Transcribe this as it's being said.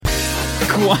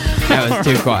That was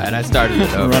too quiet. I started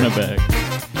it over. Run it back.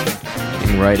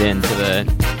 Getting right into the...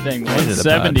 Dang, Right into the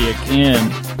 170 a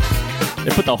can.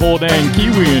 They put the whole dang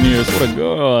kiwi in here. What a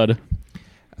god.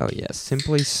 Oh, yeah.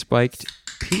 Simply Spiked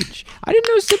Peach. I didn't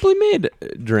know Simply made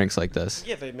drinks like this.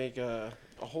 Yeah, they make a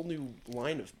whole new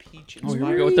line of peach. Oh, here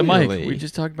we go with the mic. Really? We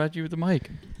just talked about you with the mic.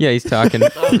 Yeah, he's talking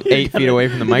 8 feet away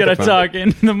from the microphone. You gotta talk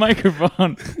into the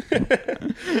microphone.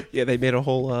 Yeah, they made a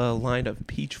whole line of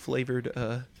peach-flavored,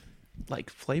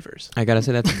 flavors. I gotta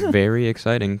say, that's very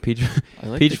exciting. Peach, I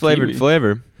like peach the flavored kiwi.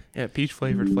 flavor. Yeah,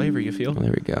 peach-flavored flavor, you feel? Well,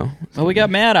 there we go. Oh, we got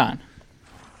Matt on.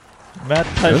 Matt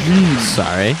Oops, Tajin.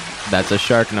 sorry, that's a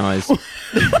shark noise.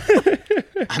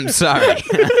 I'm sorry.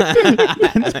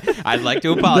 I'd like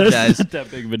to apologize. That's not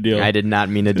that big of a deal. I did not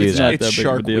mean to do It's, that. that it's big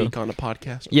of a Shark deal. Week on a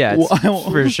podcast. Yeah, it's Why-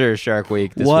 for sure Shark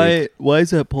Week this week. Why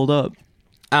is that pulled up?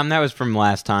 That was from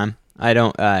last time. I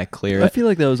don't clear I it. feel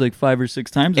like that was like 5 or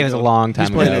 6 times It was a ago. long He's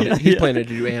time ago. planning to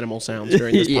do animal sounds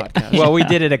during this Yeah. podcast. Well, we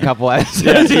did it a couple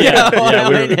episodes ago. Yeah,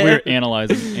 we're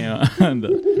analyzing.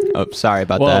 Oh, sorry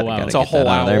about Whoa, that. wow. Gotta It's a get whole that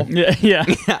out owl. there. yeah.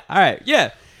 All right,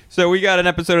 yeah. So we got an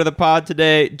episode of the pod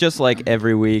today, just like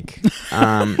every week,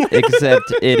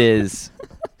 except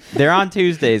they're on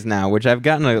Tuesdays now, which I've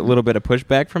gotten a little bit of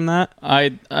pushback from that.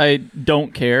 I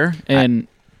don't care, and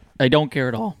I don't care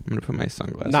at all. I'm gonna put my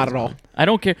sunglasses. Not at all. I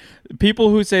don't care. People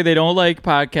who say they don't like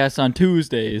podcasts on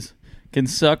Tuesdays can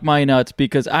suck my nuts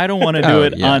because I don't want to do Oh,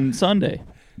 it yeah. on Sunday.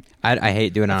 I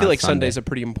hate doing it. I on feel like Sunday. Sunday's a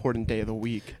pretty important day of the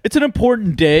week. It's an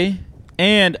important day,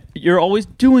 and you're always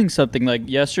doing something. Like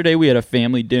yesterday, we had a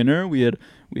family dinner. We had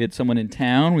someone in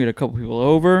town. We had a couple people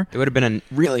over. It would have been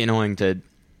really annoying to.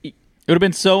 It would have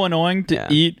been so annoying to Yeah.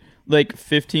 eat like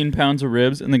 15 pounds of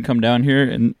ribs and then come down here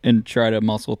and try to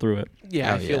muscle through it.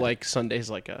 Yeah, Oh, I feel yeah. like Sunday's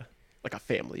like a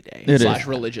family day It / is.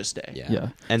 religious day. Yeah. Yeah.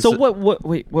 And so what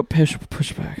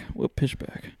pushback? What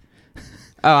pushback?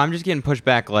 Oh, I'm just getting pushed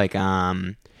back. Like,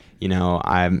 I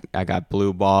got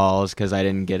blue balls because I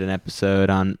didn't get an episode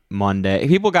on Monday.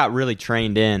 People got really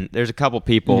trained in. There's a couple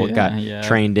people got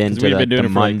trained 'Cause into we've been doing the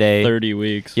it Monday. for like 30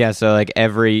 weeks. Yeah, so like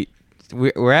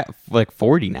we're at like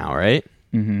 40 now, right?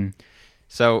 Mm-hmm.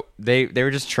 So they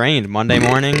were just trained Monday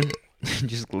morning,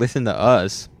 just listen to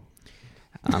us,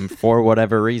 for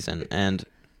whatever reason, and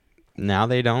now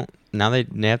they don't. Now they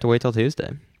have to wait till Tuesday.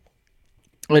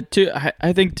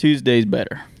 I think Tuesday's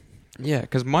better. Yeah,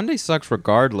 because Monday sucks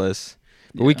regardless.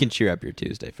 But we can cheer up your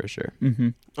Tuesday for sure. Mm-hmm.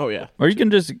 Oh yeah. Or you can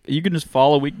just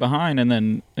fall a week behind and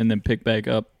then pick back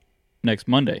up next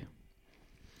Monday.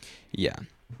 Yeah.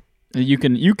 You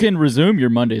can resume your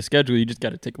Monday schedule. You just got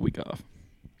to take a week off.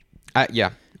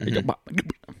 Yeah. Mhm.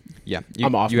 Yeah.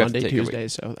 I'm off you have to Monday, take a week. Tuesday,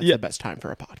 so that's Yeah. the best time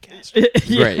for a podcast.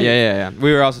 Great. Yeah.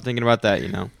 We were also thinking about that,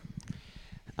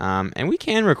 and we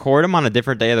can record them on a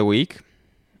different day of the week.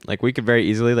 Like we could very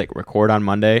easily like record on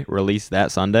Monday, release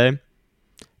that Sunday.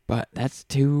 But that's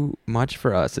too much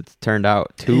for us. It's turned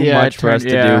out too much for us to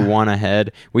do one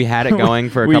ahead. We had it going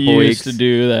for a couple we weeks. used to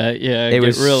do that. Yeah, It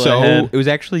was real so. ahead. It was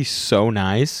actually so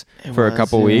nice It for a was,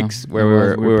 couple yeah. weeks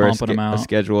where It was. we were pumping them a out.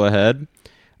 schedule ahead,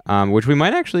 which we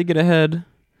might actually get ahead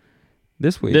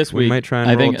this week. This week we might try and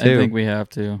I roll think too. I think we have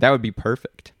to. That would be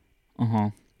perfect.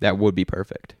 That would be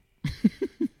perfect.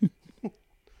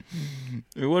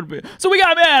 It would be. So we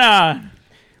got Matt on.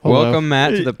 Hello. Welcome,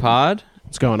 Matt, to the pod.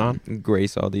 What's going on?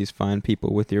 Grace all these fine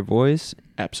people with your voice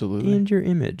Absolutely. and your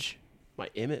image. My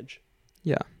image.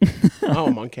 Yeah. Oh,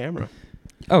 I'm on camera.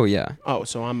 Oh, yeah. Oh,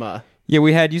 so I'm Yeah,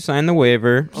 we had you sign the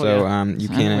waiver, Oh, so yeah. you Sign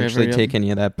can't the waiver, actually yep. take any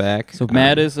of that back. So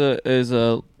Matt is a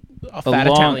fat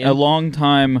Italian. long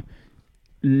time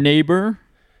neighbor,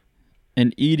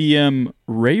 an EDM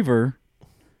raver.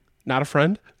 Not a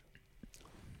friend.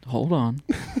 Hold on.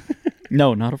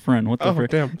 No, not a friend. What the Oh,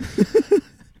 frick? damn.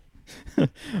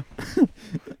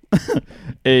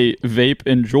 A vape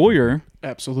enjoyer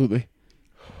Absolutely.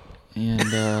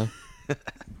 and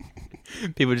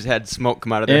People just had smoke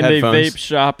come out of their and a headphones. vape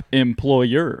shop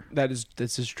employer.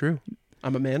 This is true.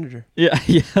 I'm a manager. Yeah,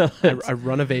 yeah, I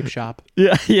run a vape shop.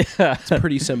 yeah. It's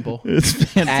pretty simple. It's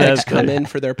Addicts fantastic. come in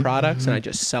for their products, and I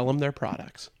just sell them their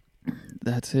products.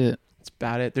 That's it. That's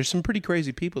about it. There's some pretty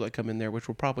crazy people that come in there, which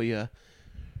will probably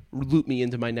loop me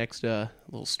into my next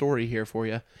little story here for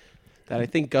you that I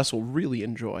think Gus will really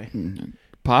enjoy.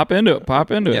 Pop into it. Pop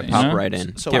into Yeah, it. pop you know? right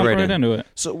in. So Get Pop right in. into it.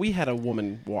 So we had a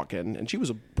woman walk in, and she was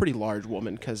a pretty large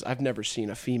woman because I've never seen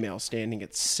a female standing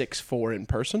at 6'4" in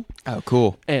person. Oh,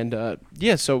 cool. And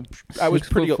so I was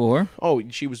pretty. 6'4"? Oh,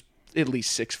 she was at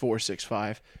least 6'4",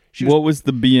 6'5". She was. What was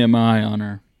the BMI on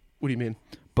her? What do you mean?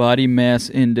 Body mass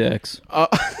index.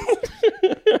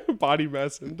 Body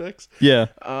mass index. Yeah.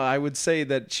 I would say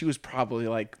that she was probably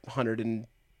like 180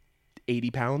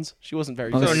 80 pounds. She wasn't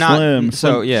very Oh, big. not- slim.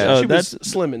 so, slim. yeah. Oh, She that's was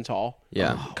slim and tall.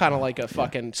 Yeah. Kind of like a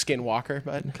fucking skinwalker,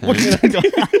 but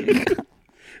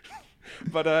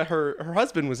but her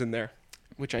husband was in there,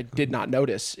 which I did not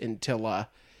notice until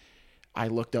I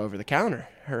looked over the counter.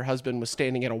 Her husband was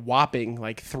standing at a whopping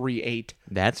like 3'8",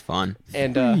 That's fun.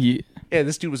 and Yeah. yeah,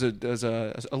 this dude was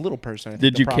a little person. I think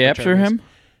Did the you proper capture term is. him?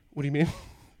 What do you mean?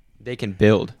 They can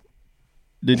build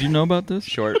Did you know about this?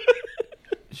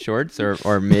 shorts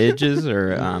or midges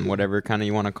or whatever kind of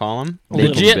you want to call them. They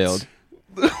Legits. can build.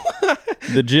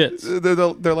 The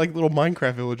jits. They're like little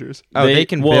Minecraft villagers. Oh, they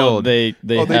can build. They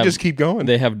They have, just keep going.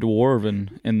 They have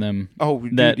dwarven in them. Oh,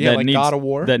 dude, that yeah, that like needs, God of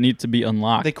War. That need to be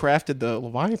unlocked. They crafted the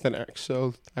Leviathan axe,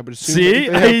 so I would assume See?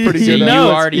 they have pretty He good. you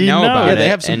knows. already He know knows. about Yeah, it. they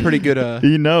have some and pretty good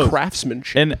he knows.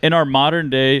 craftsmanship. And our modern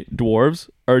day dwarves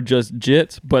are just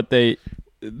jits, but they're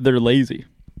lazy.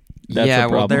 That's yeah, a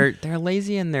problem. well, they're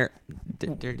lazy and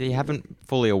they haven't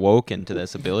fully awoken to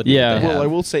this ability. Yeah. that they Well, I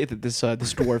have. will say that this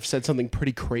dwarf said something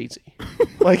pretty crazy.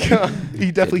 Like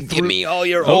he definitely Give threw. me all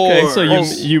your Okay, ores. so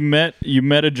you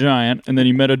met a giant and then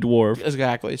you met a dwarf.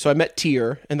 Exactly. So I met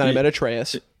Tyr, and then I met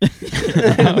Atreus.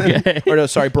 Okay. Or no,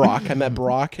 sorry, Brock. I met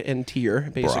Brock and Tyr,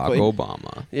 Barack basically.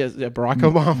 Obama. Yeah, Barack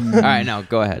Obama. All right, no,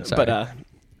 go ahead. Sorry. But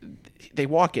they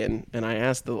walk in, and I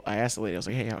asked the lady, I was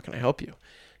like, "Hey, how can I help you?"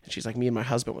 And she's like, "Me and my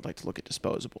husband would like to look at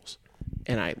disposables."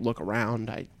 And I look around.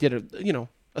 I did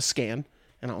a scan,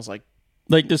 and I was like,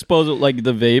 Like disposal, like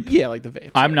the vape. "Yeah, like the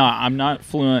vape." I'm not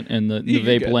fluent in the You're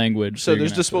vape good. language. So you're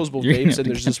there's gonna have to- disposable you're gonna vapes have and to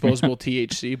there's get me. disposable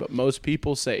THC, but most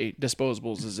people say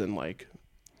disposables is in like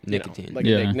you know, Nicotine. like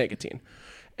Yeah. nicotine.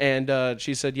 And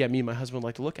she said, "Yeah, me and my husband would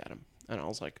like to look at him." And I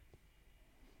was like,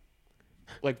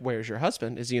 "Where's your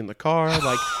husband? Is he in the car?"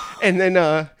 Like, and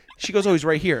then she goes, "Oh, he's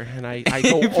right here." And I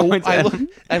go, points at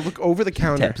I look over the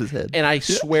counter, Taps his head. and I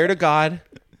swear to God.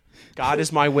 God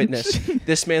is my witness.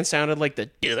 This man sounded like the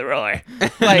do the roar.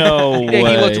 Like, No yeah,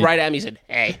 He looked way. right at me. He said,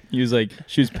 "Hey," He was like,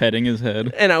 she was petting his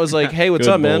head. and I was like, "Hey, what's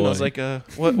Good up, man?" boy. I was like,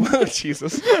 what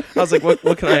Jesus?" I was like,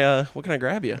 what can I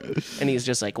grab you?" And he's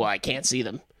just like, "Well, I can't see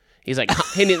them." He's like,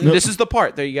 and this is the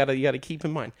part that you gotta keep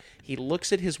in mind. He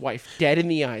looks at his wife dead in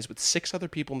the eyes with 6 other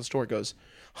people in the store. Goes,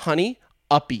 "Honey,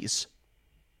 uppies."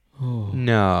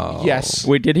 No. Yes.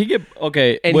 Wait, did he get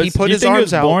okay? And was, he put do you his think he arms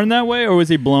was out. born that way, or was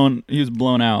he blown? He was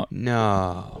blown out.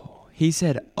 No. He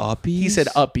said uppies? He said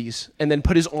uppies, and then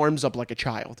put his arms up like a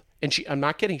child. And I'm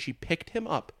not kidding. She picked him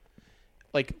up,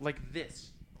 like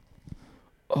this,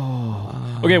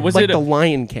 Okay, was like it the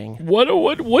Lion King.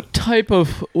 what type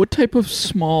of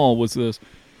small was this?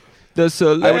 The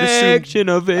selection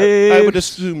of it. I would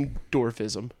assume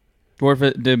dwarfism,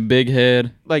 Dwarf, the big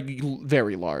head, like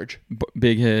very large.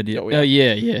 big head. Yeah. Oh, Oh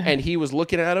yeah. yeah. And he was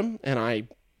looking at him, and I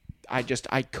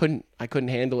couldn't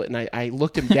handle it, and I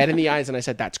looked him dead in the eyes, and I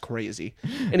said, "That's crazy."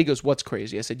 And he goes, "What's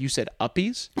crazy?" I said, "You said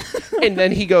uppies," and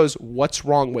then he goes, "What's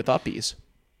wrong with uppies?"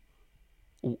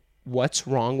 What's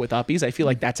wrong with uppies? I feel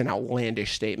like that's an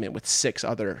outlandish statement with 6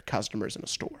 other customers in a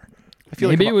store. I feel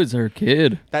Maybe like it was her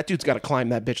kid. that dude's got to climb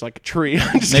that bitch like a tree.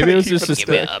 I'm just Maybe gonna it was keep just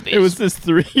it- it was this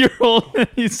 3-year-old. And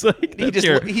he's like, he "That's just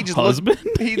your he just husband."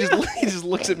 he just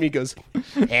looks at me, and goes,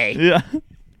 "Hey." Yeah.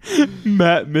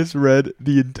 Matt misread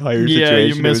the entire situation. Yeah, you It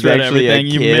was misread actually a everything.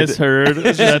 You kid. misheard.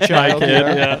 That's my child, kid.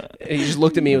 yeah. Yeah. And he just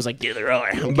looked at me and was like, "Do the roller."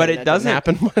 Okay, But it that doesn't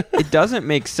happen. It doesn't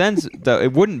make sense though.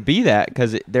 It wouldn't be that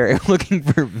because they're looking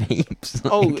for vapes.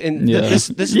 Oh, and Yeah.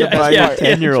 this is Yeah, the best yeah. part.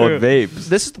 10-year-old true. vapes.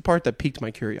 This is the part that piqued my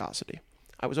curiosity.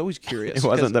 I was always curious. It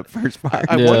wasn't 'cause the first part.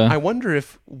 Yeah. I wonder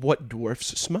if what dwarfs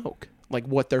smoke, like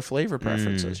what their flavor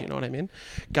preferences. You know what I mean?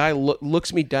 Guy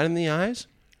looks me dead in the eyes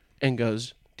and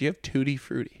goes, "Do you have Tutti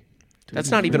Frutti?" That's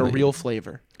not even a Frutti. real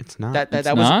flavor. It's not. That It's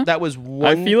not? was I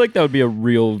one. feel like that would be a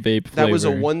real vape flavor. that was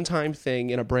a one-time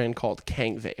thing in a brand called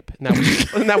Kang Vape,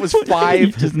 and that was You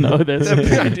 5 just know this.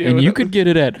 I do. And you could get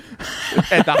it at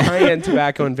at the high-end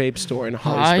tobacco and vape store in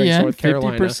Holly high Springs, end, North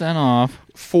Carolina. 50% off.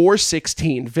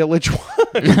 416 Village One.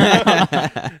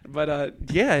 But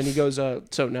yeah, and he goes,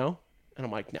 "So no?" And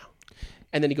I'm like, "No."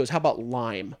 And then he goes, "How about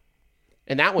lime?"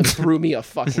 And that one threw me a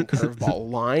fucking curveball.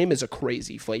 Lime is a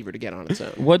crazy flavor to get on its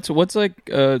own. What's like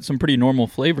some pretty normal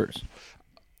flavors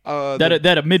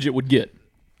that a midget would get?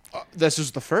 This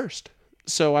is the first.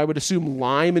 So I would assume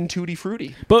lime and Tutti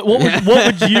Frutti. But what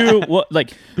would you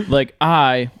like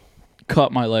I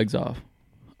cut my legs off.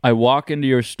 I walk into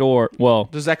your store. Well,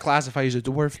 Does that classify you as a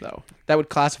dwarf, though? That would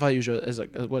classify you as a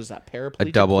what is that, paraplegic?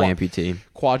 a double amputee.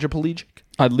 Quadriplegic?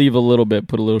 I'd leave a little bit,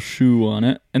 put a little shoe on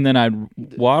it, and then I'd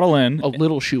waddle in. A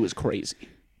little shoe is crazy.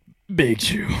 Big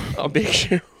shoe. A big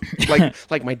shoe.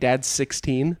 Like my dad's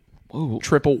 16. Whoa.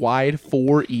 triple wide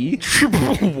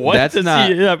 4E. What? That's does not.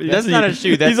 he have? That's Is not he- a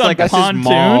shoe. That's he's on like a pontoons?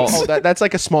 small. Oh, that's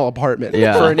like a small apartment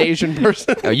Yeah. for an Asian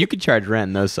person. Oh, you could charge rent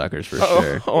in those suckers for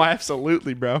sure. Oh,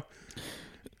 absolutely, bro.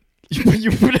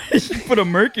 you put a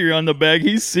Mercury on the bag.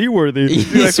 He's seaworthy.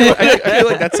 Dude, I feel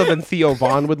like that's something Theo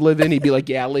Vaughn would live in. He'd be like,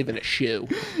 "Yeah, I live in a shoe."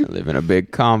 I live in a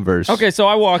big Converse. Okay, so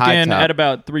I walk High in top. at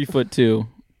about 3'2".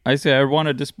 I say I want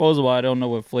a disposable. I don't know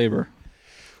what flavor.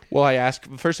 Well,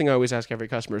 the first thing I always ask every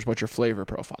customer is, "What's your flavor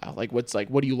profile? Like, what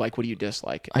do you like? What do you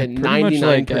dislike?" I And pretty much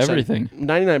like everything.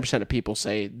 99% of people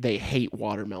say they hate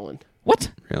watermelon.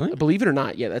 What? Really? Believe it or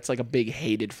not, yeah, that's like a big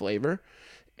hated flavor.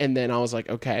 And then I was like,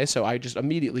 okay, so I just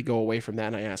immediately go away from that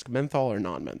and I ask menthol or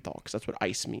non-menthol because that's what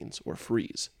ice means, or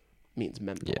freeze means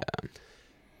menthol. Yeah.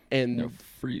 And No,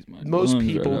 freeze my most bones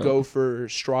people right go up. for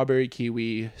strawberry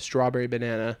kiwi, strawberry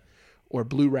banana, or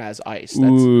blue raz ice. That's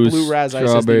Ooh, blue raz ice is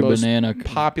strawberry the most banana.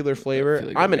 popular I flavor. feel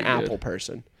like I'm an that'd be apple good.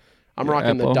 person. I'm You're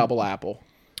rocking the apple? double apple.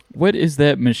 What is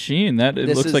that machine? It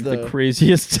This looks is like the the-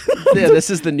 craziest. Yeah, this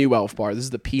is the new Elf bar. This is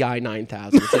the PI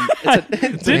 9000.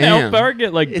 Didn't Damn. Elf Bar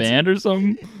get like banned or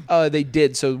something? They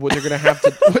did. So what they're gonna have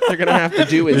to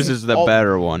do is This is the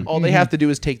better one. All they have to do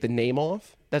is take the name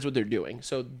off. That's what they're doing.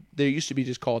 So there used to be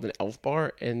just called an Elf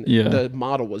bar, and Yeah. the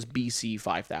model was BC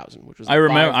 5000, which was I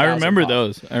remember. I 5,000 remember puff.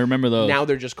 those. I remember those. Now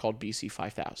they're just called BC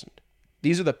 5000.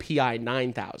 These are the PI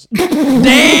 9000.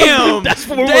 Damn. that's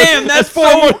four. Damn. That's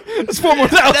four more. That's 4 more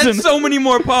thousand. That's so many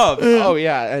more puffs. Oh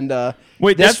yeah, and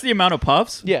Wait, this- that's the amount of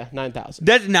puffs? yeah, 9000.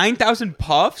 That's 9,000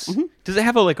 puffs. Does it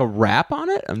have like a wrap on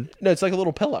it? No, it's like a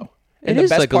little pillow. And It the is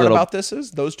best like a part little- about this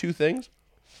is those two things.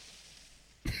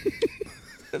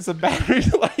 It's the battery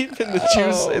life and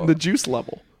the juice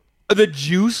level. The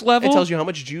juice level. It tells you how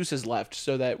much juice is left,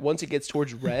 so that once it gets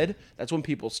towards red, that's when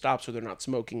people stop, so they're not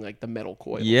smoking like the metal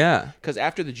coil. Yeah. Because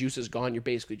after the juice is gone, you're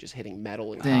basically just hitting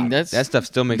metal and Dang, cotton. that's That stuff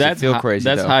still makes you feel crazy.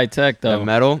 That's though. high tech though. The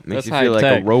metal makes That's you feel like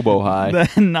high-tech. a robo high.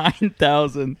 That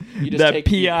 9,000. just That take-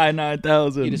 PI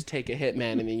 9,000. You just take a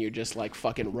Hitman and then you're just like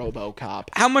fucking RoboCop.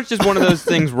 How much does one of those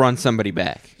things run somebody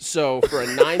back? So for a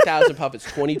 9,000 puff, it's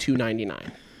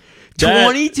 $22.99.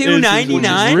 That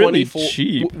 $22.99? is really 24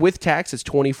 cheap. with tax, it's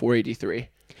 $24.83.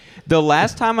 The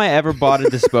last time I ever bought a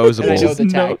disposable, And I know the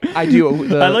No. tag. I do.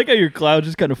 I like how your cloud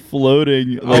just kind of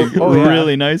floating like oh, yeah.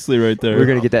 really nicely right there. we're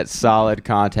gonna get that solid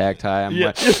contact high. I'm yeah.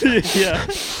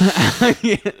 like,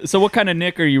 yeah. So what kind of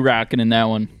nick are you rocking in that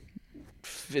one?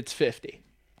 it's 50.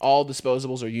 All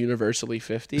disposables are universally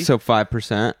 50. so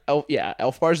 5%.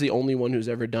 Elf Bar is the only one who's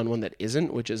ever done one that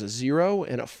isn't, which is a 0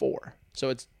 and a 4. So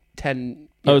it's 10.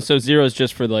 Oh, so 0 is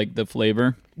just for like the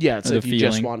flavor. Yeah, it's the if you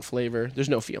just feeling. want flavor. There's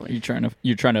no feeling. You're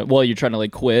trying to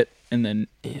like quit and then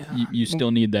you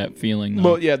still need that feeling though.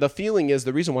 Well, yeah, the feeling is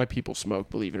the reason why people smoke,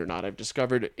 believe it or not. I've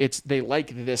discovered they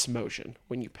like this motion.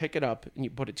 When you pick it up and you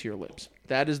put it to your lips.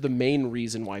 That is the main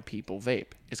reason why people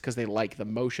vape. It's because they like the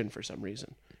motion for some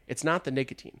reason. It's not the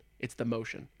nicotine. It's the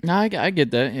motion. No, I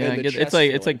get that. Yeah, And I the get chest it's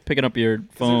feeling. like picking up your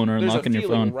phone or There's unlocking a your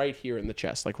feeling phone. right here in the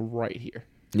chest, like right here.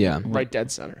 Yeah. Right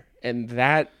dead center. And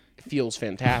that feels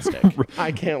fantastic.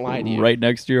 I can't lie to you. Right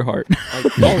next to your heart. Like,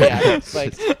 oh yeah. It's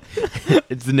like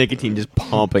It's the nicotine just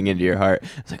pumping into your heart.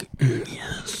 It's like,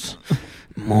 yes,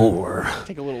 more.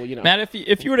 take a little, Matt,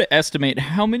 if you were to estimate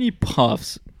how many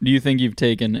puffs do you think you've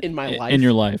taken In my life? in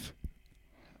your life?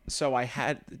 So I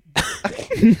had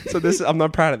I'm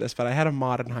not proud of this, but I had a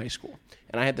mod in high school,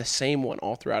 and I had the same one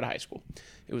all throughout high school.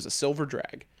 It was a silver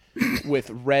drag with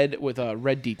red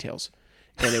details,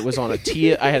 and it was on a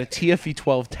I had a TFE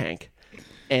 12 tank,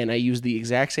 and I used the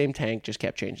exact same tank, just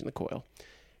kept changing the coil,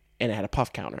 and it had a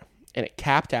puff counter, and it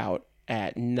capped out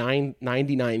at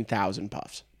 99,000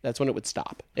 puffs. That's when it would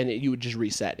stop, and you would just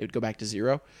reset. It would go back to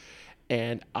 0,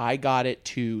 and I got it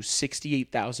to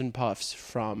 68,000 puffs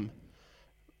from,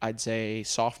 I'd say,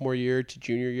 sophomore year to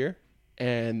junior year.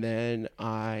 And then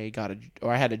I had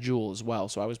a Juul as well.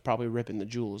 So I was probably ripping the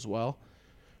Juul as well,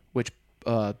 which,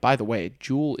 by the way,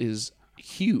 Juul is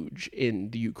huge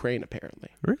in the Ukraine, apparently.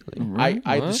 Really?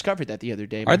 I What? discovered that the other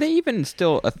day. Are they even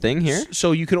still a thing here?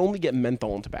 So you can only get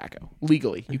menthol and tobacco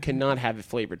legally. You cannot have it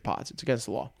flavored pods. It's against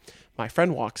the law. My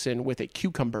friend walks in with a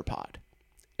cucumber pod,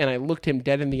 and I looked him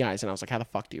dead in the eyes, and I was like, "How the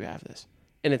fuck do you have this?"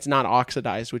 And it's not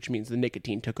oxidized, which means the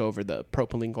nicotine took over the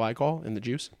propylene glycol in the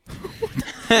juice.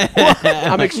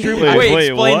 I'm extremely. Wait, Wait,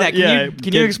 explain what? that. Yeah,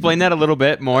 Can you explain that a little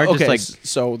bit more? Okay, Just like,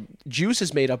 so juice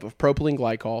is made up of propylene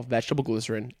glycol, vegetable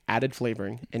glycerin, added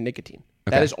flavoring, and nicotine.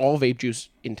 That Okay. is all vape juice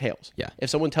entails. Yeah. If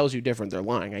someone tells you different, they're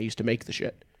lying. I used to make the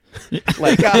shit.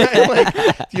 like,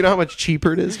 do you know how much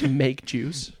cheaper it is to make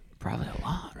juice? probably a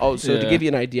lot. Oh, so to Yeah. give you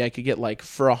an idea, I could get like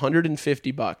for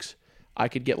 $150, I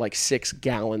could get like 6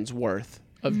 gallons worth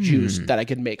of juice that I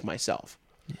could make myself.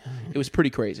 It was pretty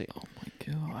crazy. Oh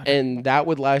my God. And that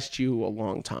would last you a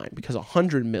long time because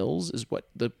 100 mils is what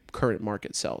the current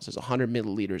market sells, is 100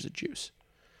 milliliters of juice.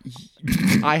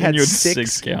 I had you had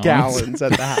 6 6 gallons. gallons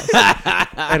at the house.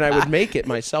 And I would make it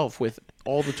myself with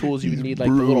all the tools you would need, like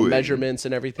the little measurements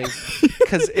and everything.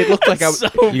 Because it looked like I was...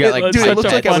 You got like Dude, it looked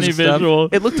such a like I was funny visual.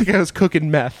 It looked like I was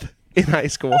cooking meth in high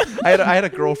school. I had a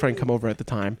girlfriend come over at the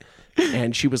time,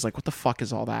 and she was like, "What the fuck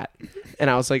is all that?" And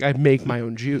I was like, "I make my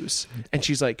own juice." And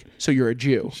she's like, "So you're a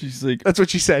Jew?" She's like, That's what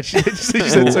she said. She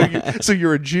said, so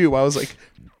you're a Jew. I was like,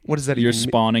 "What does that you're even mean?"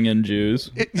 spawning in Jews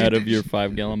out of your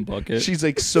 5-gallon bucket. She's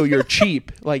like, "So you're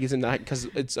cheap?" Like, isn't that because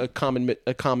it's a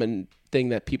common thing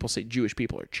that people say Jewish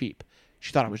people are cheap?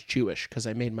 She thought I was Jewish because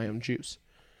I made my own juice,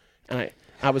 and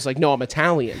I was like, "No, I'm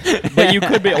Italian." But you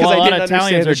could be. Well, I a lot didn't of Italians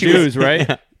understand are that she was- Jews,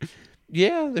 right?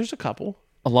 Yeah, there's a couple.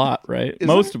 A lot, right? Is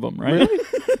Most there? of them, right?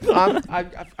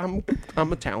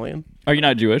 I'm Italian. Are you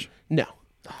not Jewish? No,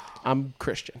 I'm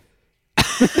Christian.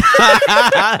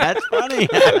 That's funny.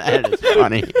 That is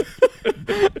funny.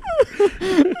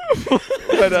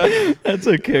 But That's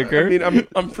a kicker. I mean,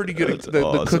 I'm pretty good at the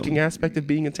awesome. cooking aspect of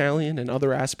being Italian and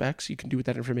other aspects. You can do with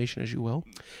that information as you will.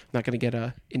 I'm not going to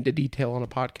get into detail on a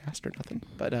podcast or nothing.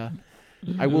 But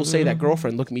I will say that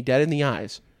girlfriend looked me dead in the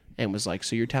eyes and was like,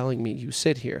 "So you're telling me you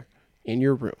sit here in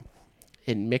your room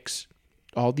and mix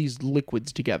all these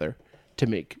liquids together to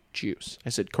make juice?" I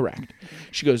said, "Correct."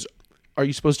 She goes, "Are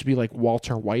you supposed to be like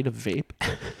Walter White of vape?"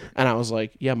 And I was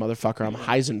like, "Yeah, motherfucker, I'm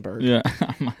Heisenberg." yeah.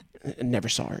 And never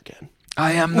saw her again.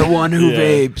 I am the one who Yeah.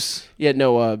 vapes. Yeah,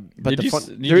 no, but Did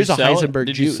there is a sell it? Heisenberg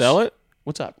Did juice. you sell it?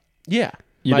 What's up? Yeah.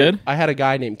 You did? I had a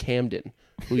guy named Camden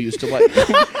who used to like.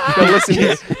 No, listen,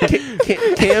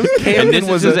 Camden And this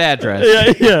was is his a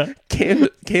address. Yeah.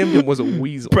 Camden was a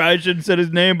weasel. Probably shouldn't have said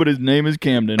his name, but his name is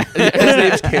Camden. His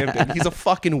name's Camden. He's a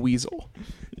fucking weasel.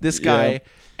 This guy Yeah.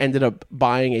 ended up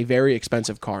buying a very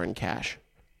expensive car in cash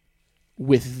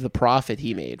with the profit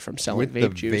he made from selling With vape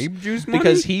the juice. vape juice money?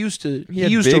 Because he used to He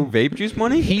had used big to vape juice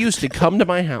money? he used to come to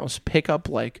my house, pick up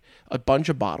like a bunch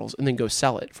of bottles, and then go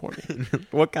sell it for me.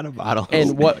 What kind of bottle?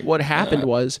 And what happened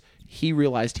was he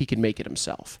realized he could make it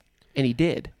himself, and he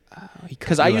did.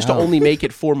 Because I used to only make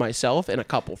it for myself and a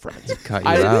couple friends. cut you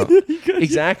out.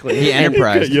 Exactly. He And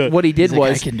enterprised. what he did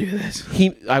was I can do this.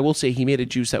 I will say he made a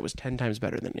juice that was 10 times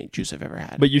better than any juice I've ever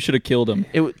had. But you should have killed him.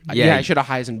 Yeah, I should have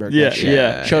Heisenberg. Yeah, that shit.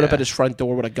 yeah. Showed up at his front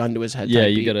door with a gun to his head. Yeah, type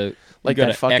you beat. gotta like you that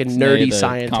gotta fucking X-nay nerdy the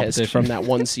scientist competition. from that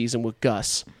one season with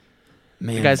Gus.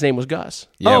 Man. The guy's name was Gus.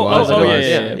 Yeah, Oh, it was. oh, it yeah, was.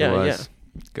 yeah, It yeah, was.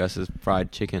 Gus's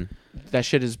fried chicken. That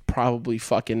shit is probably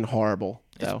fucking horrible,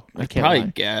 though. I can't Probably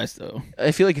lie. gas though.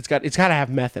 I feel like it's got to have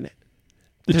meth in it.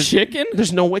 The chicken?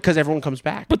 There's no way because everyone comes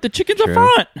back. But the chicken's True.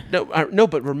 up front. No,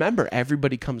 but remember,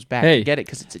 everybody comes back Hey. to get it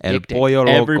because it's El addicting. pollo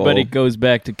loco. Everybody goes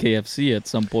back to KFC at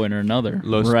some point or another,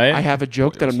 Los- right? I have a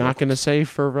joke that I'm not going to say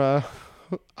for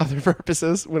other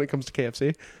purposes when it comes to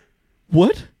KFC.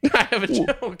 What? I have a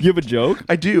joke. You have a joke?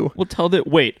 I do. Well, tell the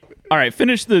wait. All right,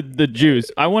 finish the juice.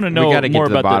 I want to know gotta get more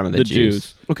to the about bottom of the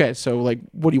juice. Okay, so like,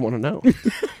 what do you want to know?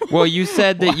 Well, you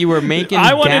said that you were making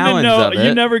I wanted to gallons know. of it.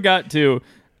 You never got to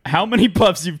how many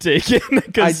puffs you've taken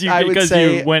because I would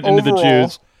say you went into the overall-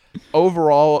 juice.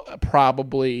 Overall,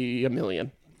 probably 1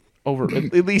 million.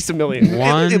 At least 1 million.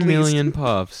 1 At million least.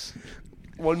 puffs.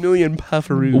 1 million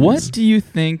pufferoos. What do you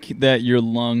think that your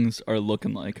lungs are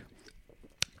looking like?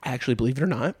 Actually, believe it or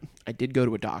not, I did go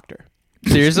to a doctor.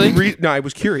 Seriously? No, I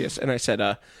was curious, and I said,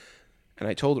 and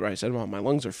I told her, I said, well, my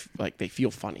lungs are like, they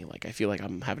feel funny. Like, I feel like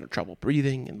I'm having trouble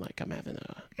breathing and like I'm having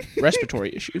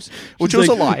respiratory issues, which She's was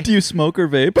like, a lie. Do you smoke or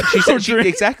vape? She said,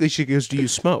 exactly. She goes, do you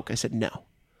smoke? I said, no.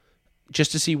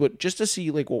 Just to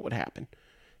see like what would happen.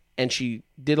 And she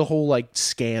did a whole like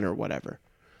scan or whatever,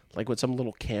 like with some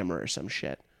little camera or some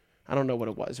shit. I don't know what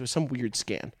it was. It was some weird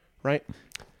scan, right?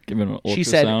 Give it an ultrasound. She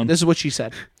said, this is what she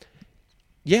said.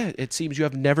 Yeah, it seems you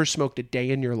have never smoked a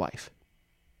day in your life.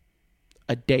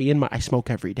 I smoke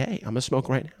every day. I'm a smoke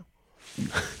right now.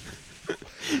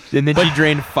 And then she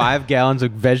drained 5 gallons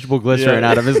of vegetable glycerin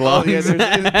out of his lungs. Oh,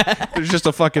 yeah, there's just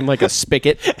a fucking like a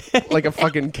spigot, like a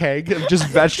fucking keg of just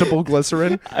vegetable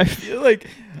glycerin. I feel like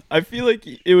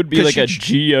it would be 'Cause like a she-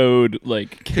 geode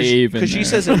like cave. Because she there.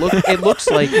 says it looks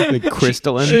like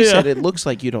crystalline. She Yeah. said it looks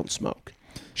like you don't smoke.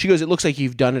 She goes, it looks like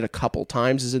you've done it a couple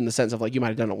times, is in the sense of like you might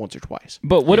have done it once or twice.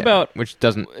 But what Yeah, about? which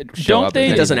doesn't show Don't up they?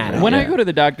 as It doesn't anything. add up. When I Yeah. go to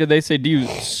the doctor, they say, "Do you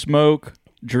smoke,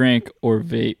 drink, or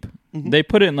vape?" They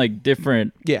put it in like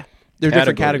different. Yeah, they're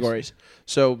different Categories. categories.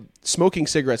 So smoking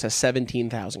cigarettes has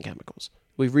 17,000 chemicals.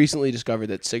 We've recently discovered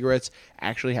that cigarettes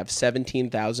actually have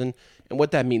 17,000, and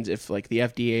what that means, if like the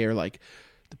FDA or like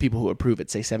the people who approve it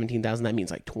say 17,000, that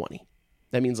means like 20.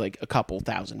 That means like a couple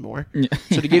thousand more.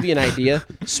 So to give you an idea,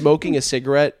 smoking a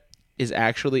cigarette is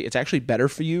actually better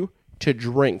for you to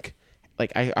drink.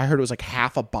 Like I heard it was like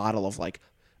half a bottle of like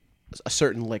a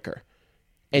certain liquor,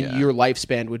 and your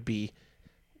lifespan would be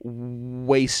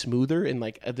way smoother, and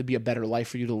like it'd be a better life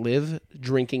for you to live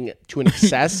drinking to an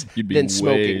excess than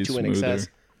smoking to an excess.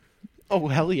 Oh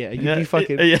hell yeah! You'd be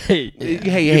fucking. Hey man,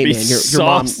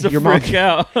 your mom.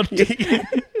 Out.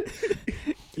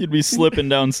 You'd be slipping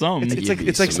down some.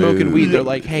 It's like smoking weed. They're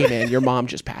like, hey man, your mom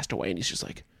just passed away, and he's just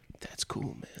like, that's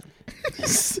cool,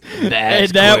 man.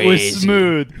 That was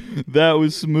smooth. That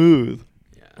was smooth.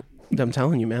 Yeah, I'm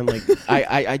telling you, man. Like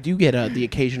I do get the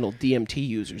occasional DMT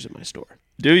users at my store.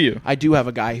 Do you? I do have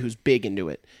a guy who's big into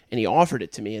it, and he offered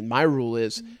it to me. And my rule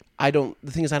is, I don't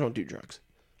do drugs.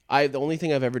 The only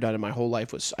thing I've ever done in my whole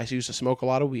life was I used to smoke a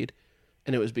lot of weed,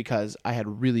 and it was because I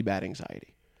had really bad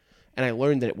anxiety. And I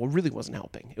learned that it really wasn't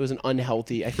helping. It was an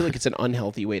unhealthy, I feel like it's an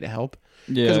unhealthy way to help.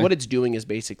 Because what it's doing is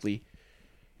basically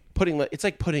it's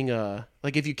like putting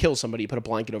like if you kill somebody, you put a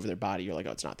blanket over their body, you're like,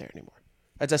 oh, it's not there anymore.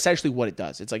 That's essentially what it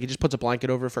does. It's like it just puts a blanket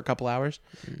over it for a couple hours,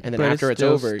 and then after it's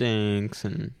over, stinks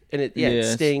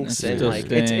it stinks, and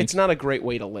like it's not a great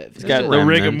way to live. It's got the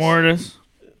rigor mortis.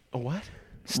 A what?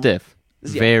 Stiff,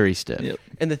 very stiff. Yep.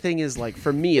 And the thing is, like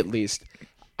for me at least,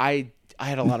 I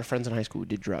had a lot of friends in high school who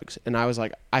did drugs, and I was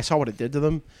like, I saw what it did to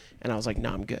them, and I was like,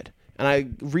 no, I'm good. And I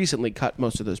recently cut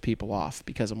most of those people off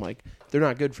because I'm like, they're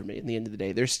not good for me. At the end of the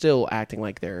day, they're still acting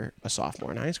like they're a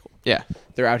sophomore in high school. Yeah.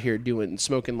 They're out here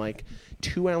smoking like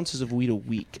 2 ounces of weed a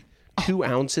week. 2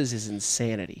 ounces is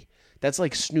insanity. That's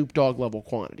like Snoop Dogg level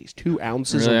quantities. 2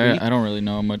 ounces a week. I don't really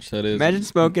know how much that is. Imagine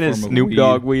smoking a Snoop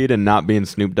Dogg weed and not being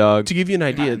Snoop Dogg. To give you an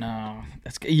idea. No.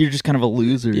 You're just kind of a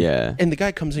loser. Yeah. And the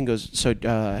guy comes in and goes, so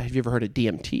have you ever heard of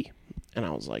DMT? And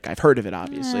I was like, I've heard of it,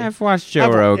 obviously. I've watched Joe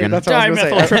Rogan. That's what I was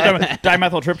gonna say.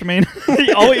 Dimethyltryptamine.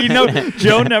 Oh,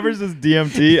 Joe never says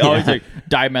DMT. Always like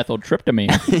dimethyltryptamine.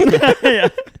 Yeah.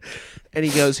 And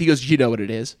he goes, you know what it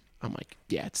is? I'm like,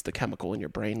 yeah, it's the chemical in your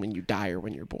brain when you die or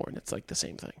when you're born. It's like the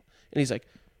same thing. And he's like,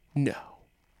 no.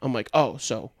 I'm like, oh,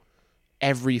 so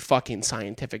every fucking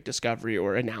scientific discovery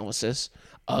or analysis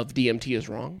of DMT is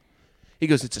wrong? He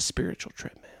goes, it's a spiritual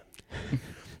trip, man.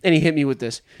 And he hit me with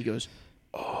this. He goes,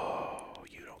 oh,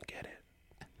 you don't get it.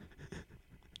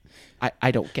 I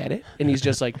don't get it. And he's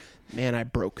just like, man, I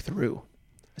broke through.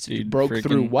 I said, you broke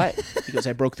through what? He goes,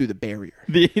 I broke through the barrier.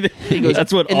 He goes,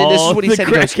 that's what and all then this is what he the said.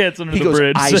 crackheads under the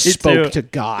bridge I say spoke too. to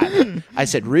God. I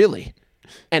said, really?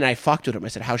 And I fucked with him. I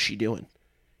said, how's she doing?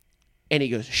 And he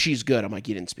goes, she's good. I'm like,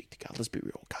 you didn't speak to God. Let's be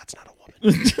real. God's not a woman.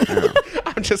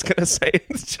 I'm just going to say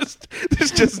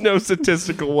there's just no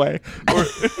statistical way. I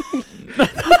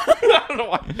don't know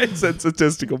why I said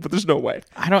statistical, but there's no way.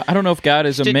 I don't know if God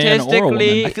is a man or a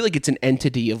woman. I feel like it's an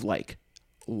entity of like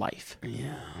life.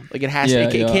 Yeah. Like it has to,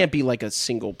 it can't be like a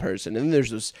single person. And then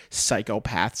there's those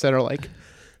psychopaths that are like,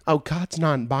 oh, God's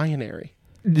non-binary.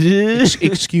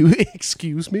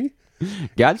 Excuse me?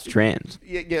 God's trans.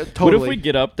 Yeah, totally. What if we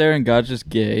get up there and God's just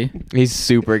gay? He's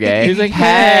super gay. He's like,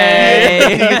 hey.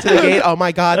 You get to the gate, oh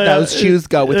my God, those shoes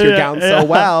go with your gown so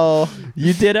well.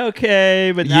 You did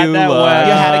okay, but not that look well.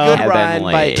 You had a good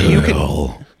heavenly. run, but you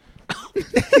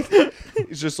can...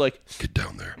 He's just like, get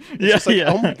down there. Yeah, just like,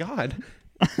 oh my God.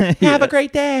 Have a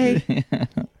great day.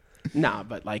 Nah,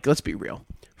 but like, let's be real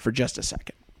for just a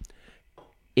second.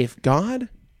 If God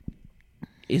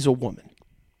is a woman,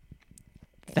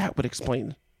 that would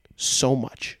explain so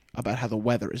much about how the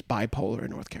weather is bipolar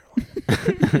in North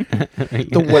Carolina.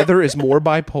 The weather is more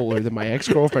bipolar than my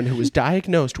ex-girlfriend who was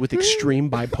diagnosed with extreme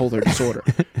bipolar disorder.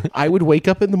 I would wake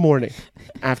up in the morning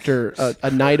after a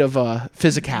night of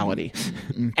physicality,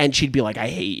 and she'd be like, I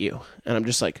hate you. And I'm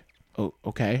just like, oh,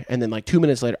 okay. And then like 2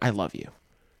 minutes later, I love you.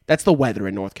 That's the weather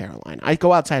in North Carolina. I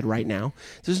go outside right now.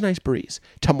 There's a nice breeze.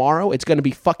 Tomorrow, it's going to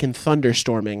be fucking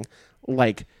thunderstorming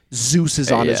like Zeus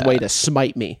is on his way to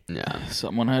smite me. Yeah,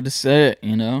 someone had to say it,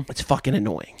 you know? It's fucking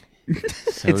annoying.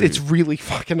 It's really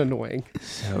fucking annoying.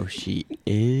 So she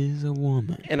is a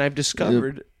woman. And I've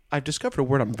discovered a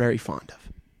word I'm very fond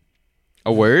of.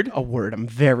 A word? A word. I'm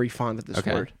very fond of this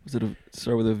word. Was it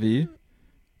start with a V?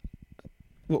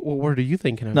 What word are you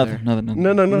thinking of? Nothing.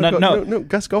 No.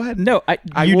 Gus, go ahead. No, I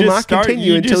will not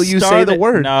continue until you say the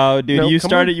word. No, dude, you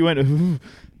started. You went. Ooh.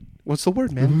 What's the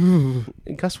word, man?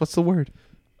 Gus, what's the word?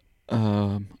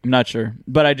 I'm not sure,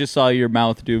 but I just saw your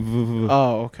mouth do.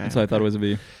 Oh, okay. So I thought it was a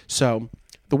V. So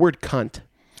the word cunt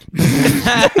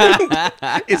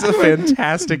is a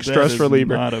fantastic stress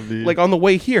reliever. Not a V. Like on the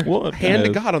way here, What hand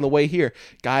to is? God, on the way here,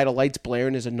 guy had a lights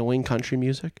blaring his annoying country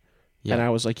music, Yeah. and I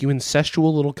was like, "You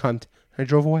incestual little cunt." I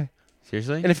drove away.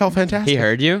 Seriously? and it felt fantastic. He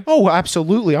heard you? Oh,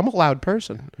 absolutely. I'm a loud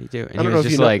person. You do. And I he don't know was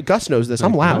if just you know. like, Gus knows this.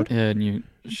 I'm loud. Yeah, and you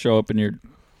show up in your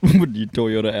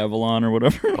Toyota Avalon or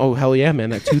whatever. Oh, hell yeah, man.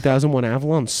 That 2001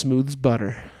 Avalon, smooth as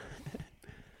butter.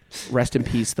 Rest in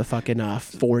peace, the fucking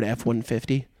Ford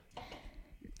F-150.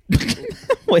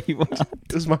 Wait, what?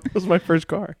 It was my first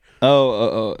car.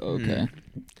 Oh, okay.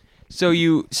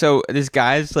 so this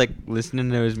guy's like listening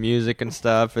to his music and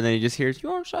stuff, and then he just hears,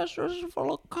 "Your ancestors are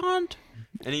full of cunt,"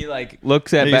 and he like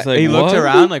looks at, He's like, he looks "What?"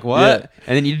 around like, "What?" Yeah.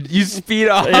 And then you speed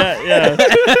off.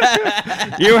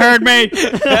 Yeah. You heard me.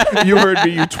 You heard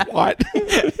me, you twat.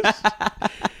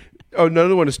 Oh,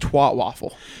 another one is twat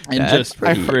waffle. And That's just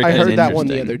I pretty heard that one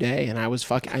the interesting. other day, and I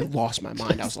lost my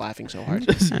mind. I was laughing so hard.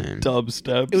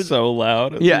 dubstep so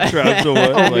loud. As Yeah. he drives away.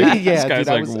 Oh, Like, yeah, this guy's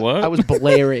dude, like, what? I was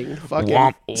blaring fucking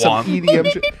Womp, some womp.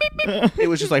 EDM shit. It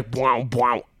was just like, bwah,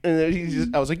 bwah. And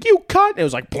then I was like, you cut. And it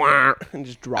was like, bwah, and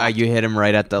just dropped. You hit him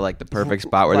right at the perfect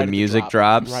spot where Right the at music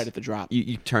drop. drops. Right at the drop.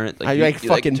 You turn it. I you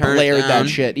fucking turn it blared down. that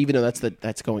shit, even though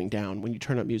that's going down. When you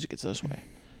turn up music, it's this way.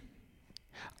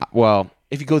 Well,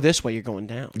 If you go this way, you're going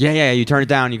down. yeah. You turn it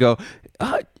down. You go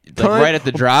Turn- right at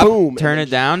the drop. boom, Turn and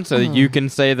it down so that you can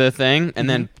say the thing, and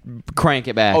then crank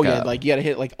it back Oh yeah, up. like you gotta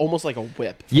hit like almost like a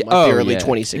whip. From Yeah, like the oh, early yeah.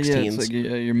 2016s. Yeah, it's like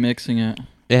you're mixing it.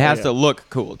 It has yeah. to look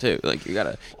cool too. Like you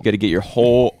gotta get your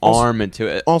whole arm into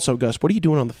it. Also, Gus, what are you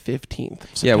doing on the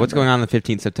 15th? Yeah, what's going on the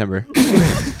 15th September?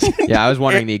 Yeah, I was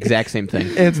wondering the exact same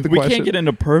thing. Answer the We question. can't get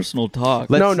into personal talk.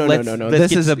 Let's- no. let's This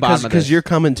get is to the bottom of this. because you're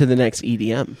coming to the next E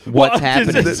EDM. What's What?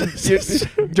 happening?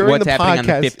 During What's the happening on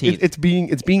the podcast, 15th?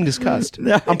 it's being discussed.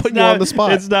 No, I'm it's putting you on not- the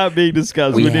spot. It's not being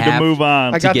discussed. We We, need to have move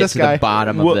on. I to got get this to guy. the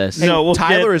bottom Well, of this. Hey, No, we'll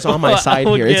Tyler get- is on my side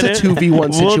we'll here. It's get a it.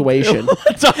 2v1 situation. We'll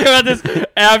talk about this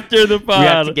after the pod. We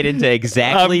have to get into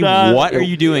exactly I'm not- what are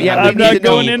you doing. Yeah, on we the I'm not need to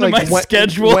 15th. going know, into like, my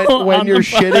schedule when on you're the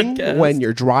shitting, podcast. when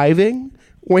you're driving,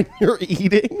 when you're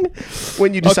eating,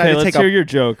 when you decide Okay, to let's take hear a your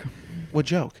joke. what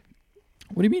joke?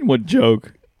 What do you mean, what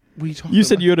joke? What are you talking You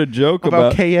said about? you had a joke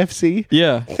about about. KFC.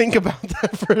 Yeah. Think about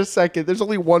that for a second. There's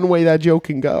only one way that joke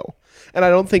can go, and I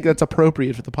don't think that's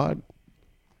appropriate for the pod.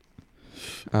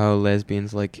 Oh,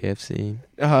 lesbians like KFC.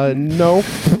 No.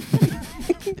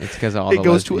 It's because all It the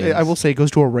goes lesbians. to I will say it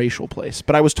goes to a racial place,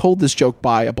 but I was told this joke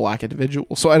by a black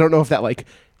individual, so I don't know if that like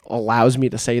allows me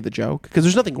to say the joke because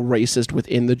there's nothing racist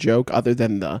within the joke other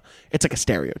than it's like a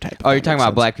stereotype. if Oh, you're that talking makes about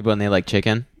sense. black people and they like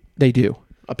chicken? They do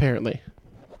apparently.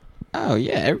 Oh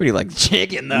yeah, everybody likes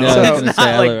chicken though. No, So- I was gonna say,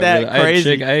 Not I like like that I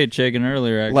crazy. I ate chicken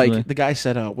earlier, actually. Like the guy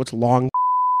said, "What's long?"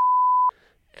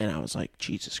 And I was like,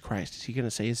 "Jesus Christ, is he gonna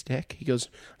say his dick?" He goes,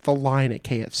 "The line at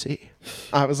KFC."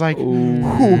 I was like,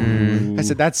 "Whew." I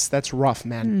said, "That's rough,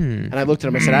 man." And I looked at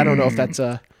him. I said, "I don't know if that's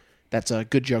a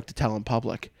good joke to tell in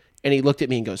public." And he looked at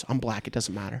me and goes, "I'm black. It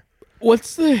doesn't matter."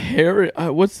 What's the hairy?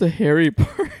 What's the hairy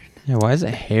part? Yeah, why is it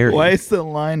hairy? Why is the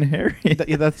line hairy?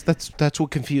 Yeah, that's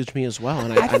what confused me as well.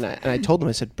 And I told him,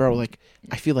 I said, "Bro, like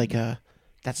I feel like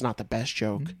that's not the best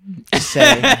joke to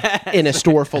say in a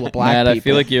store full of black Matt, people." I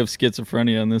feel like you have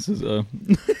schizophrenia, and this is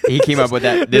He came up with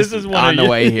that. This, This is is one on of the you-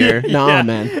 way here. No, Yeah.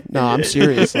 man. No, I'm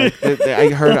serious. Like,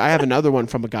 I have another one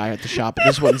from a guy at the shop. But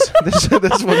this one's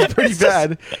pretty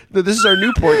bad. This is our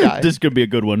Newport guy. this could be a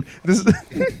good one.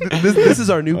 This is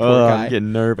our Newport Oh, guy. I'm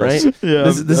getting nervous. Right? Yeah,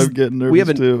 I'm getting nervous we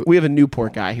have too. We have a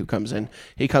Newport guy who comes in.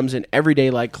 He comes in every day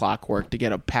like clockwork to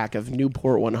get a pack of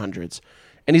Newport 100s.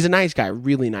 And he's a nice guy,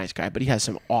 really nice guy, but he has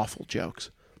some awful jokes.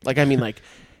 Like, I mean, like,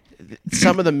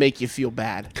 some of them make you feel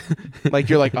bad. Like,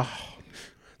 you're like, oh.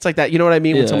 It's like that. You know what I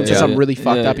mean? When Yeah, someone says yeah. something really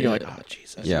fucked Yeah, up and you're yeah. like, oh,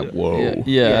 Jesus. Yeah, whoa. Yeah,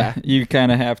 Yeah. you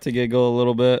kind of have to giggle a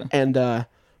little bit. And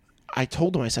I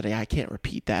told him, I said, "Hey, I can't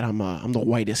repeat that. I'm the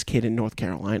whitest kid in North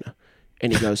Carolina."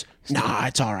 And he goes, "Nah,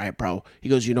 it's all right, bro." He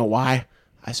goes, "You know why?"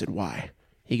 I said, "Why?"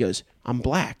 He goes, "I'm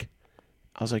black."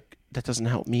 I was like, "That doesn't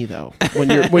help me though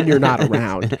when you're not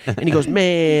around." And he goes,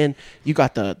 "Man, you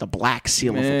got the black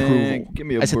seal Man, of approval." give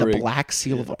me a I said, "The break." black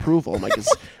seal of approval."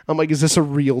 I'm like, "Is this a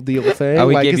real deal thing?" I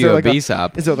would like, give is you there a like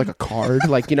BSOP. Is there like a card?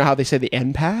 Like, you know how they say the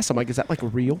N pass? I'm like, "Is that like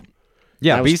real?"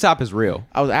 Yeah, I was- BSOP is real.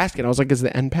 I was asking. I was like, "Is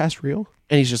the N pass real?"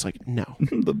 And he's just like, "No."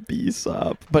 The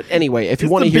B-sop. But anyway, if you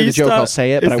want to hear the joke, I'll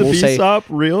say it. But I will say B-sop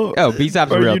real? Oh,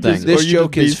 B-sop's a Or real you thing. just- this or you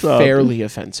joke just is B-sop? fairly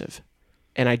offensive,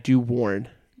 and I do warn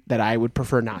that I would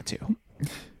prefer not to.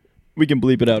 We can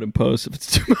bleep it out in post if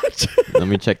it's too much. Let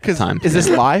me check the Because time. is this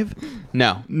live?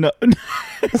 No, No,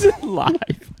 is it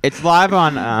live? it's live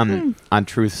on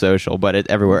Truth Social, but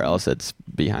everywhere else it's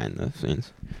behind the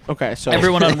scenes. Okay, so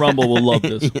Everyone on Rumble will love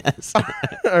this. Yes.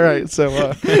 all right.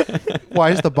 So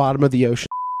why is the bottom of the ocean?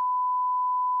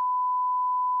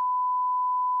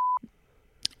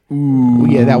 Ooh,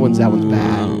 Yeah, that one's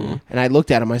bad. And I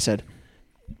looked at him. I said,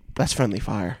 "That's friendly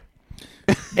fire."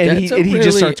 and he just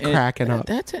really starts cracking up.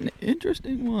 That's an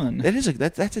interesting one. That is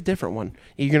that's a different one.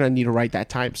 You're gonna need to write that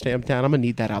timestamp down. I'm gonna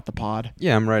need that out the pod.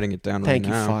 Yeah, I'm writing it down Thank right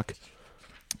you, now. fuck.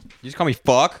 You just call me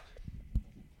fuck?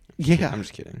 Yeah, I'm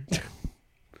just kidding.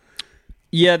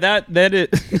 Yeah, that is.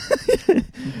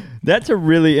 That's a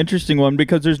really interesting one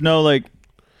because there's no like.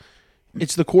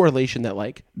 it's the correlation that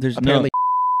like There's apparently,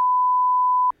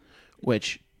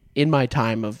 which in my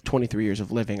time of 23 years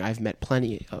of living, I've met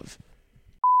plenty of.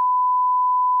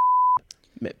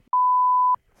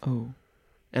 Oh.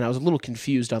 And I was a little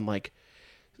confused on like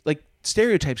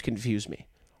stereotypes confuse me.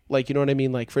 Like, you know what I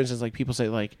mean? Like, for instance, like people say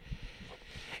like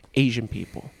Asian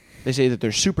people, they say that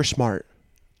they're super smart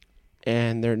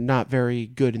and they're not very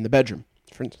good in the bedroom,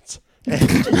 for instance.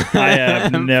 I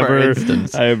have never.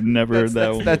 instance. I have never heard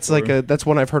that one. That's before. like that's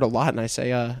one I've heard a lot, and I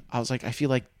say I was like, I feel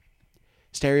like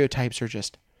stereotypes are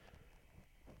just,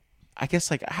 I guess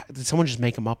like did someone just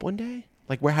make them up one day?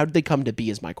 Like how did they come to be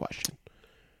is my question.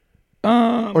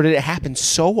 Or did it happen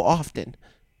so often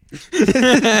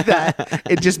that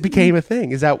it just became a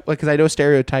thing? Is that because I know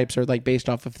stereotypes are like based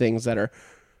off of things that are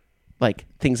like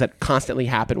things that constantly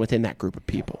happen within that group of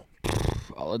people.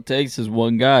 All it takes is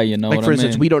one guy, you know. Like what for I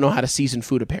instance, mean? we don't know how to season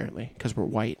food apparently because we're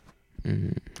white.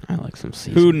 I like some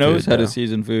season. Who knows food, how though. to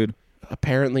season food?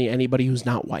 Apparently, anybody who's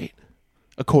not white,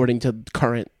 according to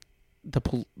current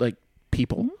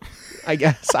people. I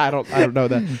guess I don't know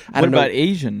that. I What don't know. about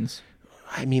Asians?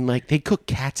 I mean, like they cook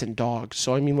cats and dogs,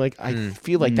 so I mean, like I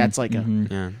feel like that's like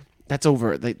Yeah. that's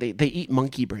over. They eat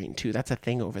monkey brain too. That's a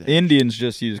thing over there. Indians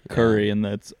just use curry, and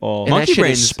that's all. And that Monkey shit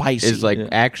is brains spicy. is like Yeah.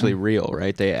 actually real,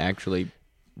 right? They actually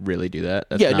really do that.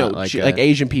 That's Yeah, not no, like, like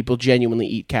Asian people genuinely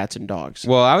eat cats and dogs.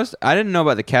 Well, I didn't know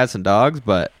about the cats and dogs,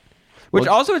 but which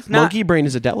also it's not Monkey brain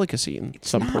is a delicacy in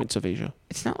some points of Asia.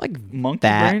 it's not like Monkey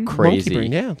that brain? crazy. Monkey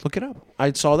brain, yeah, look it up.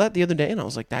 I saw that the other day, and I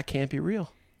was like, that can't be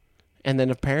real. And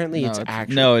then apparently it's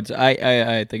actually no. It's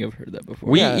I think I've heard that before.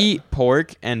 We Yeah. eat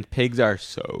pork, and pigs are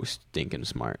so stinking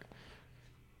smart.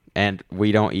 And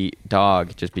we don't eat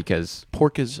dog just because.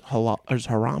 pork is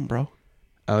haram, bro.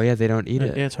 Oh yeah, they don't eat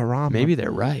it. Yeah, it's haram. Maybe bro.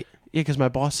 they're right. Yeah, because my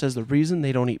boss says the reason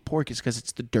they don't eat pork is because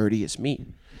it's the dirtiest meat.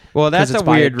 Well, that's 'Cause it's a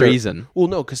by weird dirt- reason. Well,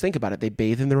 no, because think about it. They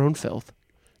bathe in their own filth.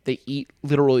 They eat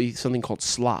literally something called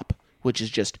slop, which is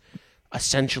just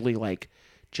essentially like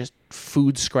just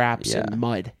food scraps Yeah. and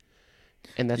mud.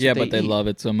 And that's yeah, what but they eat. love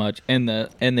it so much, and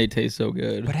they taste so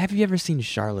good. But have you ever seen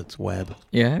Charlotte's Web?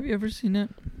 Yeah, have you ever seen it?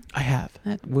 I have.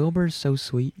 That Wilbur's so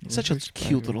sweet. Such a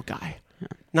cute little guy.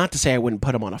 Not to say I wouldn't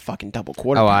put him on a fucking double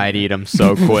quarter. Oh, I'd eat him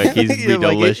so quick. He'd be Yeah,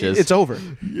 like, delicious. it's over.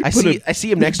 I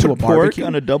see him next to a Pork barbecue.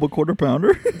 on a double quarter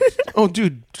pounder. Oh,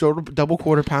 dude, double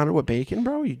quarter pounder with bacon,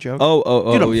 bro? You joking?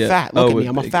 oh, Dude, I'm yeah. fat. Look Oh, at me. with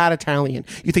I'm a bacon. fat Italian.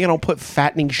 You think I don't put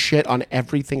fattening shit on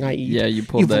everything I eat? Yeah, you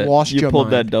pulled You've that. lost You your pulled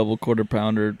mind. that double quarter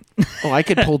pounder. Oh, I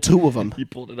could pull two of them. You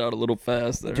pulled it out a little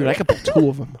fast there. Dude, I could pull two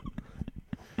of them.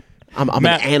 I'm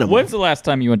Matt, an animal. when's the last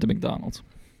time you went to McDonald's?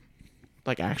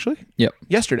 Like, actually? Yep.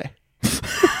 Yesterday.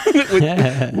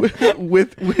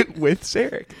 with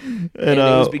Sarek. And it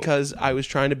was because I was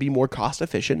trying to be more cost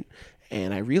efficient,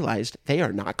 and I realized they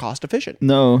are not cost efficient.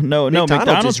 No.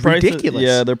 McDonald's is prices, ridiculous.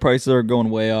 Yeah, their prices are going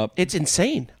way up. It's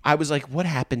insane. I was like, what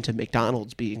happened to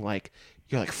McDonald's being like,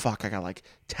 you're like, fuck, I got like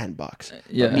 $10.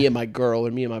 Yeah. But me and my girl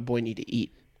or me and my boy need to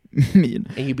eat. me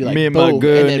And you'd be like, me and my boom,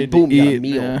 girl and then need boom, to you got a eat,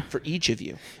 meal yeah. for each of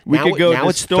you. We now, could go now to the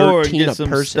it's store and 13 get a some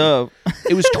person. stuff.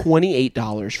 It was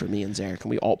 $28 for me and Zarek,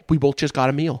 and we both just got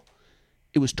a meal.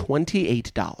 It was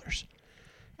 $28.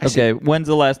 Okay, when's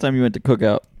the last time you went to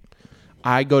Cookout?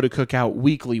 I go to Cookout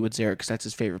weekly with Zarek because that's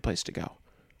his favorite place to go.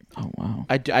 Oh wow.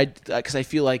 Because I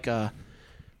feel like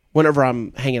whenever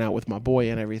I'm hanging out with my boy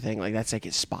and everything, like that's like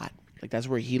his spot. Like that's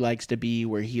where he likes to be,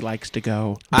 where he likes to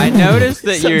go. I noticed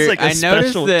that Sounds you're. like a I noticed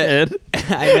special that. kid.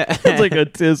 I Sounds like a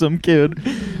TISM kid.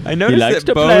 I noticed likes that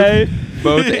to play.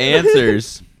 both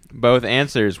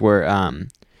answers were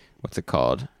what's it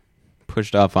called?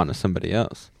 Pushed off onto somebody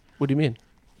else. What do you mean?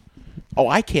 Oh,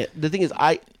 I can't. The thing is,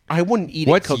 I wouldn't eat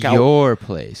What's at Cookout. your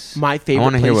place? My I favorite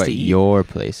want to hear place what to eat. your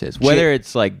place is. Whether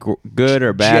it's like good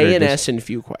or bad. or J&S just, in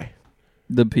Fuquay.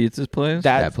 The pizza place?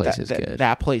 That place is good.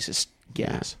 That place is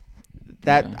gas.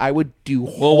 That Yeah. I would do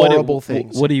Well, what do- horrible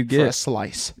things. what do you for get? a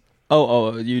slice?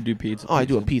 Oh, you do pizza. Oh, I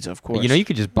do a pizza, of course. you know, you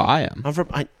could just buy them. I'm from.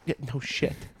 No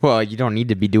shit. Well, you don't need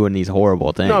to be doing these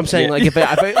horrible things. No, I'm saying Yeah.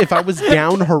 like if I was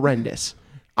down horrendous,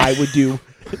 I would do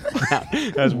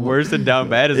that's worse than down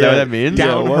bad. Is Yeah. that what that means?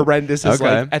 down what? horrendous is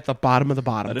Okay. like at the bottom of the I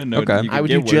bottom. didn't know. Okay. you could I would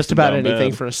get do worse just than about down anything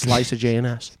bad. for a slice of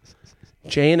J&S.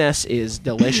 J&S is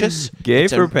delicious. Gay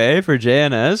It's for a- pay for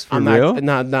JNS for I'm real.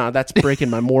 not. No, that's breaking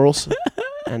my morals.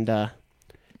 And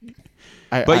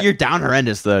But you're down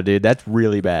horrendous though, dude. That's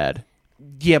really bad.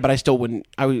 Yeah, but I still wouldn't.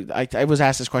 I was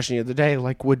asked this question the other day.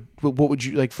 Like, what would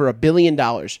you like for $1 billion?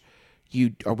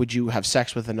 Would you have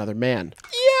sex with another man?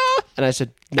 Yeah. And I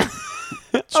said no.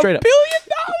 Straight up. $1 billion?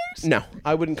 No,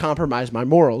 I wouldn't compromise my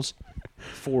morals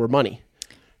for money.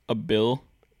 A bill?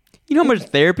 You know how much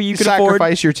therapy you could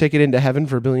Sacrifice afford? your ticket into heaven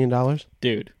for $1 billion?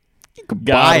 Dude. You could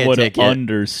buy God a would ticket.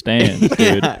 understand, dude.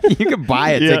 Yeah, you could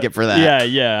buy a ticket for that.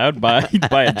 Yeah. I would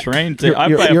buy a train ticket.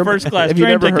 I'd buy a first class Have you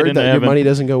train never ticket heard into that heaven. your money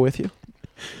doesn't go with you?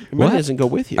 Your money What? doesn't go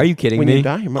with you. Are you kidding when me? you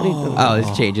die, your money doesn't. Oh,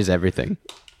 this changes everything.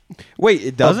 Wait, it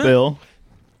A doesn't? bill?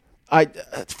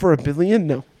 For $1 billion?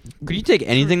 No. Could you take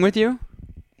anything with you?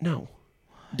 No.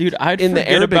 Dude, I'd In the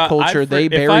forget Arabic about, culture, they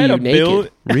if I bury had you a bill-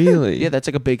 naked. Really? Yeah, that's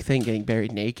like a big thing, getting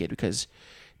buried naked, because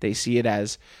they see it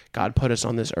as God put us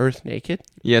on this earth naked.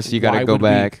 Yes, you got Why to go would we-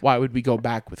 back. why would we go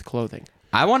back with clothing?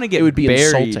 I want to get It would be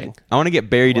buried. insulting. I want to get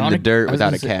buried in the dirt I was without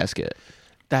gonna a say- casket.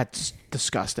 That's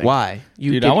disgusting. Why?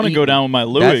 You Dude, get I want to go eaten. down with my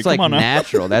Louis. That's like Come on now.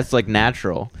 natural. That's like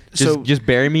natural. So- Just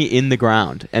bury me in the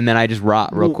ground, and then I just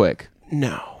rot real Well, quick.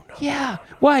 No. Yeah.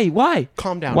 Why?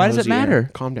 Calm down. Why does it nosy hair. matter?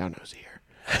 Calm down, nosy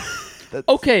hair.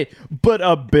 Okay, but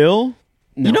a bill?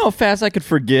 No. You know how fast I could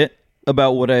forget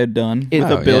about what I had done It-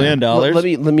 with Oh, $1 billion?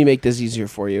 Let me make this easier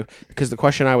for you, because the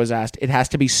question I was asked, it has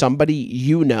to be somebody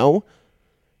you know,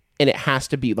 and it has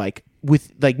to be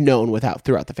known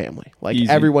throughout the family. Like Easy.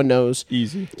 everyone knows.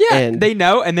 Easy. Yeah, And- they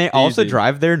know, and they also Easy.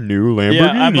 drive their new Lamborghini.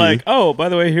 Yeah, I'm like, oh, by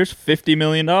the way, here's $50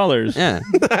 million. yeah.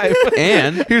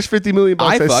 And Here's $50 million.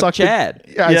 I fucked sucked Chad.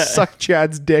 I Yeah. sucked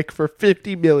Chad's dick for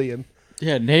 $50 million,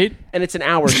 Yeah, Nate. and it's an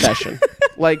hour session.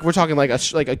 Like we're talking like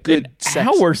a good sex.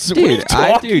 Hours. Dude, What are you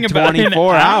I talking do about? An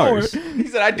 24 hour? hours. He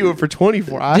said I'd do it for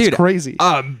 24 hours. That's Dude, crazy.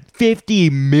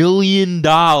 $50 million.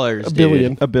 $1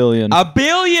 billion. $1 billion. $1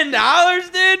 billion,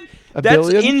 dude. A That's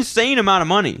billion? insane amount of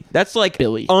money. That's like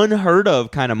Billy. unheard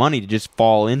of kind of money to just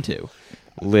fall into.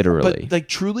 Literally. But like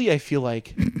truly, I feel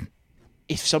like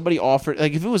if somebody offered,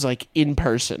 like if it was like in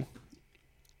person,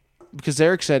 because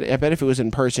Eric said, I bet if it was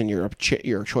in person,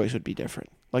 your choice would be different.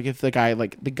 Like if the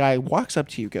guy walks up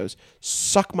to you, goes,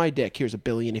 "Suck my dick. Here's $1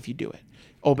 billion if you do it."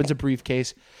 Opens a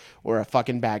briefcase or a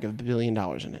fucking bag of $1 billion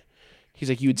in it. He's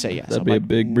like, you'd say yes. That'd I'm be a like,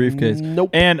 big briefcase.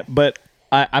 Nope. But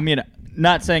I mean,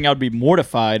 not saying I would be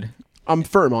mortified. I'm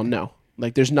firm on no.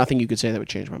 Like there's nothing you could say that would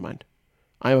change my mind.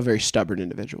 I'm a very stubborn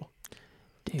individual.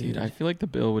 Dude, I feel like the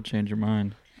bill would change your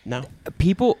mind. No.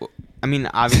 People, I mean,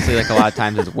 obviously, like a lot of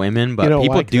times it's women, but You know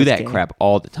people why? do 'Cause that it's gay. crap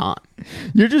all the time.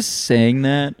 You're just saying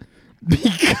that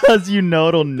because you know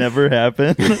it'll never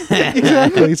happen.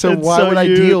 Exactly. So And why so would I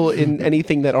you- deal in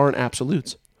anything that aren't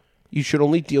absolutes? You should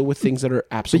only deal with things that are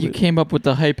But absolute. you came up with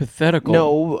the hypothetical.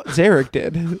 No, Zarek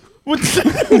did. What's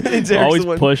Zarek's always the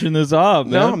one- pushing this off,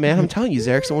 man. No, man, I'm telling you,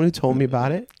 Zarek's the one who told me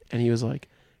about it, and he was like,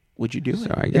 "Would you do it?"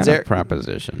 So I And got a Zarek,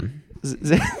 proposition.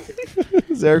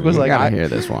 Zarek was You like, gotta hear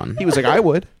this one. He was like, "I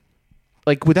would."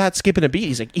 Like without skipping a beat,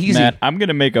 he's like, "Easy." Matt, I'm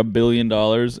gonna make $1 billion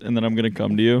and then I'm gonna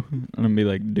come to you and I'm gonna be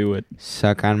like, do it.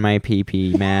 Suck on my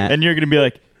pee-pee, Matt. And you're gonna be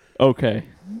like, okay.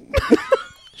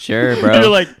 Sure, And bro. you're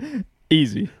like,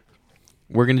 easy.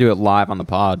 We're gonna do it live on the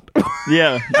pod.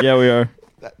 Yeah, we are.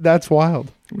 That's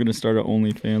wild. We're gonna start an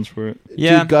OnlyFans for it.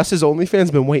 Yeah, Dude, Gus's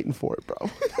OnlyFans been waiting for it, bro.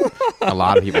 a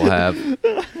lot of people have.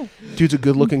 Dude's a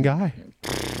good-looking guy.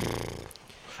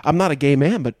 I'm not a gay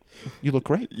man, but you look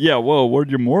great. Yeah, whoa,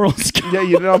 where'd your morals go? Yeah,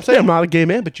 you know what I'm saying. I'm not a gay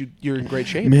man, but you're in great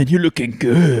shape. Man, you're looking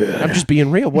good. I'm just being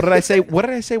real. What did I say? What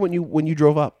did I say when you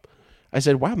drove up? I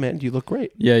said, "Wow, man, you look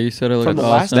great." Yeah, you said I looked From the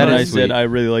last awesome. And time. I That is said sweet. I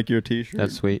really like your t-shirt.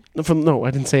 That's sweet. No,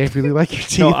 I didn't say I really like your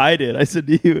teeth. No, I did. I said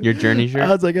to you. Your Journey shirt. I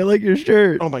was like, I like your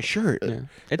shirt. Oh, my shirt. Yeah.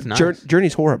 It's nice.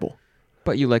 Journey's horrible.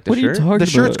 But you like the What are you shirt? talking The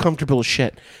shirt's about? comfortable as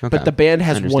shit, Okay. but the band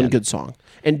has one Understand. good song.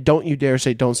 And don't you dare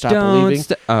say "Don't Stop Don't Believing."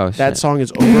 oh, That shit. song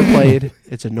is overplayed.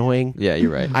 It's annoying. Yeah,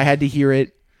 you're right. I had to hear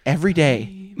it every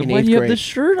day in Why eighth do you have grade. this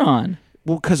shirt on?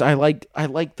 Well, because I like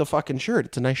the fucking shirt.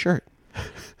 It's a nice shirt.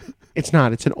 It's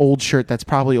not. It's an old shirt that's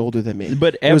probably older than me.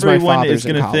 But It was my everyone father's is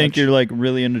in going to think college. you're like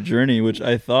really into Journey, which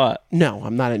I thought. No,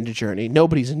 I'm not into Journey.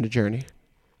 Nobody's into Journey.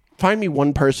 Find me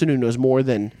one person who knows more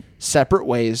than "Separate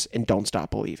Ways" and "Don't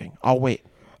Stop Believing." I'll wait.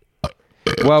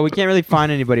 Well, we can't really find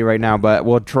anybody right now, but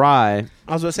we'll try.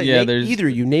 I was going to say, Yeah, there's- either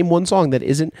you name one song that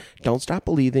isn't "Don't Stop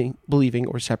Believing"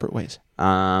 or "Separate Ways."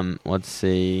 Let's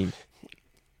see.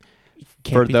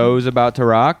 Can't For be- those about to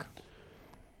rock.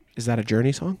 Is that a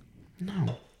Journey song?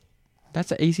 No. That's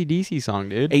an AC/DC song,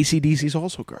 dude. AC/DC's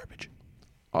also garbage.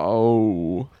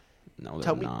 Oh. No, they're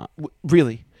Tell me, not.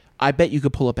 really? I bet you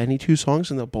could pull up any two songs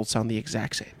and they'll both sound the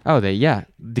exact same. Oh, yeah.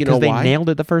 Because know they why? nailed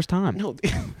it the first time. No,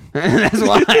 That's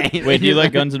why. Wait, do you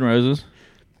like Guns N' Roses?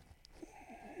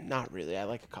 not really. I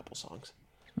like a couple songs.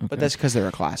 But that's because they're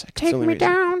a classic. Take me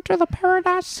down to the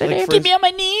paradise city. Like, Get me on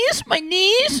my knees, my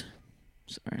knees.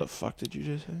 Sorry, The fuck did you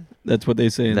just say? that's what they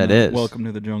say. In That the is. Welcome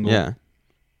to the Jungle. Yeah.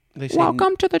 They say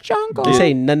Welcome to the jungle. They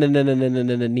say no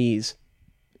knees.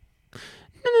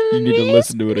 You need to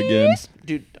listen to it again.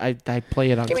 Dude, I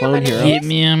play it on Clone Hero. Get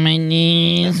me on my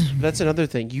knees. That's another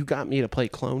thing. You got me to play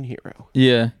Clone Hero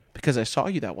Yeah, because I saw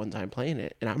you that one time playing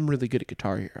it, and I'm really good at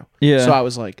Guitar Hero. yeah. So I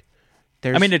was like,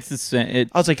 "There's." I mean, it's the same.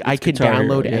 I was like, I can Guitar Hero,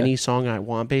 download yeah. any song I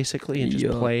want basically and just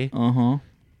play. Uh-huh.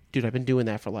 Dude, I've been doing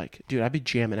that for I've been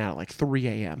jamming out at like 3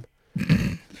 a.m.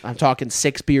 I'm talking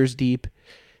 6 beers deep,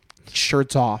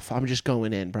 shirts off. I'm just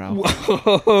going in, bro.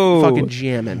 Whoa. Fucking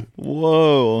jamming.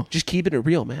 Whoa. Just keeping it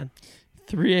real, man.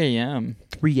 3 a.m.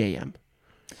 3 a.m.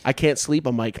 I can't sleep.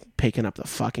 I'm like picking up the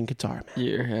fucking guitar, man.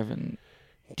 You're having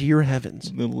Dear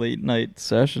heavens. the late night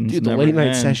sessions. Dude, the never late night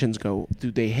end. sessions go,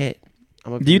 dude, they hit.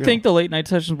 Do you think the late night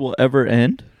sessions will ever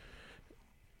end?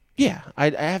 Yeah, I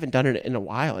haven't done it in a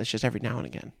while. It's just every now and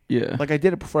again. Yeah. Like I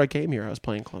did it before I came here. I was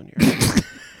playing Clone Hero.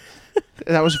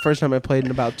 That was the first time I played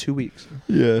in about 2 weeks.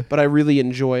 Yeah. But I really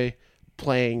enjoy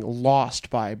playing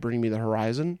Lost by Bring Me the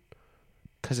Horizon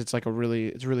because it's like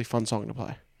it's a really fun song to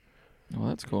play. Well,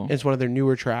 that's cool. It's one of their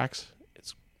newer tracks.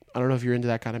 I don't know if you're into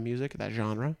that kind of music, that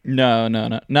genre. No,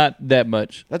 not that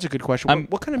much. That's a good question.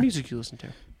 What kind of music do you listen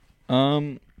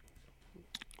to?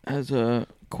 As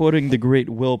quoting the great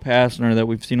Will Passner that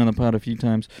we've seen on the pod a few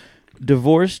times,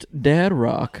 divorced dad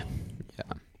rock.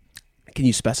 Yeah. Can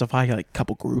you specify like a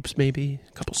couple groups, maybe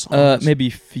a couple songs? Maybe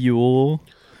Fuel,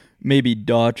 maybe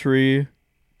Daughtry.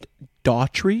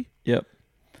 Daughtry. Yep.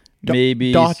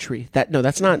 Maybe Daughtry.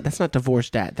 That's not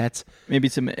divorced dad. That's maybe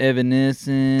some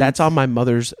Evanescence. That's on my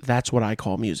mother's That's What I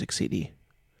Call Music CD.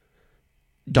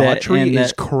 That- Daughtry and is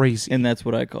that- crazy. and that's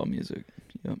what I call music.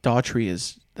 Yep.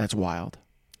 Daughtry that's wild.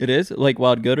 It is like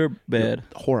wild, good or bad.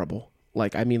 Horrible.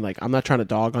 Like I mean, like I'm not trying to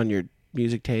dog on your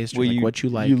music taste or Well, like what you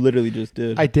like. You literally just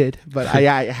did. I did, but I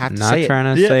have to Not say trying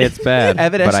it. to say it's bad, but I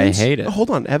Evanescence. hate it.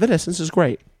 Hold on, Evanescence is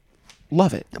great.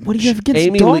 Love it. What do you have against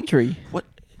Amy Daughtry? What?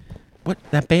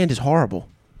 That band is horrible.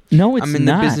 No, it's I'm in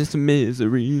not. the business of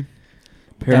misery.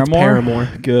 Paramore. That's Paramore.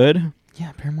 Good.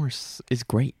 Yeah, Paramore is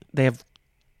great. They have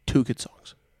 2 good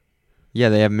songs. Yeah,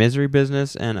 they have Misery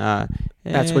Business and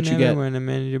That's what you get. When I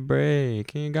managed to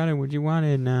break, you got it what you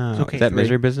wanted now. It's okay, Is that 3.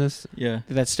 Misery Business? Yeah.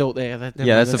 That's still Yeah, that's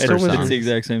the still first with song. It's me. the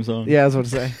exact same song. Yeah, that's what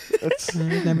I say. That's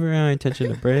Never my intention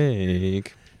to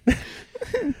break.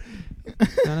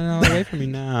 Got it all away from me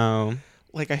now.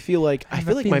 like I feel like I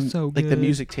my feel so like the good.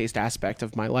 music taste aspect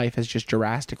of my life has just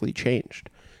drastically changed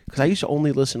because I used to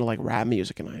only listen to like rap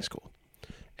music in high school,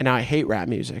 and now I hate rap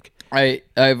music.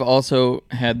 I've also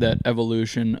had that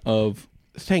evolution of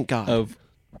Thank God,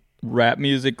 rap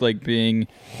music like being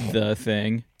the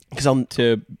thing because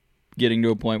to getting to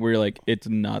a point where you're like, it's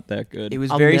not that good. It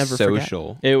was I'll very never forget.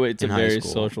 social. It's a in high very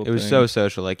school. social It was thing. so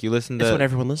social. Like you listen to, that's what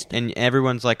everyone listens to. and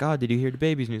everyone's like, "Oh, did you hear the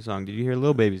Baby's new song? Did you hear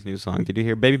Lil Baby's new song? Did you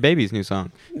hear Baby's new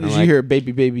song?" And Did I'm you hear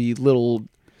Baby Little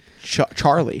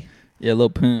Charlie? Yeah, Lil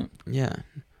Pimp. Yeah,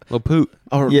 Lil Poot.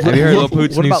 Or Yeah. Have you heard Lil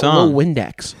Poot's what new about song? Lil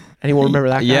Windex? Anyone remember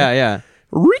that guy? Yeah.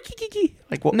 Ricky.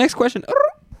 Like what? Next question.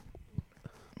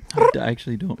 I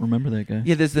actually don't remember that guy.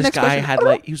 Yeah, this Next guy question. had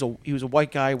like he was a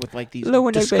white guy with like these Lil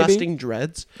Windex, disgusting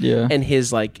dreads, Yeah. and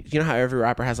his like you know how every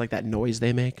rapper has like that noise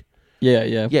they make. Yeah.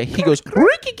 Yeah, he goes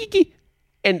Ricky,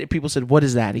 and people said, "What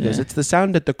is that?" He goes, Yeah. "It's the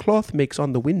sound that the cloth makes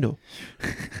on the window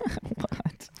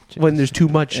when there's too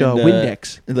much And,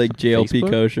 Windex." Like JLP Facebook?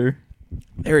 kosher.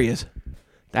 There he is.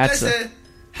 That's Listen,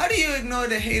 how do you ignore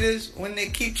the haters when they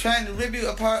keep trying to rip you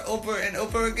apart over and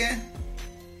over again?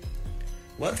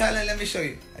 Well, Tyler, let me show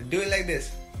you. I do it like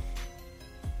this.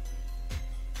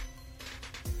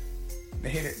 The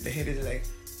haters are like,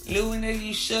 Lil nigga,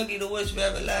 you suck, you the worst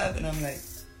rapper alive. And I'm like,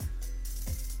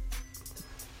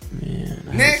 Man,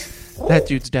 next, that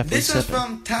dude's definitely this was sipping.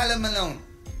 from Tyler Malone.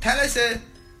 Tyler said,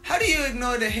 how do you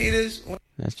ignore the haters when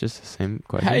that's just the same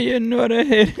question. How you know to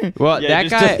hate? Well, that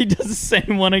guy- he does the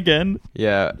same one again.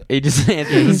 Yeah, he just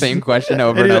answers the same question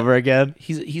over and over again.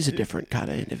 He's a different kind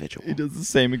of individual. He does the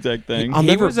same exact thing. I'll He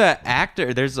never- was an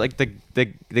actor. There's like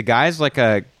the guy's like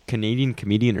a Canadian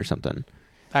comedian or something.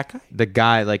 That guy? The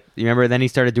guy, like, you remember? Then he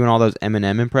started doing all those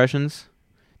Eminem impressions.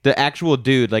 The actual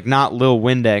dude, like not Lil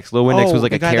Windex. Lil Windex was like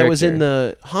the a guy character. that was in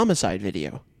the Homicide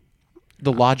video,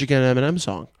 the Logic and Eminem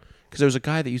song. Because there was a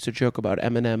guy that used to joke about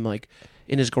Eminem, like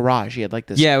in his garage. He had like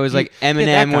this. Yeah, it was like that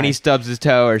Eminem when guy. he stubs his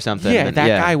toe or something. Yeah, And- that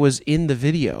guy was in the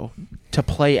video to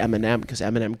play Eminem because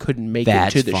Eminem couldn't make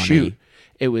That's it to the funny. shoot.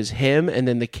 It was him, and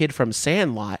then the kid from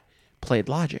Sandlot played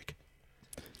Logic.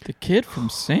 The kid from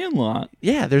Sandlot.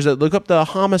 Yeah, look up the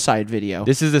homicide video.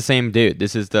 This is the same dude.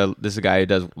 This is the guy who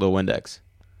does Lil Windex.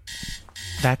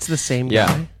 That's the same Yeah.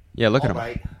 guy. Yeah, look at him.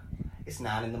 Alright, it's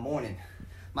 9 in the morning.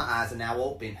 My eyes are now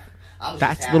open. I was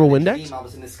That's just having Little a Windex? dream. I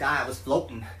was in the sky, I was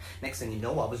floating. Next thing you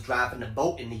know, I was driving a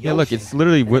boat in the ocean. Yeah, look, it's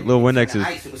literally And what Lil everything Windex from the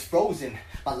is. ice, it was frozen.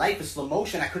 My life is slow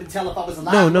motion. I couldn't tell if I was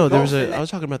alive. No, or there's ghost. I was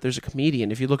talking about there's a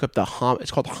comedian. If you look up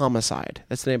it's called Homicide.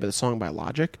 That's the name of the song by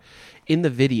Logic. In the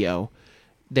video,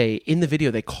 they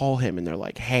call him and they're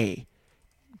like, "Hey,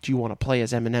 do you want to play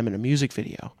as Eminem in a music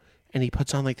video?" And he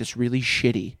puts on like this really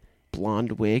shitty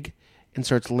blonde wig and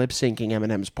starts lip syncing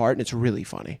Eminem's part, and it's really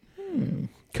funny.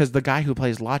 Because the guy who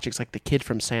plays Logic's like the kid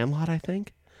from Sandlot, I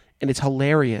think, and it's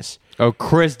hilarious. Oh,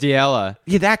 Chris D'Elia.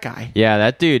 Yeah, that guy. Yeah,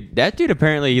 that dude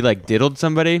apparently he like diddled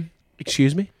somebody.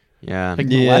 Excuse me. Yeah. Like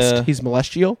Yeah. He's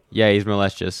molestial. Yeah, he's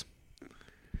molestious.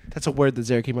 That's a word that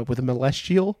Zara came up with. A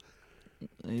molestial.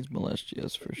 He's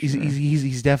molestious for sure.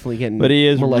 He's definitely getting. But he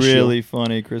is molestial. really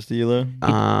funny, Chris D'Elia.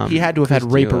 He had to have had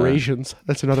Chris D'Elia. raperations.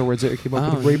 That's another word Zara came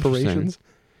up with. Raperations.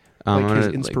 I'm Like his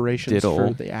gonna, inspirations diddle.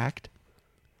 for the act.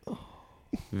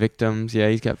 Victims. Yeah,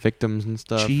 he's got victims and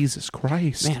stuff. Jesus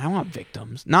Christ. Man, I want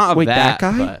victims. Not of Wait, that,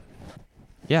 that guy? But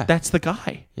yeah, That's the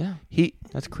guy. yeah. He.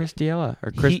 That's Chris D'Elia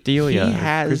or Chris He D'Elia. or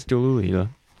has- Chris D'Elia.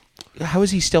 How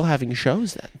is he still having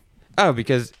shows then? Oh,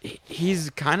 because he's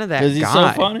kind of that 'Cause he's so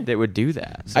guy funny. that would do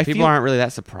that. So I people feel- aren't really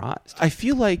that surprised. I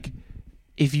feel like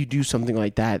if you do something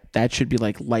like that, that should be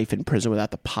like life in prison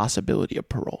without the possibility of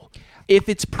parole. If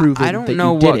it's proven, I don't that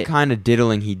know you did what it. kind of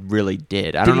diddling he really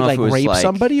did. I Did don't he know like if it was rape like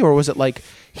somebody, or was it like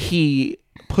he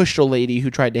pushed a lady who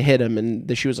tried to hit him,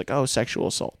 and she was like, "Oh, sexual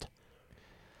assault."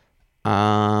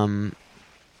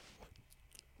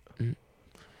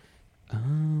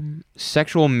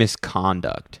 Sexual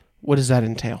misconduct. What does that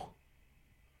entail?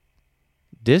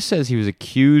 This says he was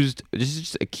accused. This is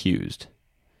just accused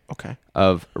Okay.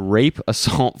 of rape,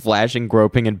 assault, flashing,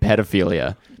 groping, and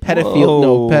pedophilia.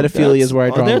 Pedophilia is where I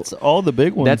draw. That's all the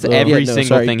big ones. That's though. every Yeah, no, single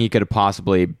sorry. thing he could have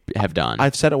possibly have done.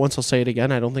 I've said it once, I'll say it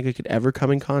again. I don't think I could ever come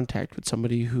in contact with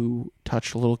somebody who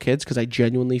touched little kids because I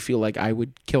genuinely feel like I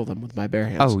would kill them with my bare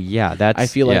hands. Oh yeah, that's. I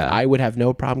feel like yeah. I would have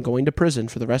no problem going to prison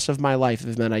for the rest of my life if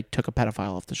it meant I took a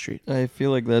pedophile off the street. I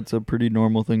feel like that's a pretty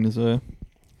normal thing to say.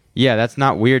 Yeah, that's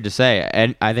not weird to say,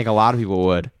 and I think a lot of people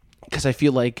would. Because I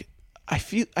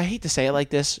hate to say it like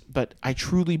this, but I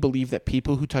truly believe that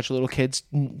people who touch little kids,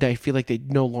 I feel like they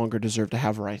no longer deserve to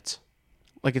have rights.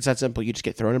 Like, it's that simple. You just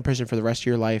get thrown in prison for the rest of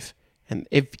your life, and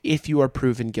if you are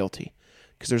proven guilty.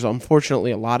 Because there's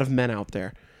unfortunately a lot of men out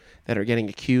there that are getting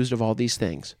accused of all these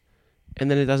things,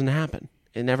 and then it doesn't happen.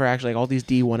 It never actually, like all these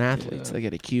D1 athletes, they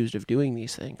get accused of doing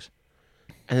these things,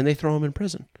 and then they throw them in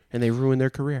prison, and they ruin their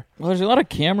career. Well, there's a lot of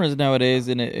cameras nowadays,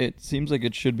 and it seems like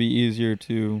it should be easier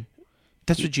to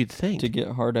That's what you'd think. get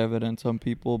hard evidence on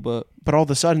people, but But all of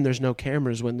a sudden, there's no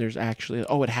cameras when there's actually,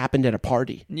 it happened at a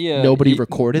party. yeah, Nobody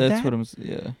recorded that's that? what I'm.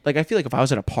 Yeah, Like, I feel like if I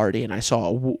was at a party and I saw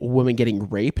a woman getting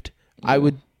raped, I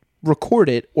would record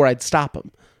it or I'd stop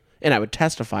them. And I would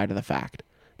testify to the fact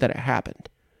that it happened.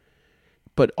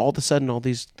 But all of a sudden, all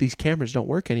these cameras don't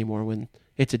work anymore when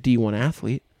it's a D1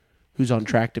 athlete who's on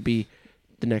track to be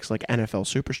the next, like, NFL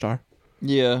superstar.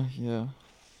 yeah.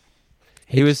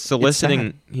 He was sad.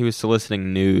 soliciting. He was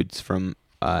soliciting nudes from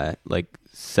like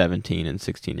 17 and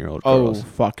 16-year-old Oh, girls.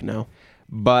 fuck no.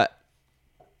 But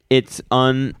it's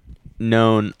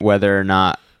unknown whether or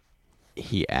not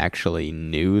he actually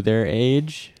knew their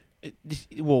age.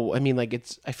 Well, I mean, like,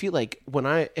 I feel like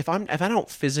if I don't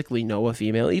physically know a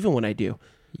female, even when I do,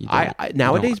 You I don't-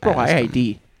 nowadays, you bro, don't I ask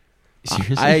ID.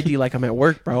 Seriously? I ID like I'm at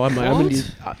work, bro. I'm gonna What?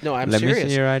 use, no, I'm Let me serious.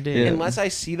 see your ID. Yeah. Unless I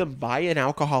see them buy an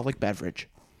alcoholic beverage,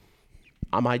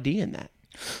 I'm IDing that,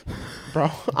 bro.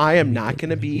 I am not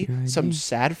gonna be some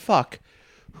sad fuck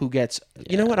who gets.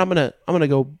 You know what? I'm gonna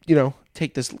go.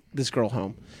 Take this girl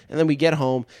home, and then we get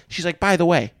home. She's like, by the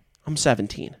way, I'm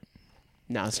 17.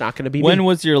 No, it's not gonna be When me.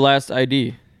 was your last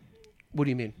ID What do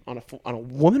you mean on a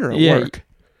woman or at Yeah, work?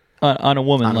 on a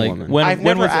woman? On a like woman. when? I've when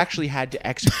never was it? actually had to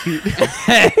execute.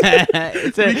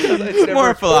 it's never-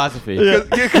 more philosophy.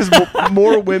 Because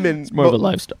more women, more of a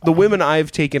lifestyle. The women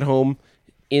I've taken home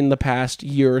in the past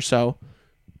year or so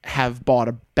have bought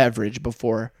a beverage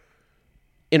before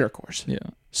intercourse. Yeah.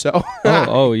 So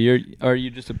Are you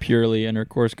just a purely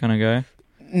intercourse kind of guy?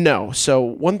 no. So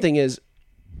one thing is,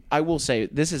 I will say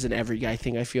this is an every guy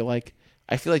thing. I feel like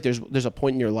there's a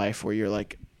point in your life where you're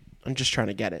like, I'm just trying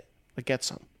to get it, like get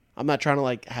some. I'm not trying to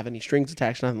like have any strings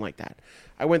attached, nothing like that.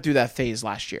 I went through that phase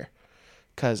last year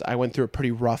because I went through a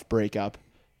pretty rough breakup,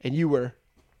 and you were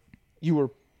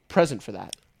present for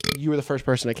that. You were the first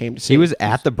person I came to see. He was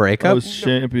at the I breakup. was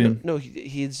champion. No,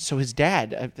 so his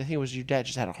dad. I think it was your dad.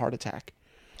 Just had a heart attack.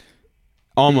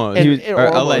 Almost. And- He was, and or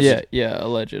almost. alleged. Yeah,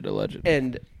 alleged.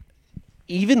 And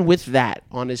even with that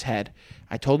on his head,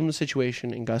 I told him the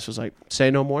situation, and Gus was like,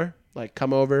 "Say no more. Like,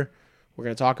 come over. We're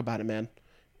gonna talk about it, man."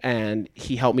 And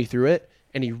he helped me through it.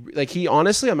 And he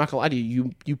honestly, I'm not gonna lie to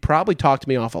you. You probably talked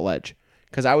me off a ledge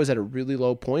because I was at a really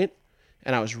low point,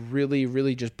 and I was really,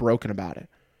 really just broken about it.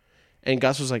 And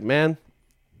Gus was like, "Man,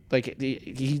 like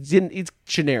he didn't. It's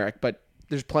generic, but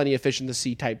there's plenty of fish in the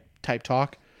sea type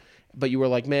talk." But you were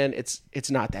like, "Man, it's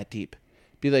not that deep."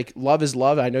 Be like, "Love is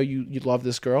love. I know you love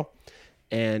this girl,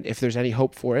 and if there's any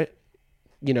hope for it,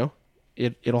 you know,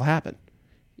 it'll happen."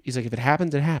 He's like, "If it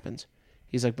happens, it happens."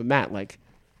 He's like, "But Matt, like,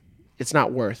 it's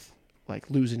not worth like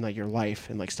losing like your life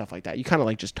and like stuff like that." You kind of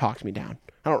like just talked me down.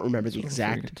 I don't remember the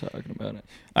exact. Talking about it.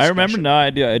 I remember. No, I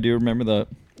do remember that.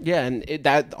 Yeah, and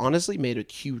that honestly made a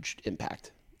huge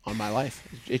impact on my life.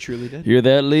 It truly did. Hear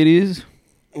that, ladies?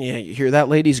 Yeah, you hear that,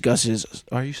 ladies? Gus is.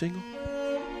 Are you single?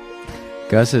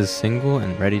 Gus is single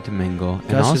and ready to mingle. And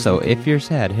Gus is also, looking- if you're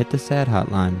sad, hit the sad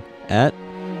hotline at.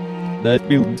 That'd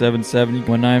be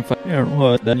 770-195. Yeah,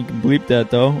 what? Then you can bleep that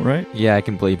though, right? Yeah, I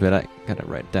can bleep it. I gotta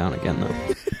write it down again though.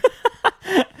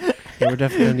 Yeah, we're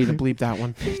definitely gonna need to bleep that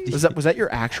one. Was that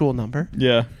your actual number?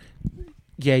 Yeah.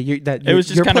 Yeah, It was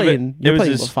just you're kind playing, of you're it was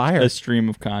playing just with fire. a stream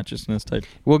of consciousness type.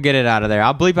 We'll get it out of there.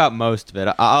 I'll bleep out most of it.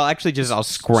 I'll actually just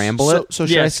scramble it. So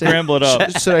should I say? scramble it up.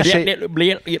 Should I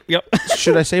say? Yep.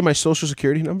 Should I say my social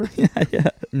security number?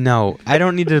 No, I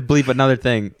don't need to bleep another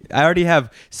thing. I already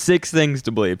have 6 things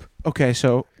to bleep. Okay,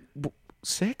 so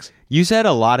 6. You said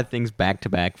a lot of things back to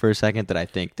back for a second that I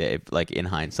think, Dave, like in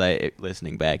hindsight,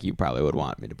 listening back, you probably would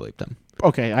want me to bleep them.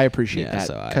 Okay, I appreciate Yeah, that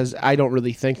so because I don't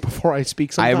really think before I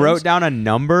speak. I Sometimes. wrote down a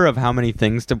number of how many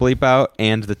things to bleep out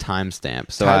and the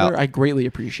timestamp. So Tyler, I greatly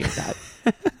appreciate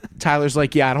that. Tyler's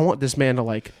like, yeah, I don't want this man to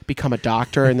like become a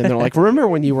doctor, and then they're like, remember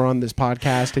when you were on this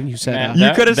podcast and you said, Man, you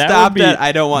that- could have that stopped would be- at,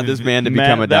 I don't want this man to Matt,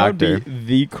 become a that would doctor. be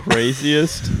the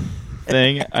craziest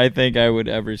thing I think I would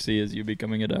ever see is you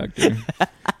becoming a doctor.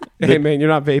 hey man, you're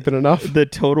not vaping enough. The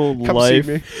total Come life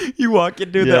see me. You walk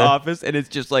into the Yeah. office and it's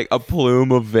just like a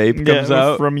plume of vape comes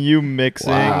out. from you mixing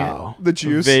Wow. The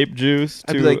juice. vape juice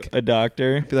I'd to be like- a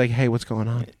doctor. Be like, hey, what's going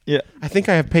on? Yeah. I think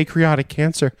I have pancreatic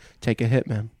cancer. Take a hit,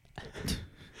 man.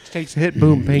 Takes a hit,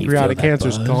 boom, pancreatic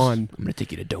cancer's gone. I'm gonna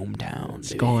take you to Dome Town.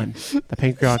 It's gone. The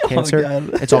pancreatic cancer.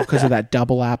 God. It's all because of that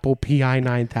double apple PI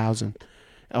 9000.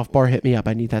 Elf Bar, hit me up.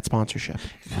 I need that sponsorship.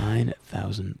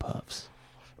 9,000 puffs.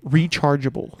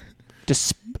 Rechargeable.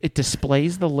 It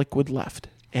displays the liquid left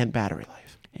and battery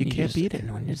life. You can't beat it.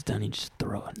 And when it's done, you just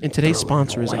throw it. And today's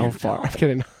sponsor is Elf Bar. I'm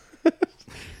kidding.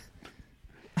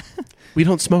 We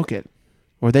don't smoke it,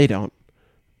 or they don't,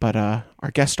 but our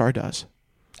guest star does.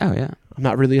 Oh yeah. I'm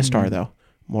not really a star though.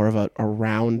 More of a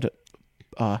round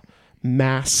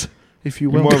mass, if you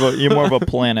will. You're more of a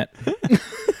planet.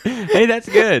 Hey, that's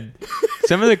good.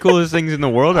 Some of the coolest things in the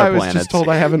world are I was planets. just told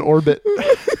I have an orbit.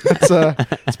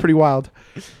 It's pretty wild.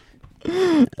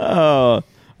 Oh, all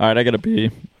right. I gotta pee.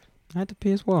 I had to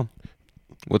pee as well.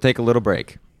 We'll take a little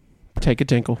break. Take a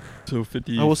tinkle. So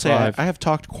 50. I will say I have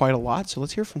talked quite a lot, so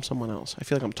let's hear from someone else. I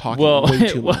feel like I'm talking Well, way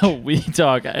too much. we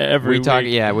talk every We talk.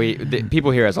 week. Yeah,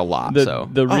 people hear us a lot. The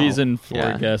Oh. reason for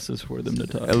Yeah. guests is for them to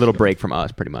talk. a little break from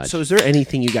us, pretty much. So is there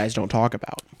anything you guys don't talk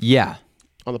about yeah,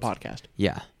 on the podcast?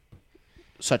 yeah.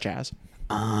 Such as?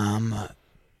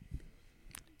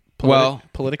 Well,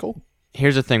 Political?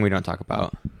 here's a thing we don't talk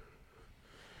about.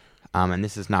 And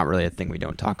this is not really a thing we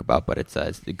don't talk about, but it's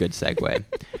a good segue.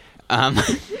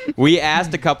 We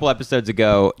asked a couple episodes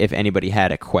ago if anybody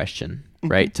had a question,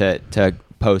 right? To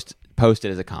post it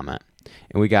as a comment,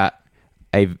 and we got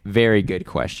a very good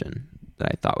question that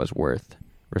I thought was worth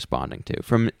responding to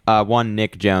from one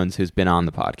Nick Jones, who's been on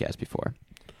the podcast before.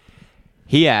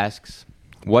 He asks,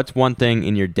 "What's one thing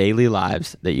in your daily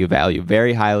lives that you value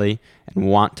very highly and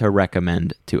want to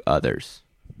recommend to others?"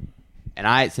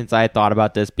 And since I had thought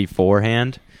about this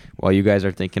beforehand, while you guys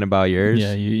are thinking about yours,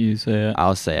 Yeah, you say it.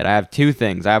 I'll say it. I have 2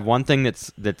 things. I have one thing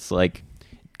that's like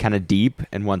kind of deep,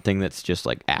 and one thing that's just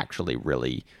like actually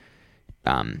really,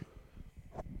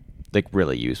 like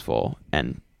really useful.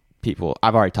 And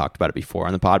I've already talked about it before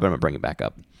on the pod, but I'm gonna bring it back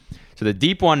up. So the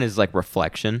deep one is like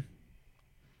reflection,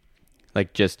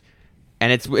 like just.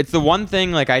 And it's the one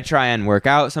thing, like, I try and work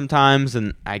out sometimes,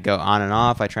 and I go on and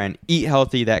off. I try and eat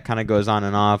healthy. That kind of goes on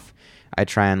and off. I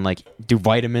try and, like, do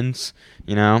vitamins,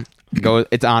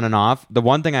 it's on and off. The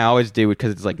one thing I always do,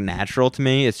 because it's, like, natural to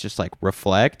me, it's just, like,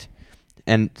 reflect.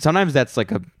 And sometimes that's,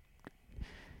 like,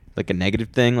 like a negative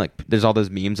thing. Like there's all those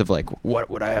memes of like, what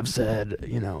would I have said,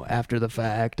 after the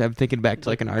fact? I'm thinking back to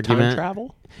like an argument. Time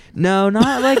travel? No,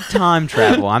 not like time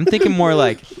travel. I'm thinking more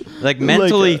like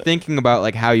mentally thinking about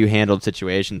like how you handled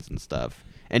situations and stuff,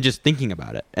 and just thinking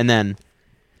about it. And then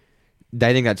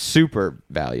I think that's super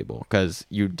valuable because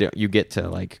you get to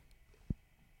like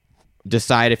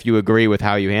decide if you agree with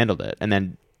how you handled it, and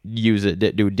then use it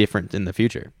to do different in the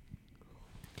future.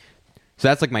 So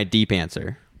that's like my deep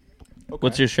answer. Okay.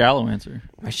 What's your shallow answer?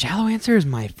 My shallow answer is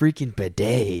my freaking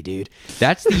bidet, dude.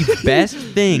 That's the best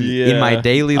thing in my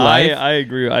daily life. I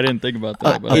agree. I didn't think about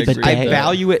that, but I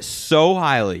value it so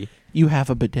highly. You have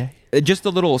a bidet. Just a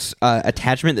little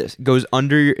attachment that goes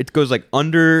under it goes like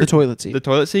under The toilet seat. The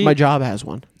toilet seat. My job has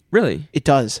one. Really? It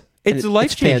does. It's a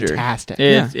life changer. Fantastic.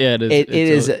 It is. It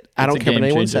is. I don't a care what game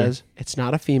anyone changer. says. It's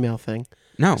not a female thing.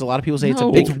 No. 'Cause a lot of people say it's a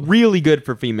No. big. It's really good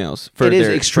for females. It is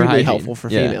for extremely hygiene. helpful for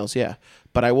females. Yeah.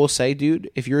 But I will say, dude,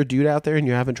 if you're a dude out there and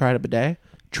you haven't tried a bidet,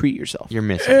 treat yourself. You're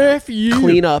missing. out.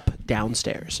 Clean up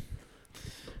downstairs.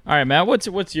 All right, Matt.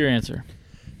 What's your answer?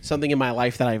 Something in my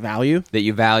life that I value. That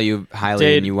you value highly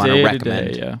Day- and you want day to to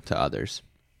recommend day, yeah. to others.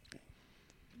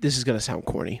 This is gonna sound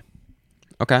corny.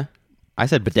 Okay. I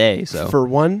said bidet, so For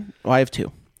one, I have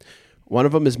two. One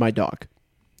of them is my dog.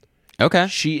 okay.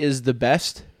 She is the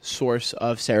best source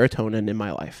of serotonin in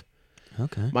my life.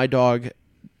 Okay. My dog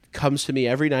comes to me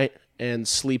every night and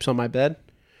sleeps on my bed.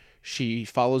 She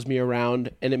follows me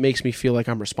around, and it makes me feel like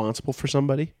I'm responsible for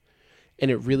somebody. And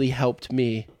it really helped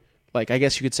me. Like, I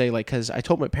guess you could say, like, because I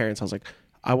told my parents, I was like,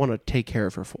 I want to take care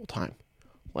of her full time.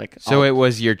 Like, So it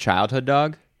was your childhood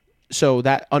dog? so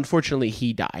that unfortunately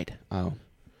he died. Oh.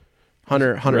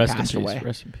 Hunter Rest in passed peace. away.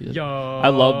 Rest in peace. I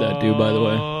love that dude, by the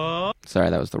way. Sorry,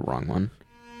 that was the wrong one.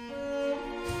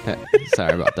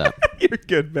 Sorry about that. You're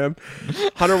good, man.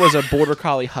 Hunter was a border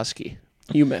collie husky.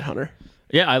 You met Hunter.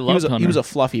 Yeah, I He loved was Hunter. he was a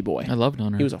fluffy boy. I loved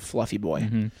Hunter. He was a fluffy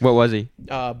boy. What was he?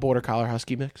 Border collie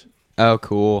husky mix. Oh,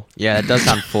 cool. Yeah, it does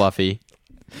sound fluffy.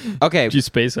 Okay. Did you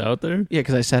space out there? Yeah,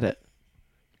 because I said it.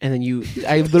 And then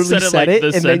I literally Said it said like it, the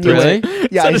and then you sentence.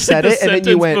 went, yeah, Said I it said the it, and then you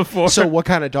sentence went, before. so what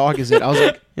kind of dog is it? I was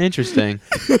like, Interesting.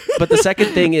 but the second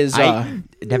thing is, I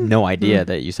have no idea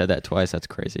that you said that twice. That's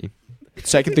crazy.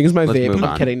 second thing is my Let's vape. move I'm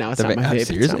on. kidding. Now it's The not my vape. It's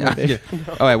seriously? not my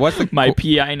vape. All right, what's the My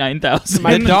PI 9000.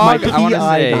 The dog, My I wanna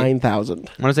PI say- 9000.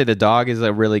 I want to say the dog is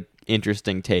a really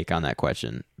interesting take on that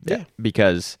question. Yeah.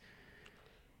 Because,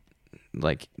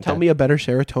 like, Tell me a better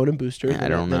serotonin booster. I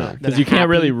don't know. Because you can't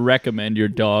really recommend your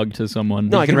dog to someone.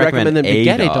 No, I can recommend them to a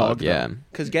get a dog, dog. yeah.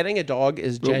 Because getting a dog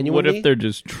is But genuinely. What if they're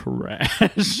just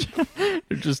trash?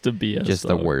 They're just a BS. just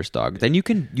the dog. worst dog. Then you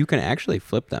can actually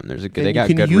flip them. There's a good. then They you got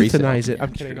can good euthanize resale. it.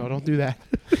 I'm kidding. No, don't do that.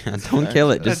 Don't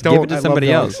kill it. Just Don't. give it I to love somebody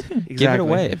dogs. else. Give it Exactly.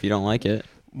 away if you don't like it.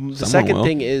 The Someone second will.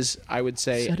 thing is, I would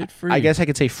say, Set it free. I guess I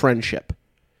could say friendship.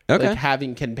 Okay. Like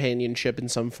having companionship in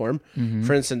some form. Mm-hmm.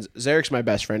 For instance, Zarek's my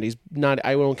best friend. He's not.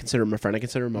 I won't consider him a friend. I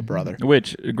consider him a brother.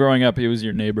 Which, growing up, he was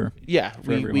your neighbor. Yeah,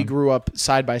 we everyone. grew up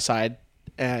side by side,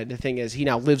 and the thing is, he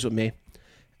now lives with me,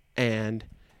 and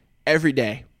every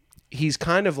day, he's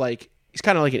kind of like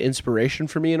an inspiration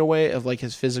for me in a way of like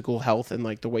his physical health and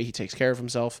like the way he takes care of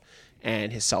himself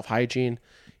and his self hygiene.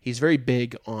 He's very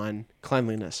big on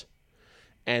cleanliness.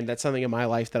 And that's something in my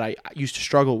life that I used to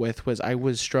struggle with. I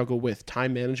would struggle with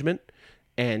time management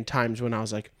and times when I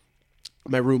was like,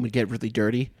 my room would get really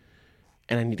dirty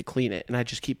and I need to clean it. And I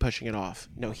just keep pushing it off.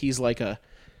 No, he's like a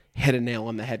hit a nail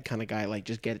on the head kind of guy. Like,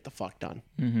 just get it the fuck done.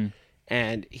 Mm-hmm.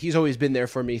 And he's always been there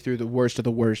for me through the worst of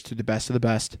the worst to the best of the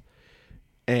best.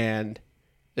 And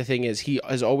the thing is, he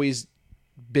has always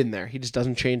been there. He just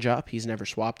doesn't change up. He's never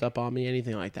swapped up on me,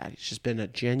 anything like that. He's just been a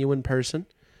genuine person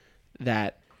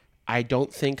that I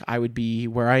don't think I would be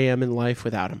where I am in life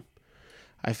without him.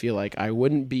 I feel like I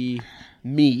wouldn't be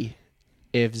me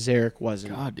if Zarek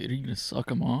wasn't. God, dude, are you gonna suck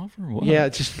him off or what? Yeah,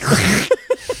 just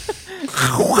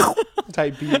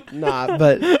type beat. Nah,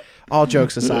 but all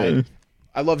jokes aside,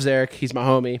 I love Zarek. He's my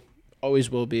homie. Always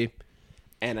will be.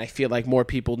 And I feel like more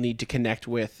people need to connect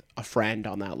with a friend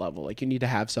on that level. Like, you need to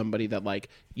have somebody that, like,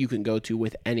 you can go to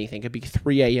with anything. It could be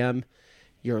 3 a.m.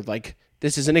 You're like,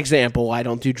 this is an example. I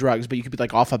don't do drugs, but you could be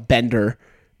like off a bender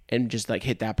and just like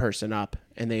hit that person up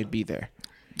and they'd be there.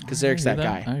 Because Zarek's that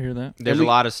guy. I hear that. There's And a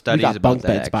lot of We studies got about bunk that.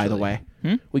 beds, by the way.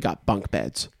 We got bunk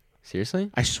beds. Seriously?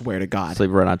 I swear to God.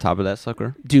 Sleep right on top of that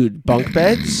sucker. Dude, bunk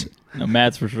beds? No,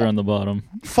 Matt's for sure on the bottom.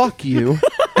 Fuck you.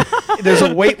 There's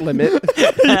a weight limit.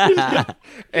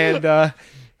 And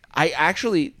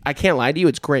I can't lie to you,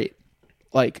 it's great.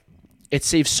 Like, it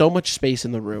saves so much space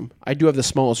in the room. I do have the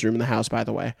smallest room in the house, by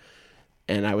the way.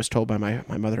 And I was told by my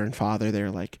mother and father,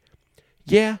 they're like,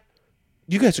 yeah,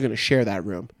 you guys are going to share that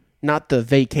room. Not the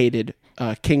vacated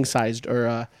king-sized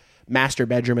or master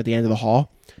bedroom at the end of the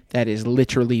hall that is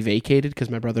literally vacated because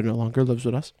my brother no longer lives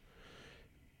with us.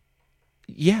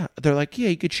 Yeah, they're like, yeah,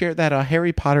 you could share that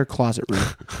Harry Potter closet room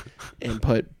and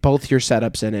put both your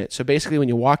setups in it. So basically, when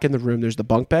you walk in the room, there's the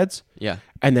bunk beds. Yeah.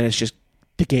 And then it's just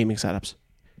the gaming setups.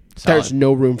 Solid. There's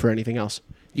no room for anything else.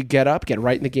 You get up, get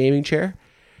right in the gaming chair,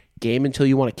 game until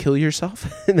you want to kill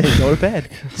yourself, and then go to bed.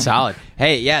 Solid.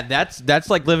 Hey, yeah, that's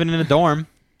like living in a dorm,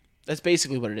 That's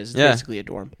basically what it is. It's Yeah. basically a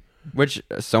dorm. which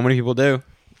so many people do.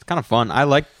 It's kind of fun. I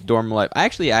like dorm life. I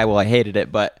hated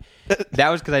it, but that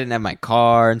was because I didn't have my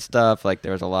car and stuff. Like,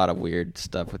 there was a lot of weird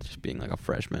stuff with just being like a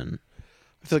freshman.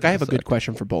 I feel like I have a good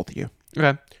question for both of you.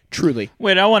 Okay. Truly.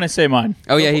 Wait, I want to say mine.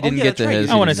 Oh, yeah, he didn't get that's to right. his.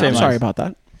 I wanna say I'm mine. sorry about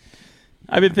that.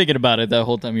 I've been thinking about it the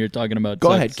whole time you were talking about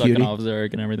Go ahead, sucking cutie. off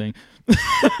Zarek and everything.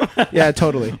 Yeah,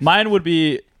 totally. Mine would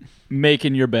be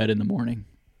making your bed in the morning.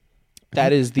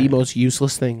 That is the most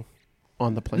useless thing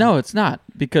on the planet. No, it's not.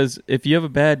 Because if you have a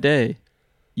bad day,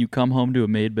 you come home to a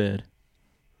made bed.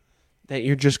 That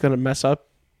you're just going to mess up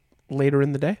later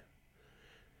in the day?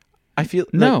 I feel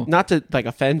No. like, not to like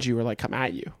offend you or like come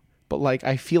at you, but like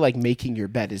I feel like making your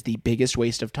bed is the biggest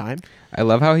waste of time. I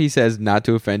love how he says not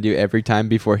to offend you every time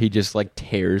before he just like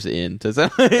tears into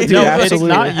something. Dude, No, absolutely.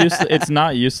 it's not useless. It's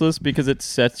not useless because it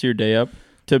sets your day up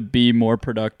to be more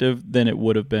productive than it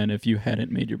would have been if you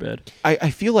hadn't made your bed.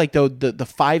 I feel like though the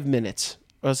 5 minutes,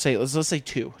 let's say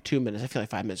 2 minutes. I feel like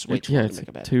 5 minutes is way too long it's to make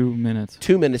a bed. 2 minutes.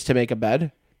 2 minutes to make a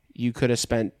bed. You could have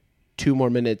spent 2 more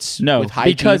minutes No, with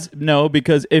hygiene.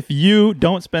 because if you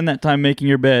don't spend that time making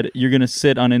your bed, you're gonna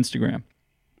sit on Instagram,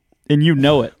 and you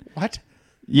know it. What?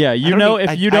 Yeah, you know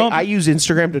if you don't. I use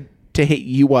Instagram to hit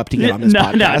you up to get on this no,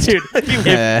 podcast. no, dude.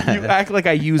 You act like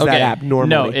I use that app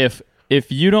normally. No,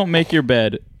 if you don't make your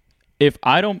bed,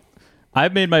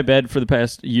 I've made my bed for the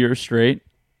past year straight,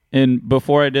 and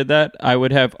before I did that, I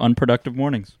would have unproductive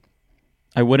mornings.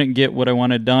 I wouldn't get what I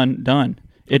wanted done.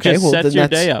 It Okay, just well, sets then your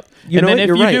that's- day up. you And know then what? if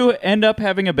You're you right. do end up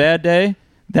having a bad day,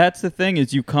 that's the thing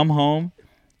is you come home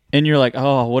and you're like,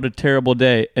 oh, what a terrible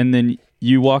day, and then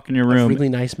you walk in your A room really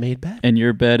nice made bed. and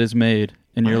your bed is made,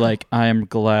 and you're like, I am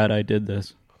glad I did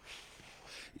this.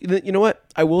 You know what?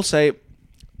 I will say,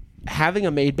 having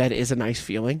a made bed is a nice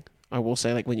feeling. I will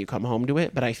say, like when you come home to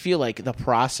it, but I feel like the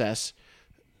process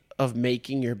of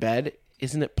making your bed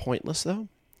isn't it pointless though?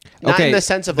 Not Okay, in the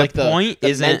sense of the like point the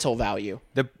isn't- mental value.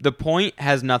 The point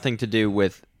has nothing to do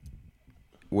with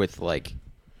like,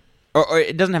 or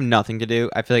it doesn't have nothing to do.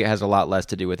 I feel like it has a lot less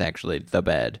to do with actually the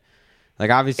bed. Like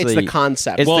obviously, It's the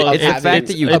concept. It's of the having fact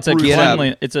that you it's a get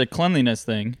up. it's a cleanliness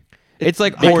thing. It's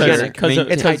like hygienic. order.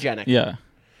 It's hygienic. Yeah.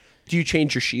 Do you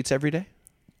change your sheets every day?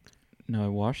 No, I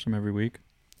wash them every week.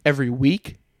 Every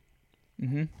week?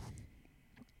 Mm-hmm.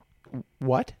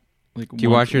 What? Like, Do you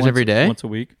wash yours every day? Once a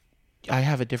week. I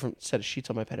have a different set of sheets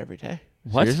on my bed every day.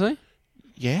 What? Seriously?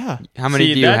 Yeah. How many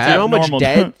See, do you that's You know have? how much Normal.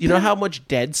 dead? You know how much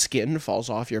dead skin falls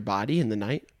off your body in the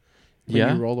night when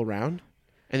Yeah. you roll around,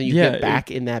 and then you Yeah, get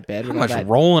back in that bed. How with all much that-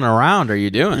 rolling around are you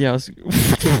doing? Yeah.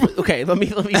 Okay, let me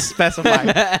specify.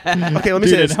 Okay, let me Dude,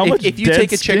 say and this. how much If you dead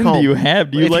take a chick skin home, do you have?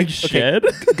 Do you if like okay, shed?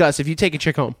 Gus, if you take a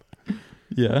chick home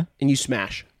Yeah. and you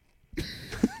smash,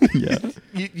 Yeah.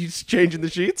 you changing the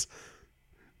sheets?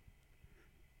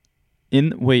 In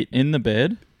the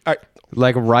bed All right.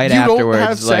 Like right you afterwards, don't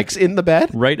have like sex in the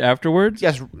bed? right afterwards.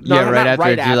 Yes. yeah, right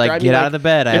afterwards. You're like, get out of the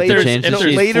bed. I have to there's- change if the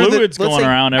there's sheets. fluids going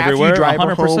around after you everywhere, drive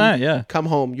her 100%, home, yeah. Come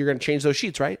home, you're gonna change those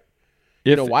sheets, right? If,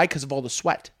 You know why? Because of all the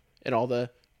sweat and all the.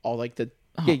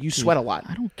 Yeah, you sweat a lot.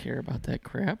 I don't care about that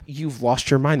crap. You've lost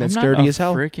your mind. That's I'm not dirty a as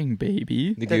hell. freaking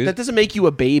baby. The That, goose? that doesn't make you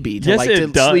a baby to Yes, like it to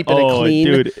does. sleep in a Oh, clean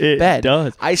dude, it bed.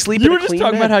 does. I sleep You in were a just clean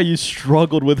talking bed. about how you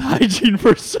struggled with hygiene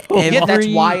for so long. Yeah, that's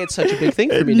why it's such a big thing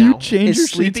for me you now. change is your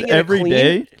sheets sleeping in a every clean-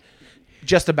 day.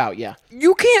 Just about, yeah.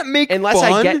 You can't make Unless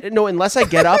fun. unless I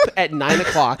get up at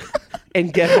 9:00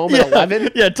 and get home at 11.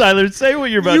 Yeah, Tyler, say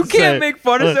what you're about You to say. can't make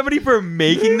fun of Look, somebody for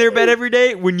making their bed every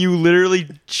day when you literally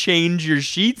change your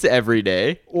sheets every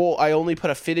day. Well, I only put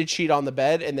a fitted sheet on the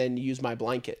bed and then use my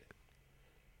blanket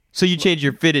So you change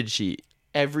your fitted sheet,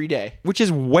 every day. which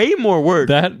is way more work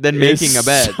That than is making a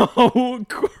bed. So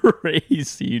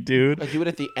crazy, dude. I do it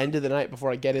at the end of the night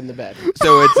before I get in the bed.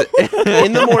 So it's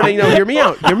In the morning, no, hear me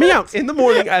out. Hear me out. In the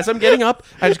morning, as I'm getting up,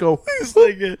 I just go, It's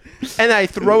like a- and I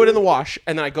throw it in the wash,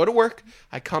 and then I go to work.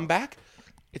 I come back,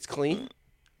 it's clean,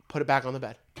 put it back on the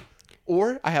bed.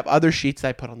 Or I have other sheets that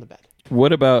I put on the bed.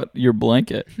 What about your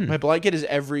blanket? My blanket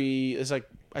is like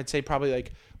I'd say probably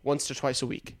like once to twice a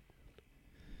week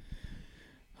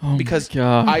Oh because my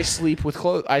God. I sleep with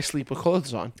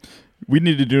clothes on. We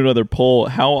need to do another poll.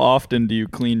 How often do you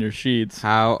clean your sheets?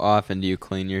 how often do you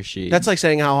clean your sheets? That's like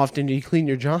saying how often do you clean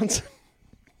your Johnson?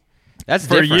 That's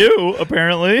For different. you,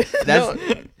 apparently. That's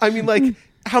No, I mean, like,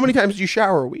 how many times do you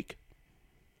shower a week?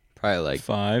 probably like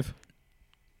 5.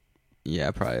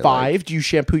 yeah, probably 5. Like, Do you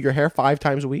shampoo your hair 5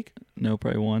 times a week? No,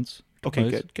 probably once. Okay,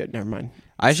 Twice. good. Never mind.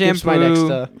 I Skips shampoo.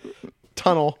 my next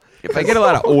tunnel. If I get a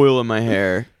lot of oil in my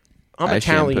hair, I'm I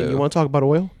Italian. shampoo. You want to talk about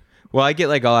oil? well, I get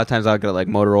like a lot of times I'll get like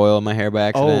motor oil in my hair by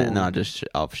accident, Oh. and then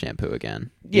I'll shampoo again.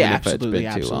 Yeah, even if absolutely,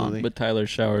 It's been too long. absolutely. But Tyler's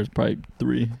shower is probably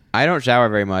 3. I don't shower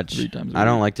very much. 3 times a I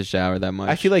don't week. like to shower that much.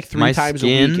 I feel like 3 My times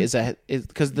skin, a week is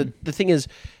because the thing is,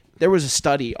 there was a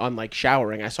study on like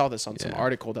showering. I saw this on some Yeah.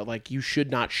 article that like you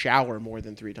should not shower more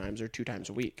than 3 times or 2 times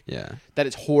a week. Yeah, That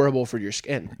it's horrible for your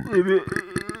skin.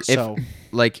 So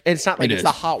like and it's not like It it's is.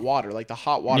 the hot water. Like the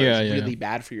hot water Yeah, is yeah. really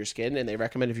bad for your skin, and they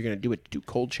recommend if you're gonna do it, do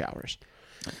cold showers.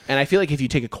 And I feel like if you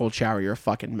take a cold shower, you're a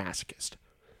fucking masochist.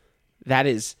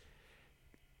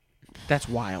 That's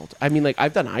wild. I mean, like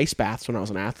I've done ice baths when I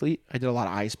was an athlete. I did a lot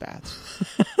of ice baths,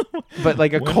 but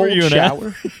like a When were cold you an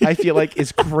shower, I feel like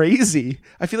is crazy.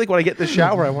 I feel like when I get in the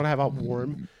shower, I want to have a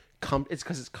warm. It's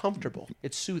because it's comfortable.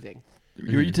 It's soothing.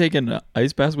 Were you taking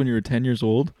ice baths when you were 10 years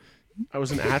old? I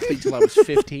was an athlete till I was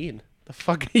 15. The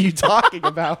fuck are you talking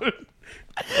about?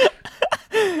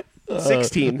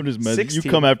 16. I'm just messing. 16. You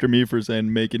come after me for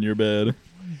saying making your bed.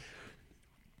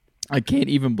 I can't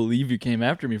even believe you came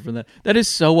after me for that. That is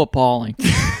so appalling.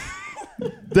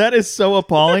 That is so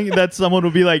appalling that someone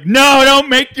would be like, "No, don't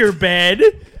make your bed.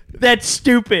 That's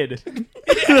stupid."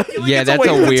 yeah, it's that's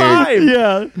waste a of weird. time.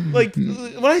 Yeah. Like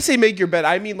when I say make your bed,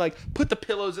 I mean like put the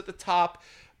pillows at the top,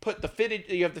 put the fitted.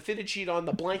 You have the fitted sheet on,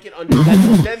 the blanket under,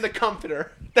 then the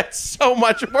comforter. That's so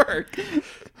much work.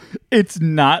 It's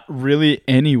not really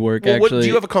any work, Well, actually. do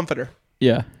you have a comforter?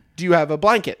 Yeah. Do you have a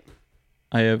blanket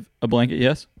I have a blanket,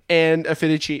 yes. and a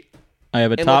fitted sheet? I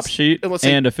have a And top let's- sheet and let's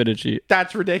say- and a fitted sheet.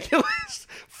 That's ridiculous.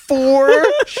 4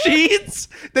 sheets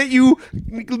that you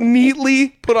neatly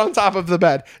put on top of the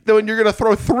bed. Then you're gonna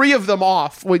throw 3 of them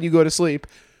off when you go to sleep,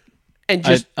 and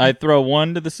just I throw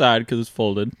one to the side because it's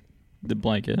folded, the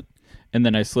blanket, and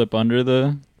then I slip under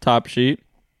the top sheet,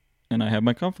 and I have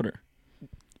my comforter.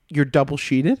 you're double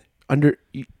sheeted under.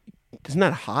 Isn't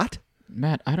that hot?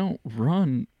 Matt, I don't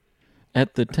run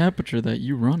at the temperature that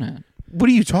you run at. What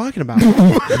are you talking about?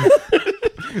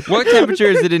 What temperature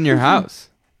is it in your house?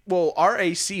 Well, our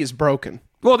AC is broken.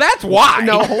 Well, that's why.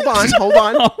 No, hold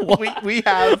on. we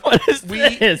have What is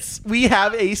this? we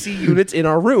have AC units in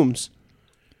our rooms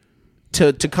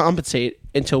to compensate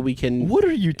until we can. What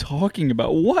are you talking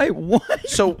about? Why? What?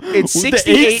 So it's The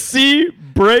 68. AC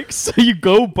breaks, so you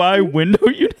go buy window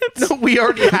units? No, we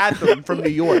already had them from New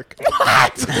York.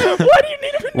 What? Why do you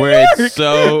need them in New Where York? it's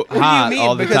so What do you hot mean?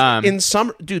 all the Because time. in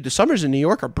summer, dude, the summers in New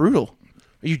York are brutal.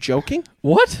 Are you joking?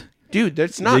 What? Dude,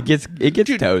 that's not. It gets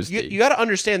Dude, toasty. You got to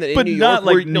understand that in But New not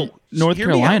York, like North hear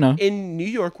me out. Carolina. In New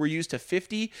York, we're used to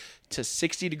 50 to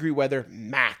 60 degree weather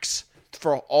max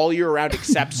for all year round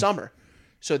except summer.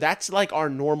 So that's like our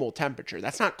normal temperature.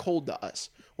 That's not cold to us.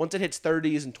 Once it hits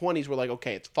 30s and 20s, we're like,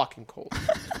 okay, it's fucking cold.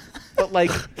 But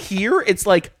like here, it's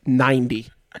like 90.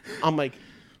 I'm like,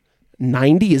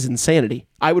 90 is insanity.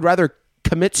 I would rather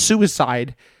commit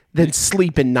suicide than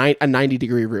sleep in a 90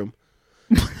 degree room.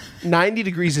 90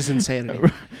 degrees is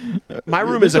insanity. My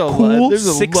room is a cool There's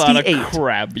a lot of 68.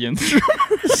 crap being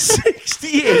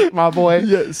 68, my boy.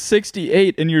 Yeah,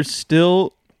 68, and you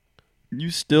still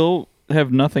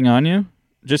have nothing on you?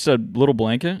 Just a little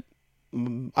blanket?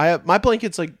 My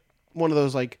blanket's like one of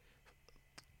those like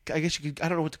I guess you could I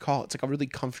don't know what to call it. It's like a really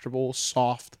comfortable,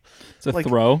 soft. It's a Like-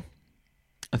 throw?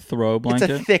 A throw blanket?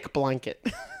 It's a thick blanket.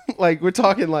 Like we're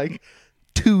talking like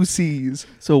 2 C's.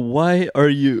 So why are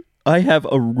you... I have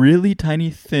a really tiny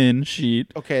thin sheet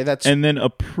Okay, that's and then a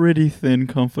pretty thin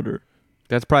comforter.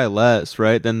 That's probably less,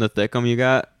 right, than the thickum you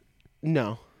got.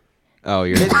 no. Oh,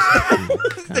 you're.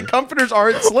 The comforters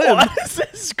aren't slim. What is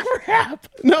this crap?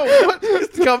 No,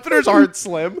 the comforters aren't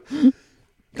slim.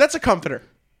 That's a comforter.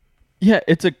 Yeah,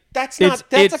 it's a... That's not.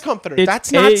 That's a comforter.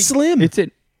 That's not slim. It's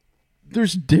a...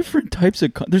 There's different types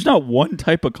of... There's not one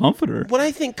type of comforter. When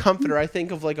I think comforter, I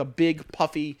think of like a big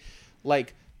puffy,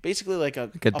 like basically like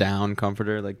a Like a down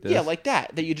comforter like this. yeah, like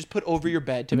that you just put over your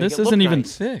bed to And make this it look isn't even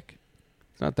nice. thick.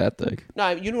 It's not that thick. No,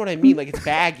 you know what I mean. Like it's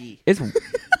baggy. It's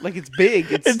Like it's big.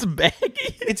 It's baggy.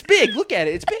 It's big. Look at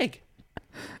it. It's big.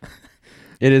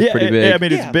 it is pretty big. I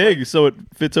mean, Yeah, it's big, so it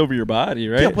fits over your body,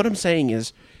 right? Yeah. What I'm saying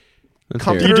is, Let's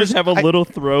comforter- hear You it. just have a I- little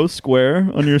throw square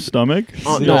on your stomach.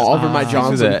 no, over my Use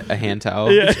Johnson. a hand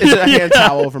towel. Yeah. It's a hand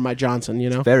towel over my Johnson. You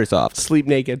know, Very soft. sleep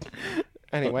naked.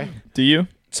 Anyway, Do you?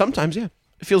 sometimes yeah.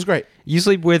 It feels great. You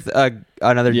sleep with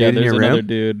another Yeah, dude in there's your another room?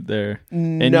 dude there.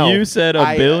 And No. you said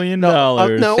 $1 billion.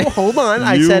 No, hold on.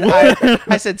 I You- said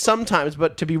I said sometimes,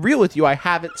 but to be real with you, I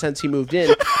haven't since he moved in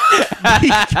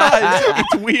because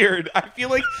it's weird. I feel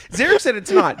like Zarek said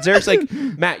it's not. Zarek's like,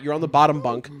 Matt, you're on the bottom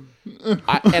bunk,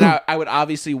 I would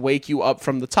obviously wake you up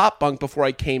from the top bunk before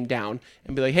I came down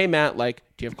and be like, hey Matt, like,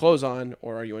 do you have clothes on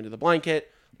or are you under the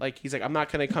blanket? Like, he's like, I'm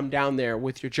not gonna come down there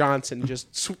with your Johnson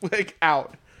just like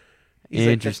out. He's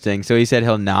like, Interesting. So he said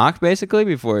he'll knock basically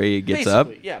before he gets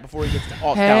up. yeah, before he gets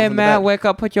down Hey from the Matt, bed. wake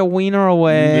up! Put your wiener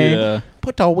away. Yeah.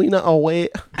 Put the wiener away.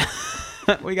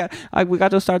 we got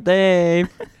to start day.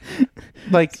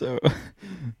 Like, So,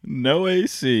 no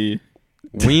AC.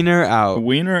 Wiener out.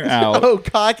 Wiener out. oh,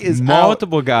 cock is out.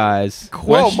 Multiple guys.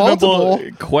 multiple.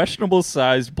 Questionable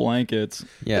sized blankets.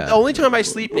 Yeah. The only time I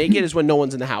sleep naked is when no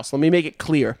one's in the house. Let me make it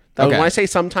clear. That Okay. When I say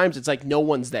sometimes, it's like no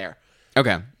one's there.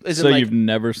 Okay. Isn't So like, you've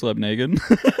never slept naked?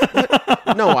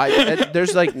 no,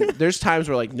 there's times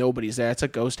where like nobody's there. It's a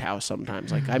ghost house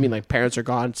sometimes. Like, I mean, like parents are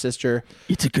gone, sister,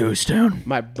 It's a ghost town.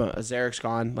 my Zarek's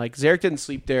gone. Like Zarek didn't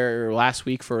sleep there last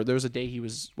week there was a day he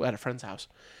was at a friend's house,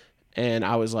 and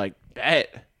I was like,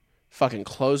 bet, fucking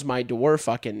close my door,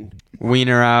 fucking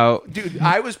Wiener out. dude.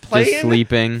 I was playing Just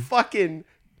sleeping. fucking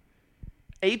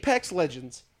Apex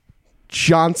Legends.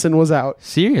 Johnson was out.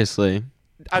 Seriously.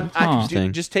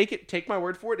 Dude, just take my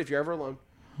word for it if you're ever alone.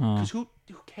 Because who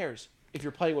cares if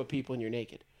you're playing with people and you're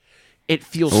naked? It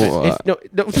feels Oh, no.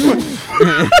 Pause.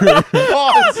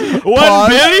 $1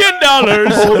 billion.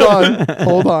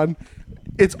 Hold on.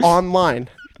 It's online,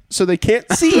 so they can't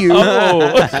see you.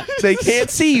 Oh. They can't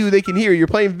see you. They can hear you. You're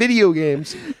playing video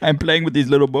games. I'm playing with these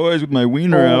little boys with my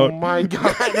wiener Oh out. my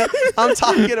god! I'm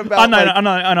talking about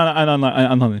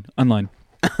Online.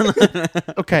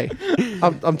 okay.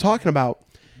 I'm talking about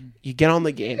you get on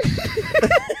the game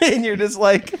and you're just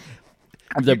like, I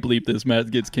have to bleep this. Matt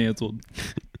gets canceled.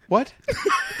 what?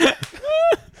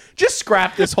 Just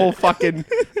scrap this whole fucking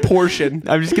portion.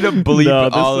 I'm just gonna bleep No,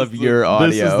 this all is of your audio.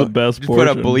 This is the best Just put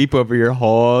a portion. bleep over your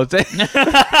whole thing.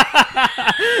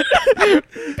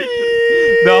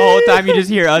 The whole time you just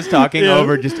hear us talking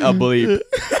over just a bleep.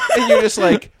 And you're just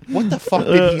like, what the fuck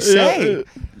did he say?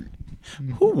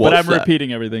 Who But I'm that?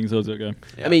 repeating everything, so it's okay.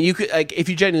 I mean, you could, like, if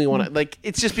you genuinely want to, like,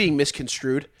 it's just being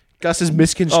misconstrued. Gus is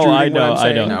misconstruing Oh, I what know, I'm I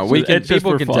saying. know. No, we can. It's just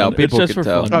People for can fun. tell. It's People just can for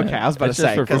tell. fun. Okay, I was about It's to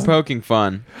just say, for 'cause We're poking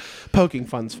fun. poking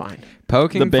fun's fine.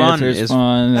 Poking The fun banter's is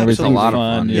fun. that's Everything's a lot of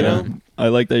fun. fun. You you know? know? I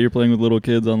like that you're playing with little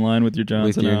kids online with your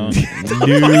Johnson your- out.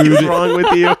 What's wrong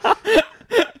with you?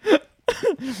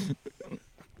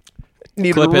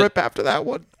 Need Clip a it. rip after that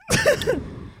one.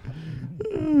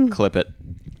 Clip it.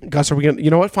 Gus, are we gonna?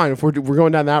 You know what? Fine. If we're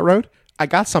going down that road, I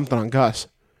got something on Gus.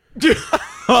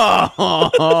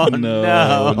 Oh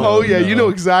No. Oh yeah, you no. know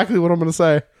exactly what I'm gonna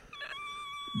say.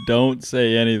 Don't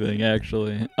say anything,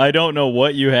 actually. I don't know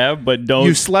what you have, but don't.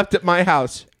 You slept at my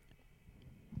house.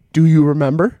 Do you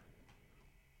remember?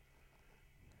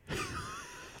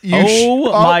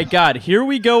 My God! Here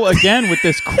we go again with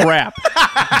this crap,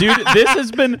 dude. This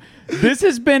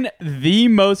has been the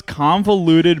most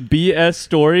convoluted BS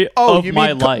story of you my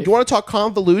mean life. Do you want to talk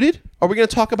convoluted? Are we going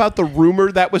to talk about the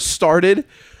rumor that was started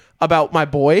about my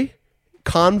boy?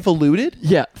 Convoluted?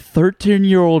 Yeah,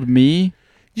 13-year-old me.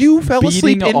 You fell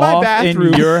asleep Beating in my off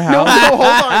bathroom. in your No, house. no, hold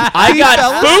on. I He got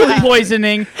fell food asleep.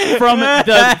 poisoning from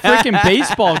the freaking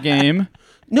baseball game.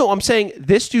 No, I'm saying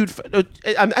this dude.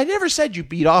 I never said you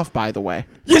beat off, by the way.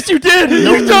 Yes, you did.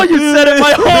 You said it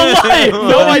my whole life.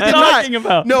 No, I did talking not.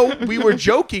 about? No, we were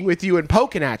joking with you and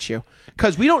poking at you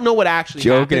because we don't know what actually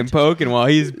Joking happened. and poking while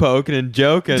he's poking and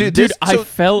joking. Dude, I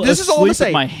fell this is all I'm gonna asleep with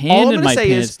say. my All hand I'm in gonna my say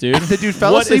pants, is, dude. The dude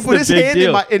fell What asleep is with the his big hand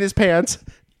deal? in his pants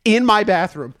in my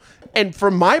bathroom. And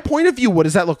from my point of view, what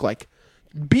does that look like?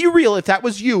 Be real. If that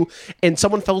was you and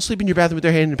someone fell asleep in your bathroom with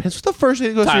their hand in the pants, what's the first thing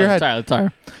that goes through your head?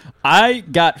 Tyler. I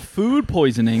got food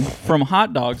poisoning from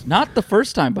hot dogs. Not the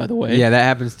first time, by the way. Yeah, that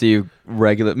happens to you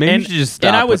regular. Maybe you should just stop.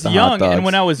 and I with was the hot young, dogs. and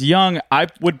when I was young, I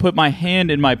would put my hand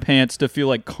in my pants to feel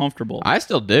like comfortable. I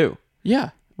still do. Yeah,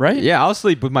 right? Yeah, I'll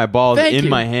sleep with my balls Thank in you.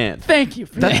 my hand. Thank you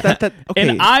for that. Okay.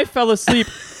 And I fell asleep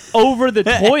over the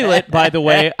toilet, by the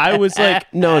way. I was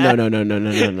like, No.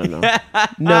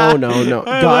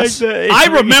 Gus, I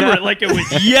remember it like it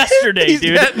was yesterday, He's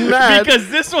dude. getting mad. Because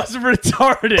this was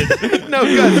retarded. no,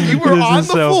 Gus, you were This on is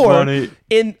the so floor funny.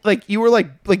 in you were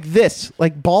like this,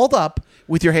 like balled up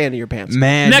with your hand in your pants.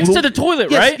 Man, Next to the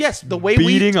toilet, Yes, right? yes. The way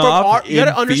Beating from off our, you got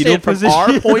to in understand fetal from our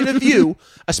position. point of view,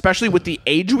 especially with the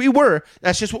age we were.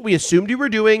 That's just what we assumed you were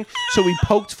doing. So we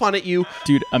poked fun at you.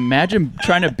 Dude, imagine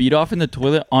trying to beat off in the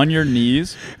toilet on your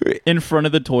knees in front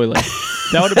of the toilet.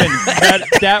 That would have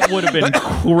been that would have been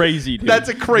crazy, dude. That's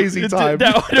a crazy time.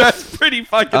 That's pretty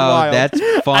fucking Oh, wild. that's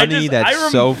funny.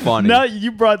 That's so funny. Now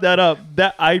you brought that up.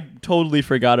 That I totally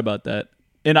forgot about that.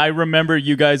 And I remember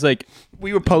you guys like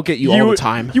we would poke at you all the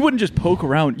time. You wouldn't just poke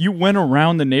around. You went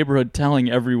around the neighborhood telling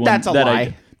everyone That's a that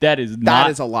lie. That is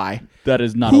a lie. That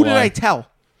is not Who a lie. did I tell?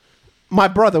 My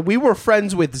brother. We were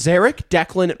friends with Zarek,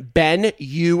 Declan, Ben,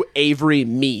 you, Avery,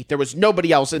 me. There was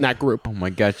nobody else in that group. Oh my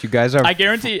gosh, you guys are. I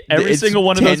guarantee every It's single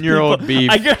one of those 10-year-old people.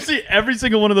 beef. I guarantee every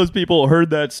single one of those people heard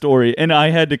that story, and I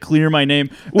had to clear my name,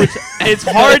 which it's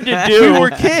hard to do. We were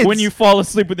kids. When you fall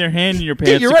asleep with your hand in your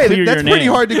pants. Yeah, you're to right. clear That's your pretty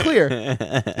name. hard to clear.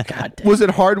 God damn. Was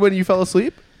it hard when you fell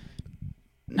asleep?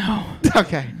 No.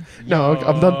 Okay. No,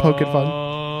 I'm done poking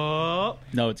fun.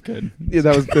 No, it's good. Yeah,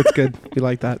 that's good. We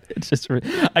like that. It's just I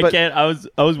But, can't. I was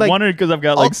like, wondering because I've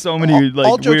got like so many all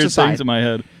like jokes weird aside, things in my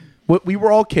head. We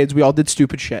were all kids. We all did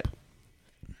stupid shit.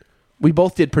 We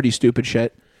both did pretty stupid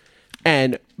shit.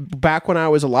 And back when I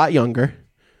was a lot younger,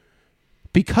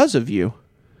 because of you,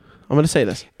 I'm going to say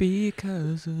this.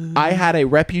 Because I had a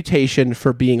reputation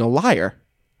for being a liar.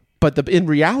 But in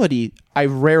reality, I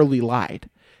rarely lied.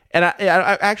 And I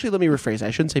actually, let me rephrase.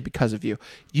 I shouldn't say because of you.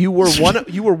 You were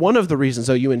one of the reasons,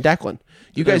 though. You and Declan,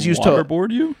 you guys used to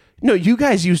waterboard you. No, you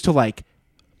guys used to like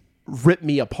rip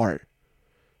me apart.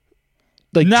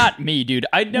 Like Not me, dude.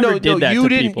 I never did that. you to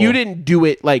didn't. people. You didn't do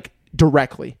it like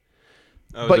directly,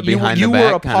 but you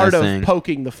were a part of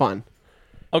poking the fun.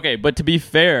 Okay, but to be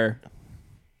fair,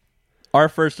 our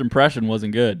first impression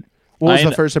wasn't good. What was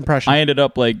the first impression? I ended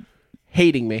up like,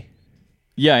 Hating me.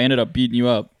 yeah, I ended up beating you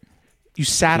up. You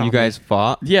sat on you guys me.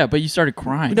 fought. Yeah, but you started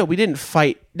crying. No, we didn't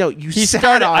fight. No, you he sat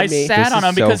started. on I me. sat This on is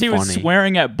him because so he was funny.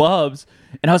 swearing at Bubs,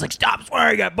 and I was like, "Stop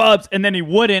swearing at Bubs!" And then he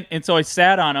wouldn't, and so I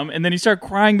sat on him, and then he started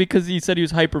crying because he said he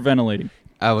was hyperventilating.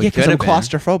 Oh, Yeah, because I'm been.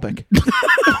 claustrophobic.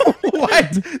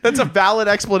 What? That's a valid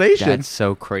explanation. That's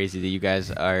so crazy that you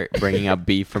guys are bringing up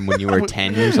beef from when you were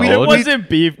 10 years We It old. wasn't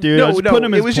beef, dude. I was putting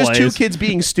him in it was his just two place. kids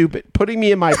being stupid, putting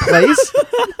me in my place.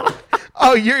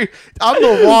 Oh, I'm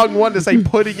the wrong one to say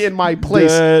putting in my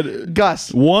place. Dad.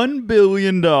 Gus. $1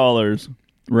 billion,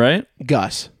 right?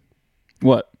 Gus.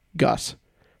 What? Gus.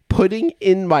 Putting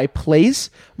in my place,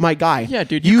 my guy. Yeah,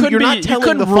 dude, you couldn't you're be- not you telling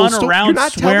couldn't the full run sto- around you're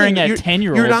not swearing telling- at you're-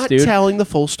 10-year-olds, You're not dude. telling the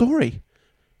full story.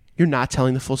 You're not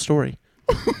telling the full story.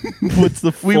 What's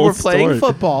the full We were playing story?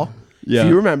 football. Yeah. If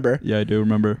you remember. Yeah, I do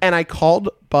remember. And I called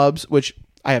Bubs, which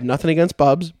I have nothing against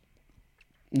Bubs.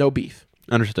 No beef.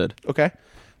 Understood. Okay?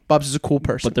 Bubs is a cool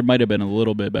person. But there might have been a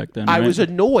little bit back then. I right? was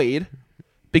annoyed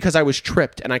because I was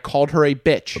tripped and I called her a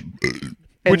bitch.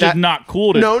 And Which is not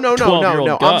cool to No. 12-year-old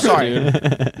I'm Gus, sorry.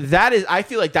 dude. That is, I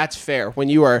feel like that's fair when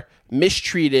you are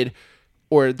mistreated,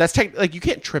 or that's like you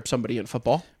can't trip somebody in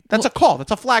football. That's a call.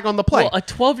 That's a flag on the play. Well, a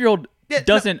 12-year-old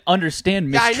doesn't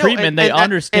understand Yeah, I know. mistreatment. And- they and-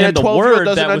 understand and a the 12-year-old word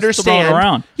doesn't that was thrown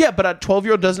around. Yeah, but a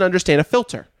 12-year-old doesn't understand a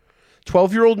filter.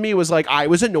 12-year-old me was like, I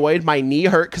was annoyed. My knee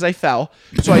hurt because I fell.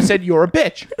 So I said, "You're a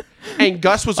bitch." And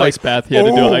Gus was like, Ice bath. He had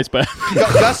to do an ice bath.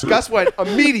 Gus went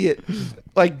immediate,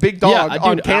 like big dog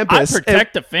on dude, campus. I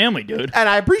protect the family, dude. and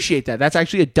I appreciate that. That's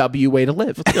actually a W way to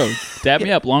live. Yo, dab me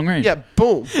up, long range. Yeah,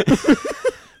 boom.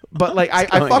 But like I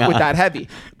going fuck with on? that heavy.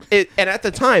 And at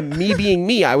the time, me being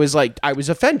me, I was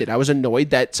offended. I was annoyed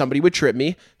that somebody would trip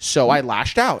me, so I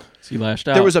lashed out. So you lashed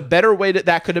out. There was a better way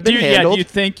that could have been do handled. you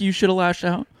think you should have lashed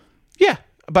out? Yeah,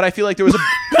 but I feel like there was a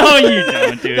No, you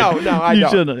don't, dude. no, I You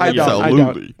don't. shouldn't. I Yeah. don't.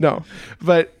 Absolutely. No,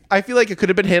 but I feel like it could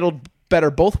have been handled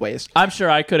better both ways. I'm sure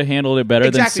I could have handled it better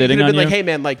than Exactly, you sitting could have on been you. like, "Hey,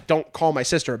 man, like, don't call my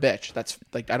sister a bitch." That's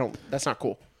like, that's not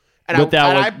cool. And But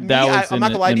that was- I'm that was not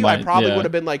gonna lie to in you. I my- probably yeah. would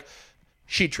have been like,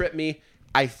 she tripped me.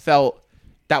 I felt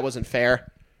that wasn't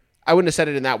fair. I wouldn't have said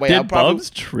it in that way. I Did probably, Bubs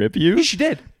trip you? Yeah, she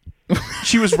did.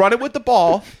 She was running with the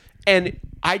ball, and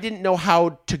I didn't know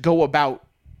how to go about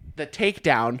the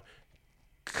takedown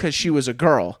because she was a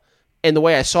girl. And the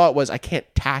way I saw it was, I can't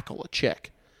tackle a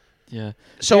chick. Yeah.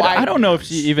 So Dude, I- I don't know if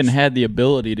she even had the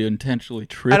ability to intentionally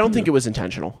trip. I don't you. think it was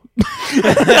intentional.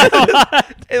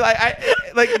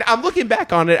 I'm looking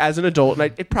back on it as an adult,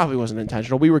 and it probably wasn't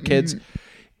intentional. We were kids.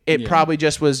 It probably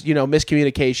just was,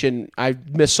 miscommunication. I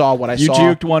missaw what I You saw.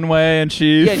 juked one way and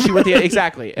she. Yeah, she went the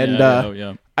exactly, and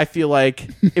yeah. I feel like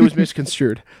it was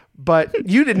misconstrued. But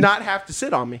you did not have to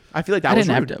sit on me. I feel like that I was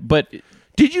didn't have rude. to. But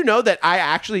Did you know that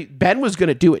Ben was going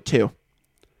to do it too?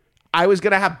 I was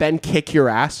going to have Ben kick your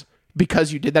ass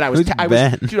because you did that. Who's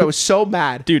Ben? I was so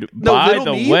mad. Dude, No, by little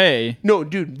the me- way. No,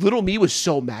 dude, little me was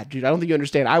so mad, dude. I don't think you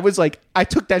understand. I was like, I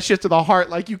took that shit to the heart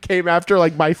like you came after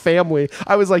like my family.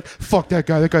 I was like, fuck that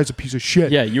guy. That guy's a piece of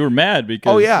shit. Yeah, you were mad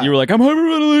because Oh, yeah. you were like, I'm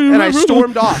hyperventilating. And I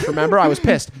stormed off, remember? I was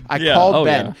pissed. I Yeah. called Oh,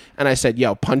 Ben yeah. and I said,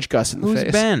 yo, punch Gus in the Who's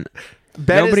face. Ben?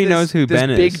 Ben Nobody is knows who this Ben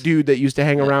is. big dude that used to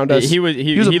hang around us. He was a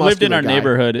lived in muscular our guy.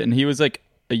 neighborhood, and he was like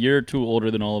a year or two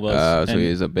older than all of us. So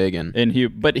he's a big one.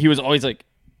 But he was always like,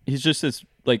 he's just this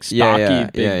like stocky Yeah,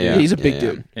 big yeah, dude. yeah. He's a big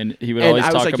dude. And he would And always I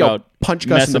was talk like, yo, about punch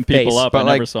Gus in the messing people face. up. But I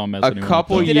like never saw him mess a anyone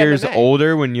couple up. He did years MMA.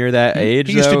 older when you're that age.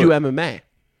 He used to though, do MMA.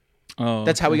 Oh,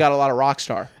 That's how he got a lot of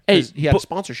Rockstar. Hey, He had a but-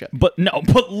 sponsorship. But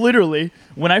literally,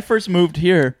 when I first moved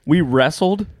here, we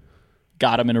wrestled,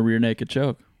 got him in a rear naked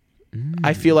choke.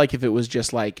 I feel like if it was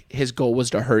just like his goal was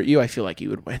to hurt you, I feel like he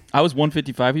would win. I was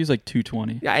 155. He was like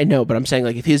 220. Yeah, I know, but I'm saying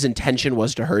like if his intention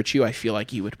was to hurt you, I feel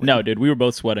like he would win. No, dude, we were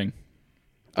both sweating.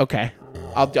 Okay,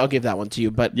 I'll give that one to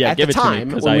you. But Yeah, at give the it to me,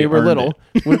 time 'cause when I we were earned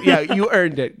little, yeah, you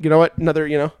earned it. You know what? Another,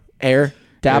 air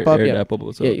dap up. Air Yeah, dap up,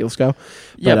 what's up? yeah, let's go.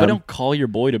 Yeah, but um, don't call your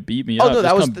boy to beat me Oh up. no, that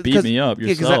Just was come beat me up yeah,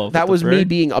 'cause yourself. that What was the me frick?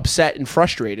 being upset and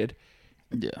frustrated.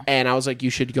 Yeah. And I was like, "You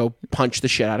should go punch the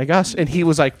shit out of Gus." And he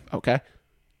was like, "Okay."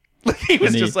 He was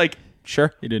And he- just like,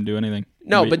 "Sure." He didn't do anything.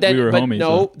 No, we, but then we were but homies.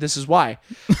 no, so- this is why.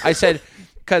 I said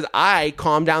because I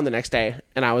calmed down the next day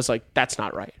and I was like, "That's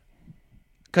not right."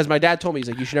 Because my dad told me, he's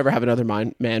like, "You should never have another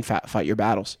man fight your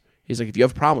battles." He's like, "If you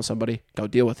have a problem with somebody, go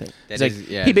deal with it." He's like,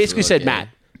 he basically said, "Matt,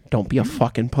 don't be a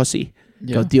fucking pussy.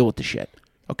 Go Yeah. deal with the shit."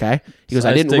 Okay. He goes, "I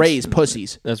Size didn't six- raise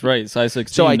pussies." That's right. Size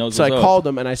 16 So I knows so I what's up. called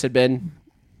him and I said, "Ben,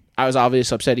 I was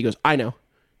obviously upset." He goes, "I know."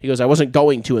 He goes, "I wasn't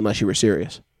going to unless you were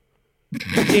serious."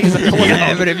 He's like,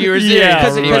 Yeah, but if you were serious, Yeah,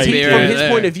 because right. from his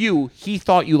point of view, he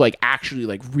thought you like actually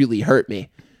like really hurt me.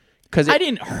 Because I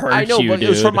didn't hurt I know, you, but it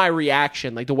was dude. from my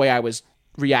reaction, like the way I was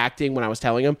reacting when I was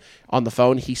telling him on the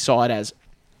phone. He saw it as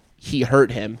he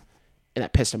hurt him, and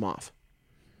that pissed him off.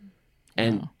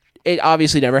 And it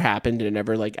obviously never happened, and it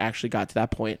never like actually got to that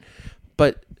point.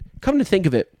 But come to think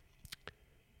of it,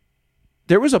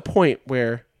 there was a point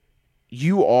where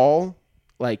you all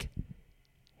like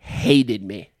hated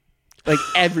me. Like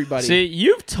everybody. See,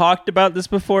 you've talked about this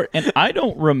before, and I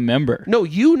don't remember. No,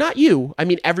 you, not you. I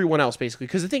mean, everyone else, basically.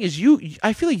 Because the thing is,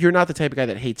 I feel like you're not the type of guy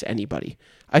that hates anybody.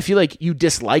 I feel like you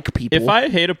dislike people. If I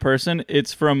hate a person,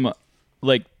 it's from,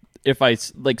 like, if I,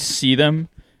 like, see them,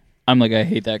 I'm like, I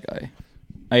hate that guy.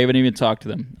 I haven't even talked to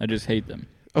them. I just hate them.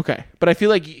 Okay. But I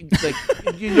feel like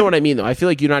you know what I mean, though. I feel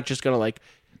like you're not just going to, like,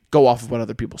 go off of what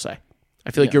other people say. I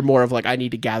feel like you're more of, like, I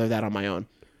need to gather that on my own.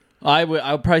 I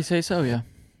would probably say so, yeah.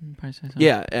 I'd probably say so.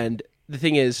 Yeah, and the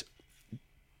thing is,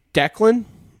 Declan,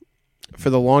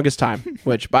 for the longest time,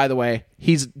 which, by the way,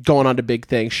 he's going on to big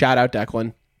things. Shout out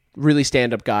Declan. Really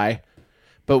stand-up guy.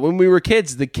 But when we were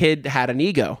kids, the kid had an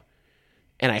ego.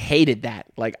 And I hated that.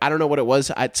 Like, I don't know what it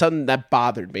was. Something that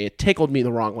bothered me. It tickled me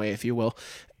the wrong way, if you will.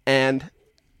 And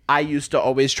I used to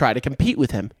always try to compete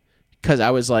with him. Because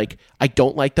I was like, I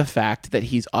don't like the fact that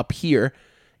he's up here.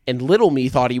 And little me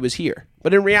thought he was here.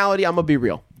 But in reality, I'm going to be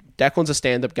real. Declan's a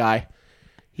stand-up guy.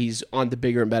 He's on to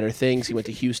bigger and better things. He went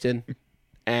to Houston.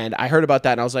 And I heard about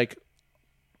that, and I was like,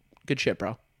 good shit,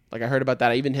 bro. Like, I heard about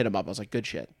that. I even hit him up. I was like, good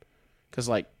shit. Because,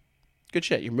 like, good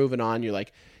shit. You're moving on. You're,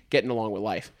 like, getting along with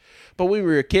life. But when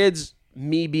we were kids,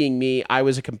 me being me, I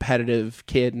was a competitive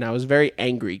kid, and I was very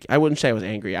angry. I wouldn't say I was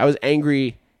angry. I was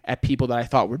angry at people that I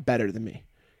thought were better than me.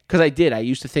 Because I did. I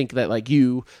used to think that, like,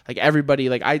 you, like, everybody,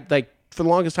 like, for the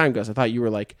longest time, Gus, I thought you were,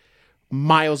 like,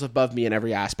 miles above me in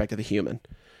every aspect of the human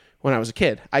when I was a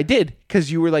kid. I did, because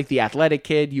you were like the athletic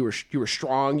kid. You were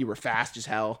strong. You were fast as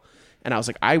hell. And I was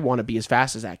like, I want to be as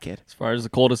fast as that kid. As far as the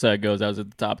cul-de-sac goes, I was at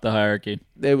the top of the hierarchy.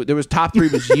 There was top three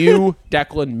was you,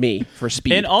 Declan, me for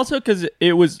speed. And also because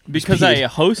it was because Speed. I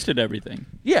hosted everything.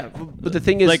 Yeah, but the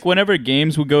thing is, Like, whenever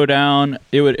games would go down,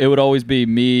 it would always be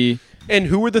me. and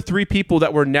who were the three people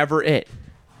that were never it?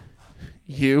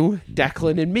 You,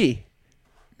 Declan, and me.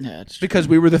 Yeah, it's Because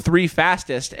we were the three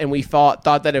fastest, and we thought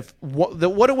that if what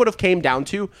it would have came down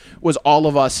to was all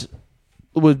of us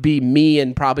would be me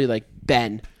and probably like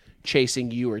Ben chasing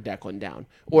you or Declan down,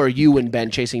 or you and Ben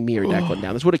chasing me or Declan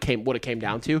down. That's what it came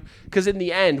down to. Because in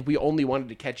the end, we only wanted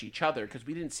to catch each other because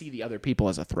we didn't see the other people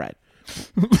as a threat.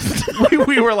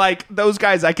 we were like, those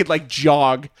guys I could like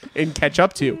jog and catch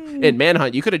up to. In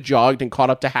Manhunt, you could have jogged and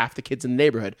caught up to half the kids in the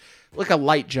neighborhood, like a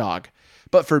light jog.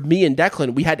 But for me and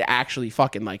Declan, we had to actually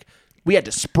fucking like, we had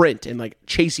to sprint and like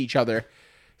chase each other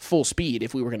full speed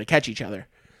if we were going to catch each other.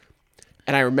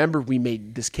 And I remember we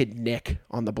made this kid Nick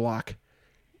on the block.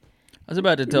 I was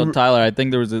about to tell Tyler. I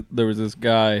think there was this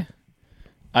guy.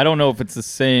 I don't know if it's the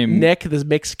same. Nick, this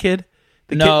mixed kid.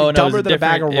 The No, kid no, it was dumber a than a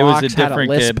bag of different. It was rocks, a had different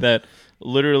lisp. kid that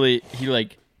literally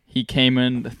he came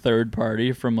in third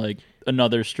party from like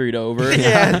another street over,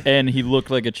 Yeah. and he looked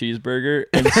like a cheeseburger,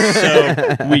 and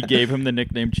so we gave him the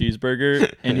nickname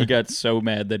Cheeseburger, and he got so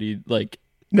mad that he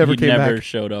Never he came never back.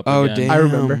 showed up. Oh, again. damn. I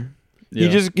remember.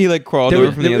 Yeah. He like crawled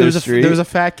over from the other street. There was a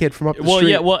fat kid from up the Well,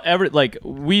 street. yeah. Well,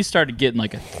 we started getting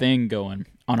like a thing going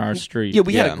on our street. Yeah,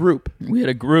 we had a group. We had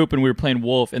a group and we were playing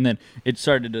Wolf, and then it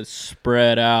started to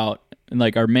spread out. And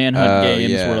like our manhunt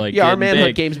games were like our getting manhunt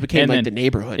big. games became And like then- the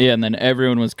neighborhood. Yeah, and then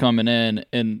everyone was coming in,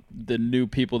 and the new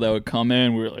people that would come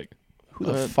in, we were like, Who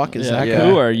the fuck is yeah, that Yeah. guy?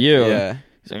 Who are you? Yeah.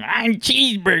 He's like, I'm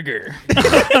Cheeseburger.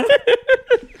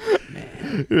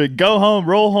 You're like, go home,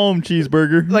 roll home,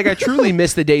 Cheeseburger. Like, I truly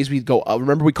miss the days we'd go.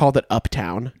 Remember, we called it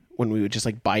Uptown when we would just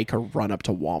like bike or run up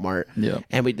to Walmart. Yeah.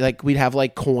 And we'd have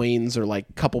like coins or like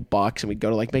a couple bucks, and we'd go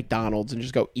to like McDonald's and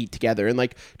just go eat together and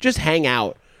like just hang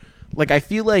out. Like, I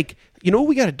feel like, you know what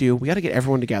we got to do? We got to get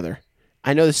everyone together.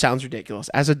 I know this sounds ridiculous,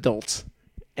 as adults,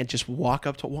 and just walk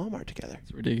up to Walmart together.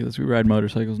 It's ridiculous. We ride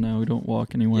motorcycles now. We don't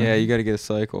walk anywhere. Yeah, you got to get a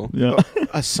cycle. Yeah.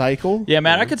 A cycle? Yeah,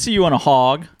 man, I could see you on a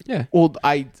hog. Yeah. Well,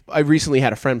 I recently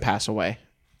had a friend pass away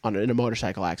in a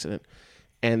motorcycle accident,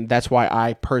 and that's why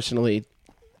I personally,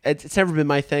 it's never been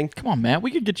my thing. Come on, man.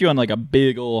 We could get you on like a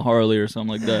big old Harley or something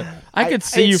like that. I could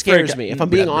see it you. scares freak- me. If I'm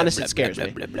being honest, it scares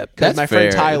me. That's my friend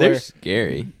fair. Tyler, They're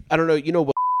scary. I don't know, you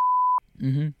know.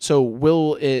 Mm-hmm. So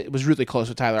Will was really close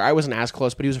with Tyler. I wasn't as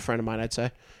close, but he was a friend of mine. I'd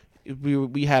say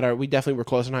we definitely were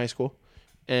close in high school,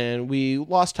 and we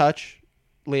lost touch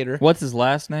later. What's his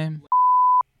last name?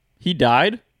 He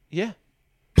died? Yeah,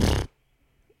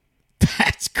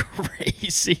 That's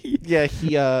crazy. yeah.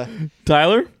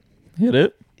 Tyler, hit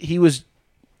it. He was.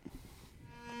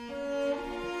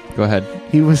 Go ahead.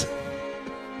 He was.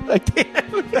 I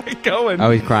can't. Keep going.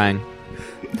 Oh, he's crying.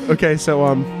 Okay, so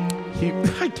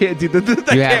I can't do the.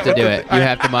 You have to do it. You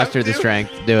have to muster the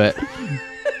strength. Do it.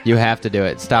 You have to do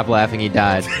it. Stop laughing. He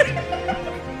died.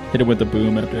 Hit it with the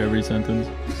boom after every sentence.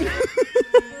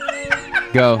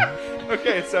 Go.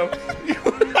 Okay, so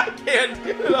I can't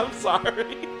do it. I'm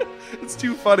sorry. It's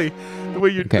too funny the way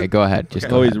you. Okay, go ahead. Just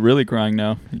Okay. go Oh, ahead. he's really crying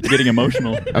now. He's getting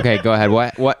emotional. Okay, go ahead.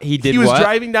 What he did? He was what?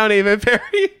 driving down Avon Ferry.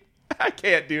 I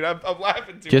can't, dude. I'm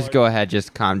laughing too Just hard. go ahead.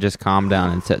 Just calm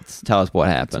down and tell us what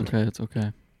happened. Okay, it's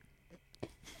okay.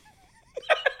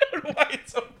 Why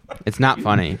it's so funny. It's not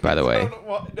funny, by the I way. don't know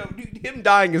why- no, dude, him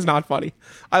dying is not funny.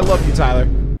 I love you, Tyler.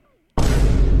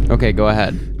 Okay, go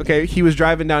ahead. Okay, he was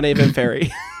driving down Avon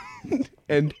Ferry,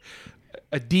 and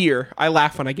a deer. I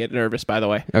laugh when I get nervous. By the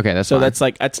way. Okay, that's So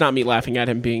fine. that's not me laughing at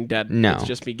him being dead. No. It's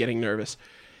just me getting nervous.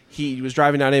 He was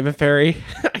driving down Avon Ferry.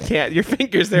 I can't. Your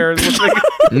fingers there. Look like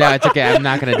No, it's okay. I'm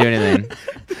not gonna do anything.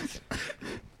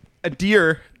 a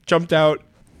deer jumped out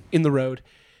in the road.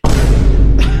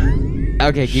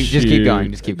 Okay, just keep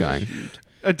going. Just keep going.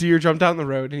 A deer jumped out in the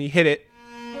road and he hit it.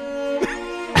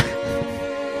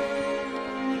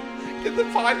 Can the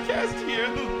podcast hear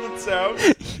the sound?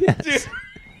 Yes. Dude.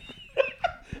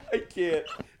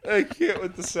 I can't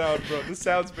with the sound, bro. The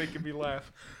sound's making me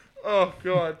laugh. Oh,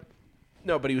 God.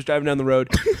 No, but he was driving down the road.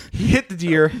 He hit the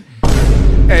deer.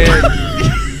 And...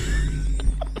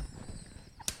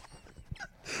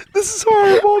 This is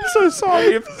horrible. I'm so sorry.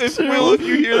 If Will, if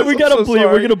you hear this, we I'm gotta so bleep.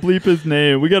 sorry. We're gonna bleep his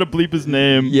name. We gotta bleep his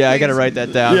name. Yeah, I gotta write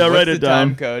that down. Yeah, What's write the it down.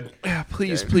 time code. Yeah,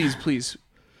 please, please, please.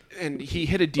 And he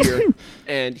hit a deer,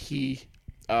 and he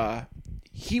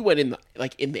went in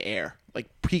the air. Like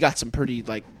he got some pretty he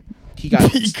got He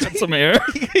got some air.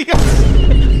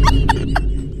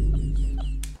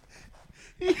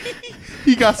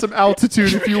 he got some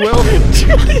altitude, if you will.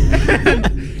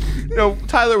 No,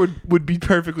 Tyler would be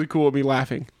perfectly cool with me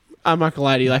laughing. I'm not gonna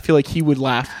lie to you. I feel like he would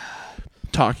laugh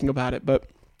talking about it. But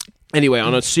anyway,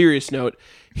 on a serious note,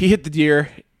 he hit the deer.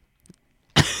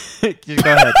 Just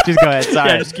go ahead. Just go ahead. Sorry.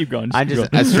 Yeah, just keep going. I'm keep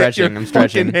just going. stretching. I'm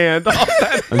stretching. Fucking hand off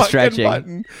that I'm fucking stretching.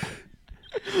 button.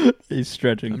 He's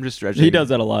stretching. I'm just stretching. He does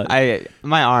that a lot.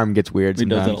 My arm gets weird He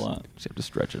does sometimes. that a lot. Just have to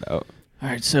stretch it out. All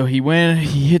right, so he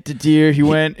hit the deer. He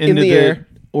went in into the the air.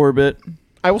 orbit.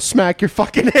 I will smack your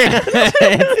fucking hand.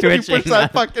 It's He twitching. puts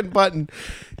that fucking button.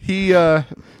 He got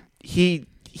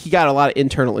a lot of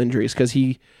internal injuries because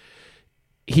he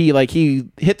hit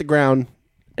the ground,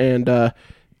 and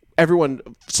everyone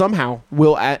somehow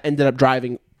ended up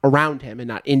driving around him and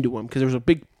not into him because there was a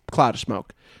big cloud of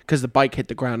smoke because the bike hit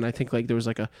the ground. And I think there was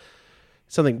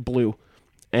something blue,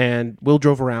 and Will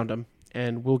drove around him,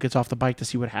 and Will gets off the bike to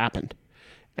see what happened,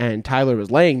 and Tyler was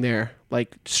laying there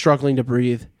struggling to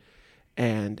breathe.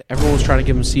 And everyone was trying to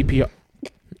give him CPR.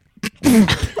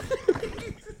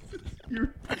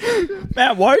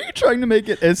 Matt, why are you trying to make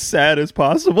it as sad as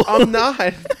possible? I'm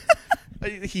not.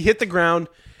 He hit the ground.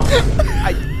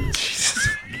 Jesus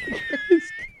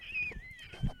Christ.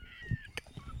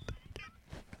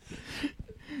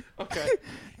 Okay.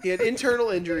 He had internal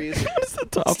injuries. What's the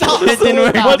top? Stop. Right? It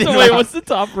didn't work. What's the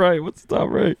top right? What's the top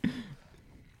right?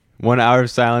 1 hour of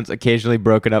silence, occasionally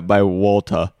broken up by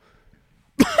Walter.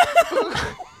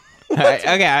 Alright,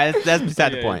 okay, that's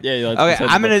beside the point. Yeah, okay,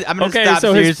 I'm gonna Okay, stop.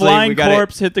 so his Seriously, flying we gotta-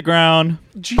 corpse hit the ground.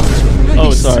 Jesus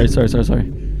Christ. Oh,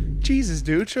 sorry. Jesus,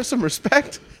 dude, show some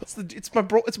respect. It's my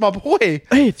bro. It's my boy.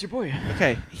 Hey, it's your boy.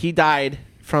 Okay, he died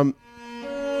from.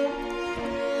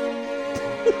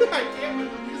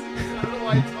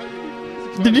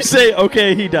 Did you say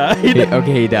okay? He died.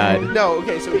 Okay, he died. No,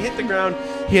 okay, so he hit the ground.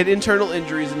 He had internal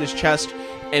injuries in his chest,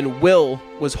 and Will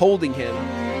was holding him,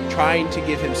 trying to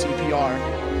give him CPR,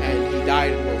 and he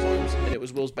died in Will's arms, and it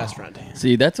was Will's best friend.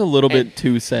 See, that's a little And- bit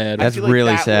too sad. That's I feel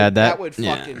really sad. That would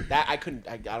Yeah. fucking that I couldn't.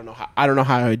 I don't know how. I don't know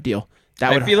how I would deal.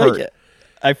 That would I feel hurt. like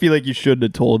I feel like you shouldn't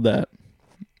have told that.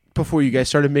 Before you guys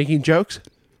started making jokes.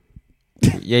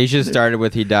 Yeah, you should have started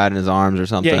with he died in his arms or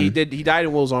something. Yeah, he did. He died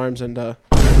in Will's arms, and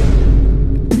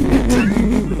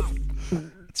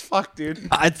it's fucked, dude. It's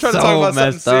Trying to so talk about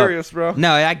something messed up. serious, bro.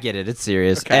 No, I get it. It's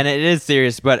serious, Okay. and it is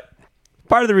serious. But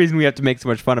part of the reason we have to make so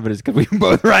much fun of it is because we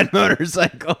both ride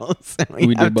motorcycles. And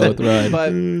We have did both ride.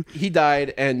 But he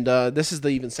died, and this is the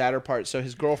even sadder part. So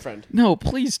his girlfriend. No,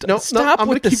 please No, stop I'm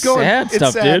with gonna the keep going. sad It's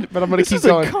stuff, sad, dude. but I'm gonna This keep is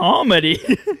going. a comedy.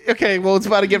 Okay, well, it's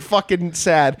about to get fucking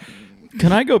sad.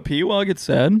 Can I go pee while I get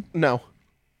sad? No,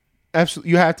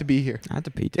 absolutely, you have to be here. I have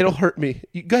to pee. Too. It'll hurt me.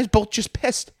 You guys both just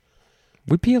pissed.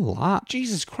 We pee a lot.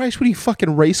 Jesus Christ, what are you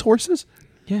fucking racehorses?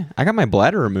 Yeah, I got my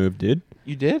bladder removed, dude.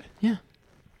 You did? Yeah.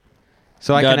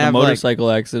 So I Got can in a have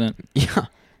motorcycle accident. yeah,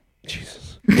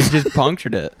 Jesus. it just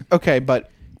punctured it. Okay,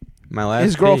 but My last.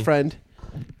 his pee. girlfriend,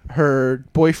 her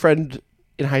boyfriend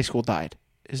in high school died.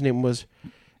 His name was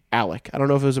Alec. I don't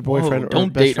know if it was a boyfriend Whoa, or don't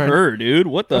a best date friend. her, dude.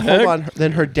 What the Hold heck? on.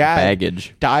 Then her dad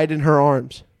baggage. died in her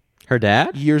arms. Her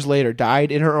dad? Years later,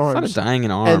 died in her It's not arms. dying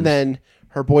in arms. And then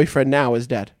her boyfriend now is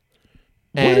dead.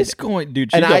 What And is going,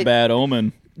 dude? She's and a I- bad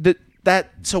omen.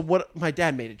 so what? My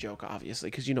dad made a joke, obviously,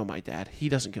 because you know my dad. He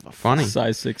doesn't give a fuck. funny.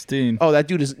 Size 16. Oh, that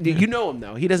dude is. You know him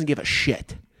though. He doesn't give a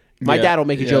shit. My Yeah, dad will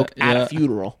make a yeah, joke at yeah. a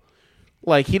funeral,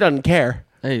 like he doesn't care.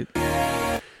 Hey.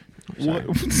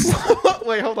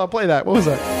 Wait, hold on. Play that. What was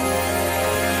that?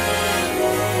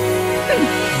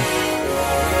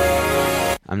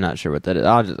 I'm not sure what that is.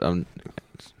 I'll just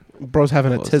Bro's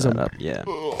having a close that tism. up. Yeah,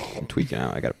 I'm tweaking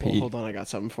out. I gotta Well, pee. hold on, I got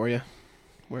something for you.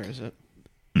 Where is it?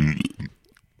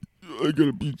 I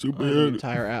gotta pee so I have an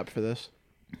entire app for this.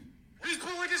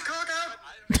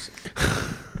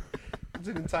 It's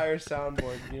an entire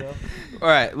soundboard, you know. All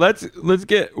right, let's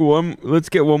get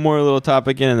one more little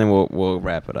topic in, and then we'll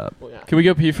wrap it up. Well, yeah. Can we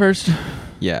go pee first?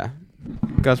 Yeah,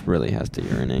 Gus really has to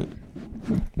urinate.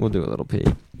 We'll do a little pee.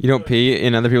 You don't pee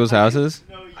in other people's houses?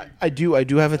 I do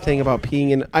have a thing about peeing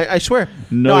in. I swear.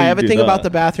 No, I you have a do thing not. about the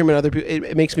bathroom and other people.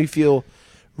 It makes me feel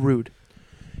rude,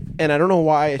 and I don't know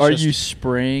why. It's Are just, you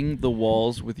spraying the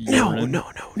walls with No, urine? no.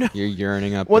 You're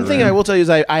urinating up. One the thing room. I will tell you is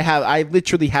I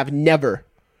literally have never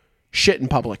shit in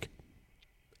public,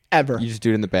 ever. You just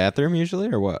do it in the bathroom usually,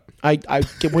 or what? I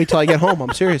can wait till I get home.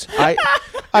 I'm serious. I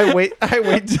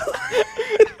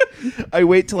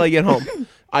wait till I get home.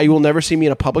 I will never see me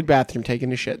in a public bathroom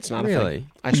taking a shit. It's not a Really?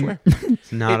 thing. I swear.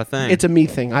 It's not a thing. It's a me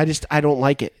thing. I don't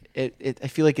like it. I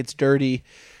feel like it's dirty.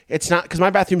 It's not because my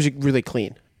bathroom's really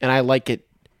clean, and I like it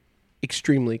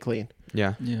extremely clean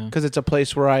yeah. Yeah. because it's a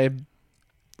place where I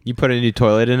You put a new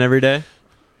toilet in every day.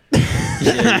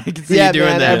 Yeah, I can see you doing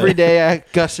man. that. Every day,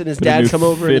 Gus and his Put a dad new come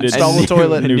over and fitted- install the new-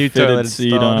 toilet. A new New fitted toilet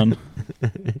seat installed. on.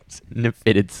 It's in a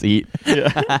fitted seat.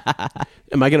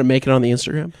 Am I gonna make it on the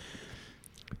Instagram?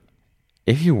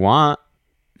 If you want.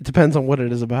 It depends on what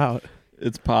it is about.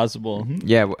 It's possible.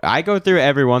 Yeah, I go through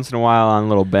every once in a while on a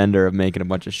little bender of making a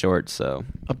bunch of shorts. So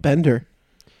A bender.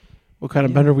 What kind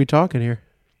of bender are we talking here?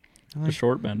 A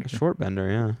short bender. a short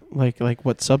bender, yeah. Like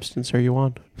what substance are you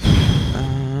on?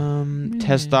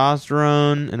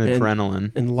 Testosterone and And-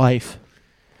 adrenaline. In life,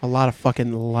 a lot of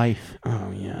fucking life.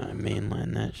 Oh yeah, I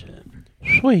mainline that shit.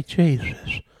 Sweet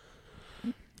Jesus.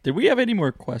 Did we have any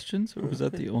more questions, or was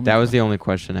that the only? That was the only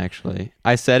question, actually.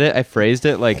 I said it. I phrased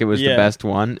it like it was the Yeah. best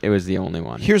one. It was the only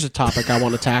one. Here's a topic I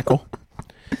want to tackle.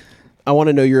 I want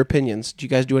to know your opinions. Do you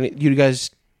guys do any? You guys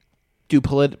do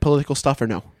political stuff or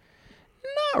no?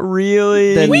 Not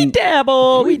really. Then- We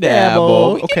dabble. We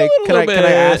dabble. We Okay, give a can I little can I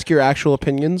bit. ask your actual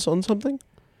opinions on something?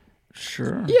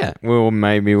 Sure. Yeah. Well,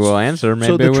 maybe we'll answer. Maybe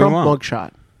So the we Trump won't.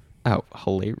 mugshot. Oh,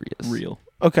 hilarious. Real.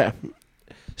 Okay,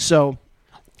 so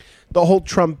the whole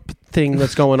Trump thing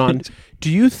that's going on.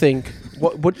 Do you think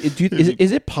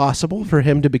is it possible for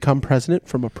him to become president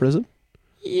from a prison?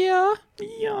 Yeah.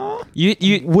 Yeah. You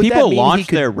Would that people mean he launch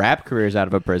could- their rap careers out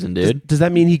of a prison, dude. Does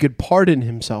that mean he could pardon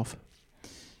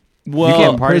Well, you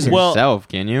can't pardon well, yourself,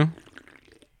 can you?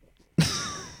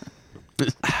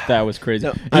 That was crazy.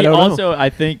 No, I don't know. I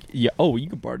think, you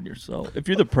can pardon yourself. If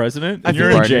you're the president and I you're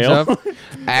feel in like jail,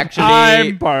 Actually,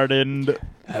 I'm pardoned.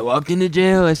 I walked into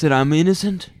jail. I said I'm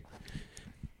innocent.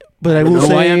 But I will know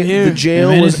why I'm say here. the jail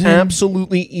I'm was innocent.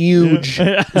 absolutely huge.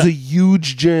 It was a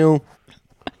huge jail.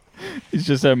 He's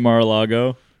just at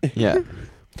Mar-a-Lago. Yeah.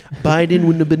 Biden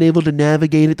wouldn't have been able to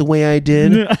navigate it the way I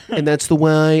did, and that's the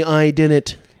way I did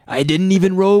it. I didn't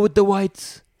even roll with the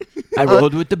whites. I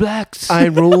rolled with the blacks. I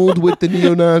rolled with the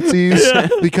neo-Nazis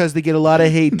because they get a lot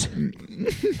of hate.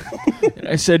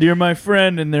 I said, you're my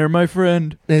friend, and they're my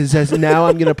friend. It says, now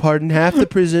I'm going to pardon half the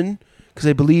prison because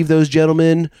I believe those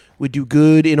gentlemen would do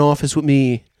good in office with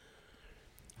me.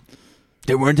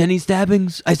 There weren't any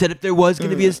stabbings. I said if there was going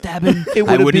to be a stabbing, It I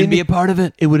would've wouldn't been- be a part of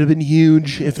it. It would have been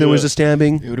huge if there was a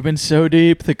stabbing. It would have been so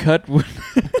deep, the cut would...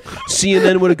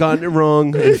 CNN would have gotten it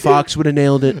wrong, and Fox would have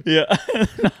nailed it. Yeah.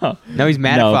 No, he's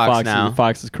mad at Fox now.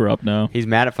 Fox is corrupt now. He's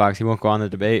mad at Fox. He won't go on the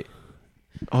debate.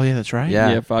 Oh, yeah, that's right. Yeah.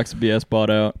 Yeah, Fox BS bought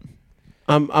out.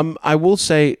 I will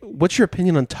say, what's your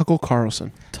opinion on Tucker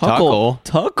Carlson? Tuckle.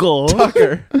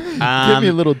 Tucker. Give me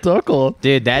a little tuckle.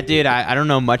 Dude, that dude, I don't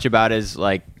know much about his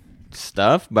like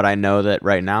stuff, but I know that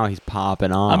right now he's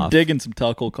popping off. I'm digging some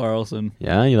Tuckle Carlson.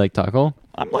 Yeah, you like Tuckle?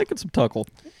 I'm liking some Tuckle.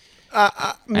 Me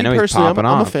I know he's personally, popping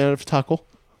I'm a off. fan of Tuckle.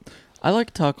 I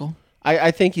like Tuckle.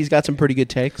 I think he's got some pretty good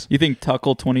takes. You think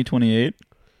Tuckle 2028?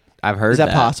 I've heard Is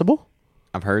that possible?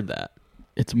 I've heard that.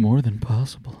 It's more than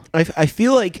possible. I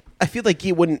feel like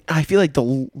he wouldn't. I feel like the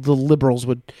liberals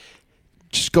would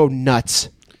just go nuts.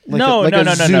 Like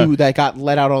a zoo that got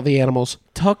let out all the animals.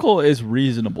 Tuckle is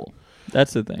reasonable.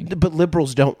 That's the thing. But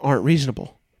liberals aren't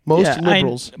reasonable. Most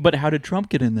liberals. But how did Trump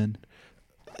get in then?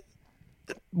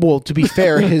 Well, to be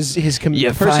fair, the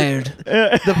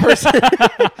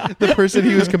person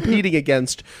he was competing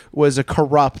against was a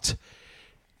corrupt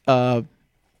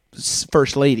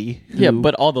first lady.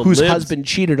 But all the whose libs- husband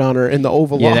cheated on her in the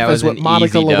Oval Yeah, that Office was with an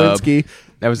Monica easy dub. Lewinsky.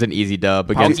 That was an easy dub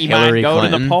against Pokemon Hillary go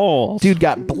Clinton. to the polls. Dude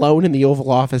got blown in the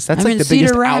Oval Office. That's I'm like in the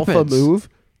biggest Cedar alpha Rapids. move.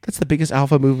 That's the biggest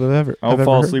alpha move I've I'll ever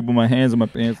fall heard. asleep with my hands in my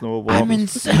pants in the Oval I'm in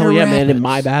Office. Cedar Hell yeah, man! In Rapids.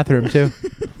 my bathroom too.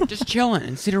 Just chilling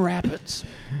in Cedar Rapids.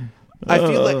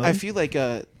 I feel like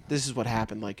this is what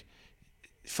happened. Like,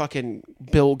 fucking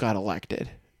Bill got elected,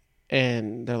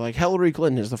 and they're like, Hillary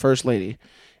Clinton is the first lady,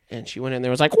 and she went in there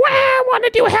and was like, "Wow, I want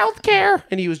to do health care,"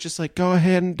 and he was just like, "Go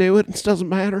ahead and do it. It doesn't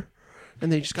matter,"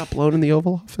 and they just got blown in the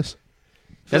Oval Office.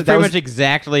 That's pretty much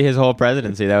exactly his whole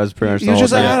presidency. That was pretty much He the was whole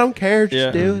just like, thing. "I don't care.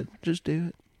 Just Yeah. do it. Just do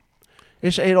it.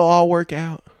 It'll all work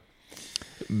out."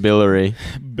 Billary.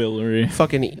 Billary.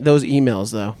 Fucking those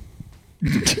emails though.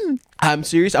 I'm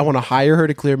serious. I want to hire her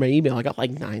to clear my email. I got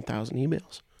like 9,000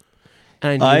 emails.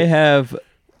 And I have...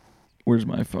 Where's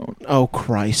my phone? Oh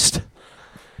Christ!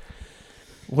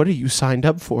 What are you signed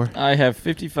up for? I have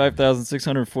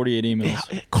 55,648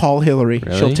 emails. Call Hillary.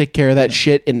 Really? She'll take care of that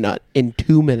shit in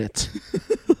 2 minutes.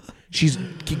 She's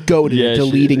goaded at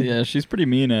deleting. She's pretty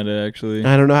mean at it, actually.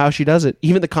 I don't know how she does it.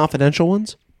 Even the confidential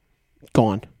ones,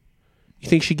 gone. You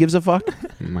think she gives a fuck?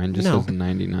 Mine just No. says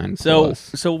 99 So,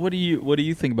 plus. so what do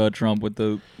you think about Trump with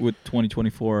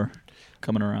 2024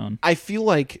 coming around? I feel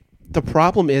like the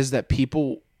problem is that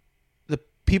people's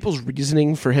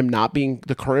reasoning for him not being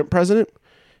the current president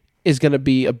is going to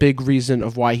be a big reason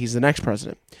of why he's the next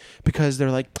president. Because they're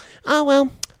like, oh,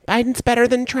 well, Biden's better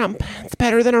than Trump. It's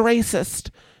better than a racist.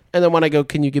 And then when I go,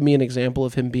 can you give me an example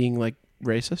of him being like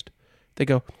racist? They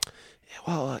go,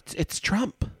 well, it's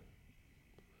Trump.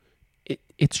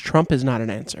 It's Trump is not an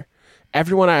answer.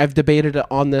 Everyone I've debated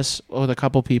on this with a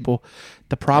couple people,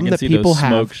 the problem I can that see people those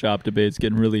have, smoke shop debates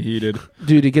getting really heated.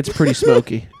 dude, it gets pretty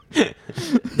smoky.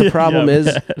 The problem Yeah, is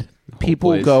bad.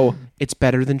 people place. go, it's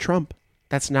better than Trump.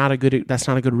 That's not a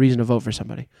good reason to vote for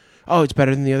somebody. Oh, it's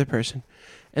better than the other person.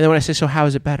 And then when I say, so how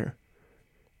is it better?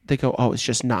 They go, oh, it's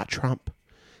just not Trump.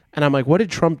 And I'm like, what did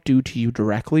Trump do to you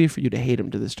directly for you to hate him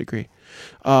to this degree?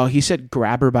 Oh, he said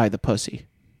grab her by the pussy.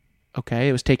 Okay,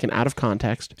 it was taken out of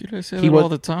context. Dude, I say He that was- all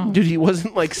the time. Dude, he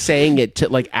wasn't like saying it to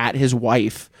like at his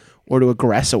wife or to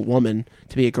aggress a woman,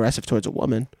 to be aggressive towards a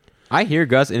woman. I hear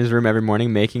Gus in his room every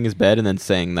morning making his bed and then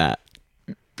saying that.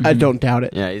 I don't doubt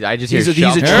it. Yeah, I just hear He's a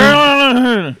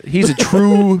shuffling. He's a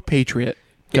true patriot.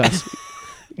 Gus.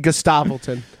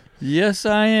 Gustavelton. Yes,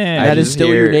 I am. That is just still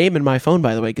hear- your name in my phone,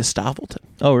 by the way. Gustavelton.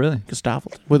 Oh, really?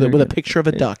 Gustavelton. With a Very good. picture of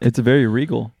a duck. It's a very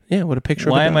regal. Yeah, with a picture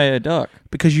Why of a am duck. I a duck?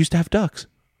 Because you used to have ducks.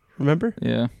 Remember?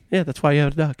 Yeah. Yeah, that's why you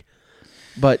have a duck.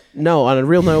 But no, on a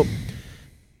real note,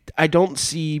 I don't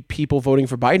see people voting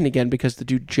for Biden again because the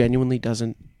dude genuinely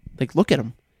doesn't like look at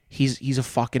him. He's a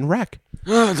fucking wreck.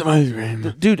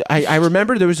 Dude, I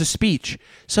remember there was a speech.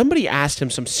 Somebody asked him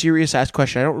some serious ass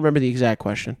question. I don't remember the exact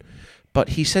question. But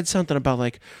he said something about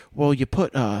like, well, you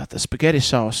put the spaghetti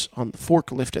sauce on the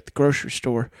forklift at the grocery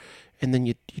store, and then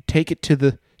you take it to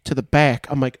the back.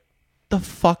 I'm like, the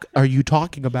fuck are you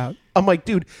talking about? I'm like,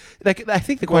 dude, like, I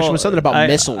think the question was something about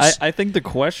missiles. I think the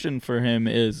question for him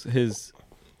is his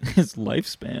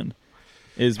lifespan.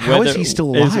 How is he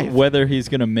still alive? Is whether he's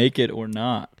going to make it or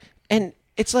not. And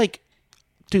it's like,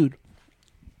 dude.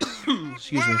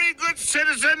 Excuse me. Very good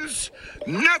citizens,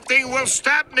 nothing will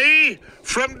stop me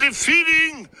from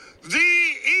defeating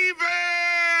the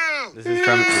evil. This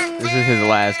is his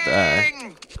last.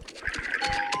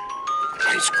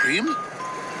 Ice cream?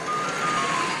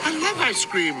 I love ice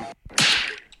cream.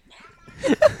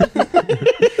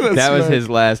 That was his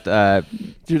last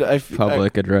Dude,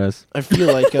 public address. I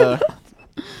feel like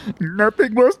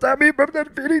Nothing will stop me from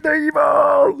defeating the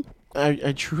evil.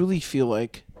 I truly feel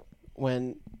like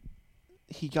when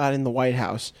he got in the White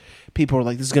House, people were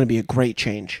like, this is going to be a great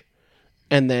change.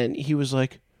 And then he was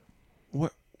like,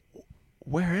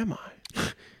 where am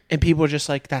I? And people were just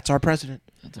like, that's our president.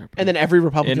 And then every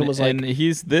Republican was like... And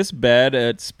he's this bad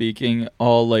at speaking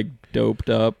all, like, doped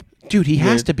up. Dude, he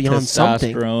has to be on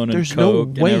something. Testosterone There's and coke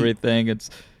no way. and everything. It's...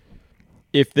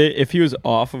 If he was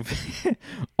off of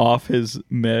off his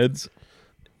meds,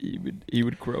 he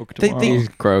would croak tomorrow. He's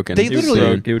croaking. They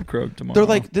literally... He would croak tomorrow. They're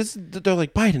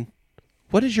like, Biden,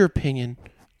 what is your opinion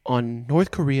on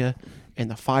North Korea and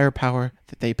the firepower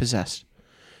that they possess?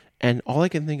 And all I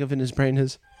can think of in his brain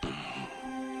is...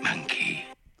 Monkey.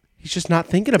 He's just not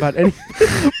thinking about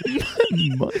anything.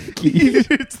 Monkey.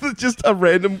 It's just a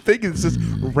random thing. It's just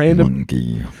random.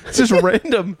 Monkey. It's just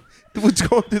random what's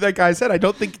going through that guy's head. I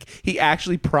don't think he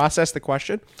actually processed the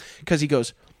question because he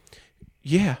goes,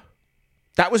 yeah.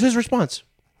 That was his response.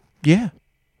 Yeah.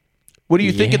 What do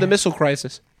you think of the missile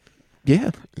crisis?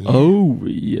 Yeah. Oh,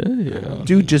 yeah.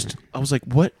 Dude, I was like,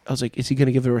 what? I was like, is he going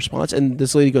to give a response? And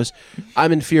this lady goes,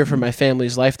 I'm in fear for my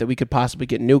family's life that we could possibly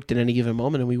get nuked at any given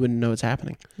moment and we wouldn't know it's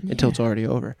happening until it's already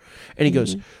over. And he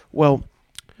goes, well,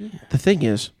 the thing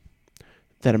is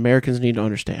that Americans need to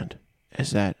understand is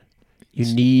that you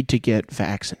need to get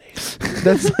vaccinated.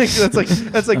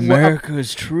 That's like America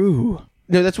is true.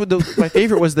 No, that's what my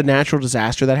favorite was the natural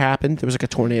disaster that happened. There was like a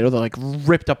tornado that like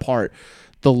ripped apart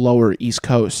the lower East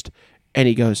Coast. And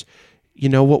he goes, you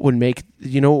know what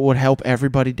would help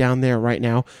everybody down there right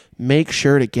now? Make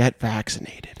sure to get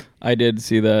vaccinated. I did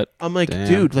see that. I'm like, damn.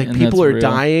 dude, like And people are that's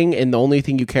real. dying and the only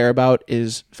thing you care about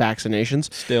is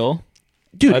vaccinations. Still?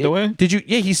 Dude, By the way? did you?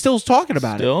 Yeah, he's still talking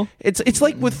about Still? it. It's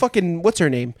like with fucking, what's her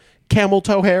name? Camel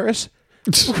Toe Harris.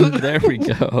 There we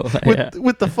go.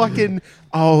 With the fucking,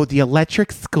 the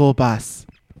electric school bus.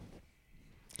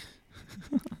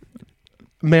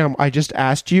 Ma'am, I just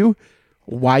asked you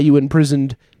why you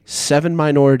imprisoned 7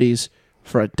 minorities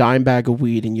for a dime bag of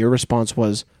weed, and your response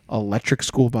was electric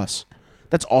school bus.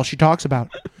 That's all she talks about.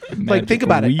 Like, think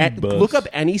about it. Look up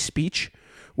any speech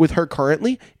with her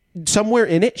currently. Somewhere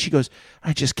in it, she goes,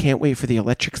 I just can't wait for the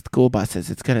electric school buses.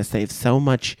 It's going to save so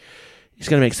much. It's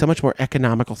going to make so much more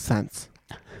economical sense.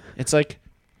 It's like,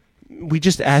 we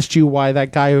just asked you why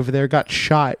that guy over there got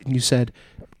shot, and you said,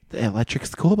 the electric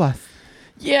school bus.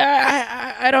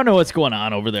 Yeah, I don't know what's going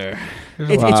on over there.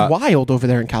 It's wild over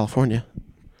there in California.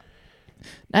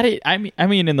 I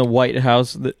mean, in the White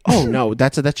House. Oh no,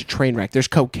 that's a train wreck. There's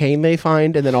cocaine they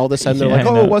find, and then all of a sudden they're Yeah, like, I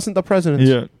 "Oh, know. it wasn't the president's."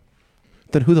 Yeah.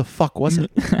 Then who the fuck was it?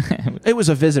 It was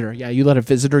a visitor. Yeah, you let a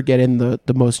visitor get in the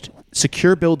most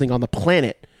secure building on the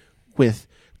planet with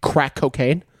crack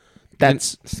cocaine.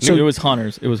 That's So it was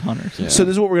hunters. It was hunters. Yeah. So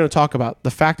this is what we're going to talk about.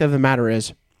 The fact of the matter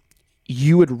is,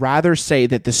 you would rather say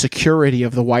that the security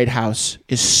of the White House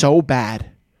is so bad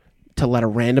to let a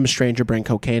random stranger bring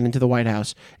cocaine into the White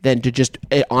House than to just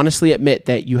honestly admit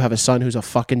that you have a son who's a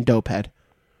fucking dopehead.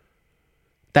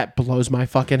 That blows my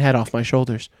fucking head off my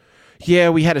shoulders. Yeah,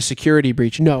 we had a security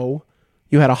breach. No,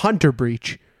 you had a hunter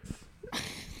breach.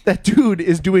 That dude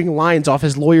is doing lines off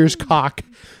his lawyer's cock.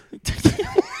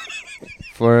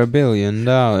 For $1 billion. For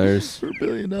 $1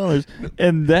 billion.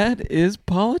 And that is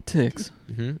politics.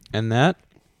 Mm-hmm. And that,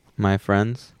 my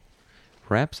friends,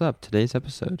 wraps up today's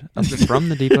episode of the From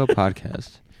the Depot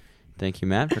podcast. Thank you,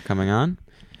 Matt, for coming on.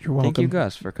 You're welcome. Thank you,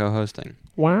 Gus, for co-hosting.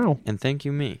 Wow. And thank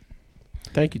you, me.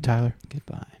 Thank you, Tyler.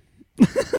 Goodbye.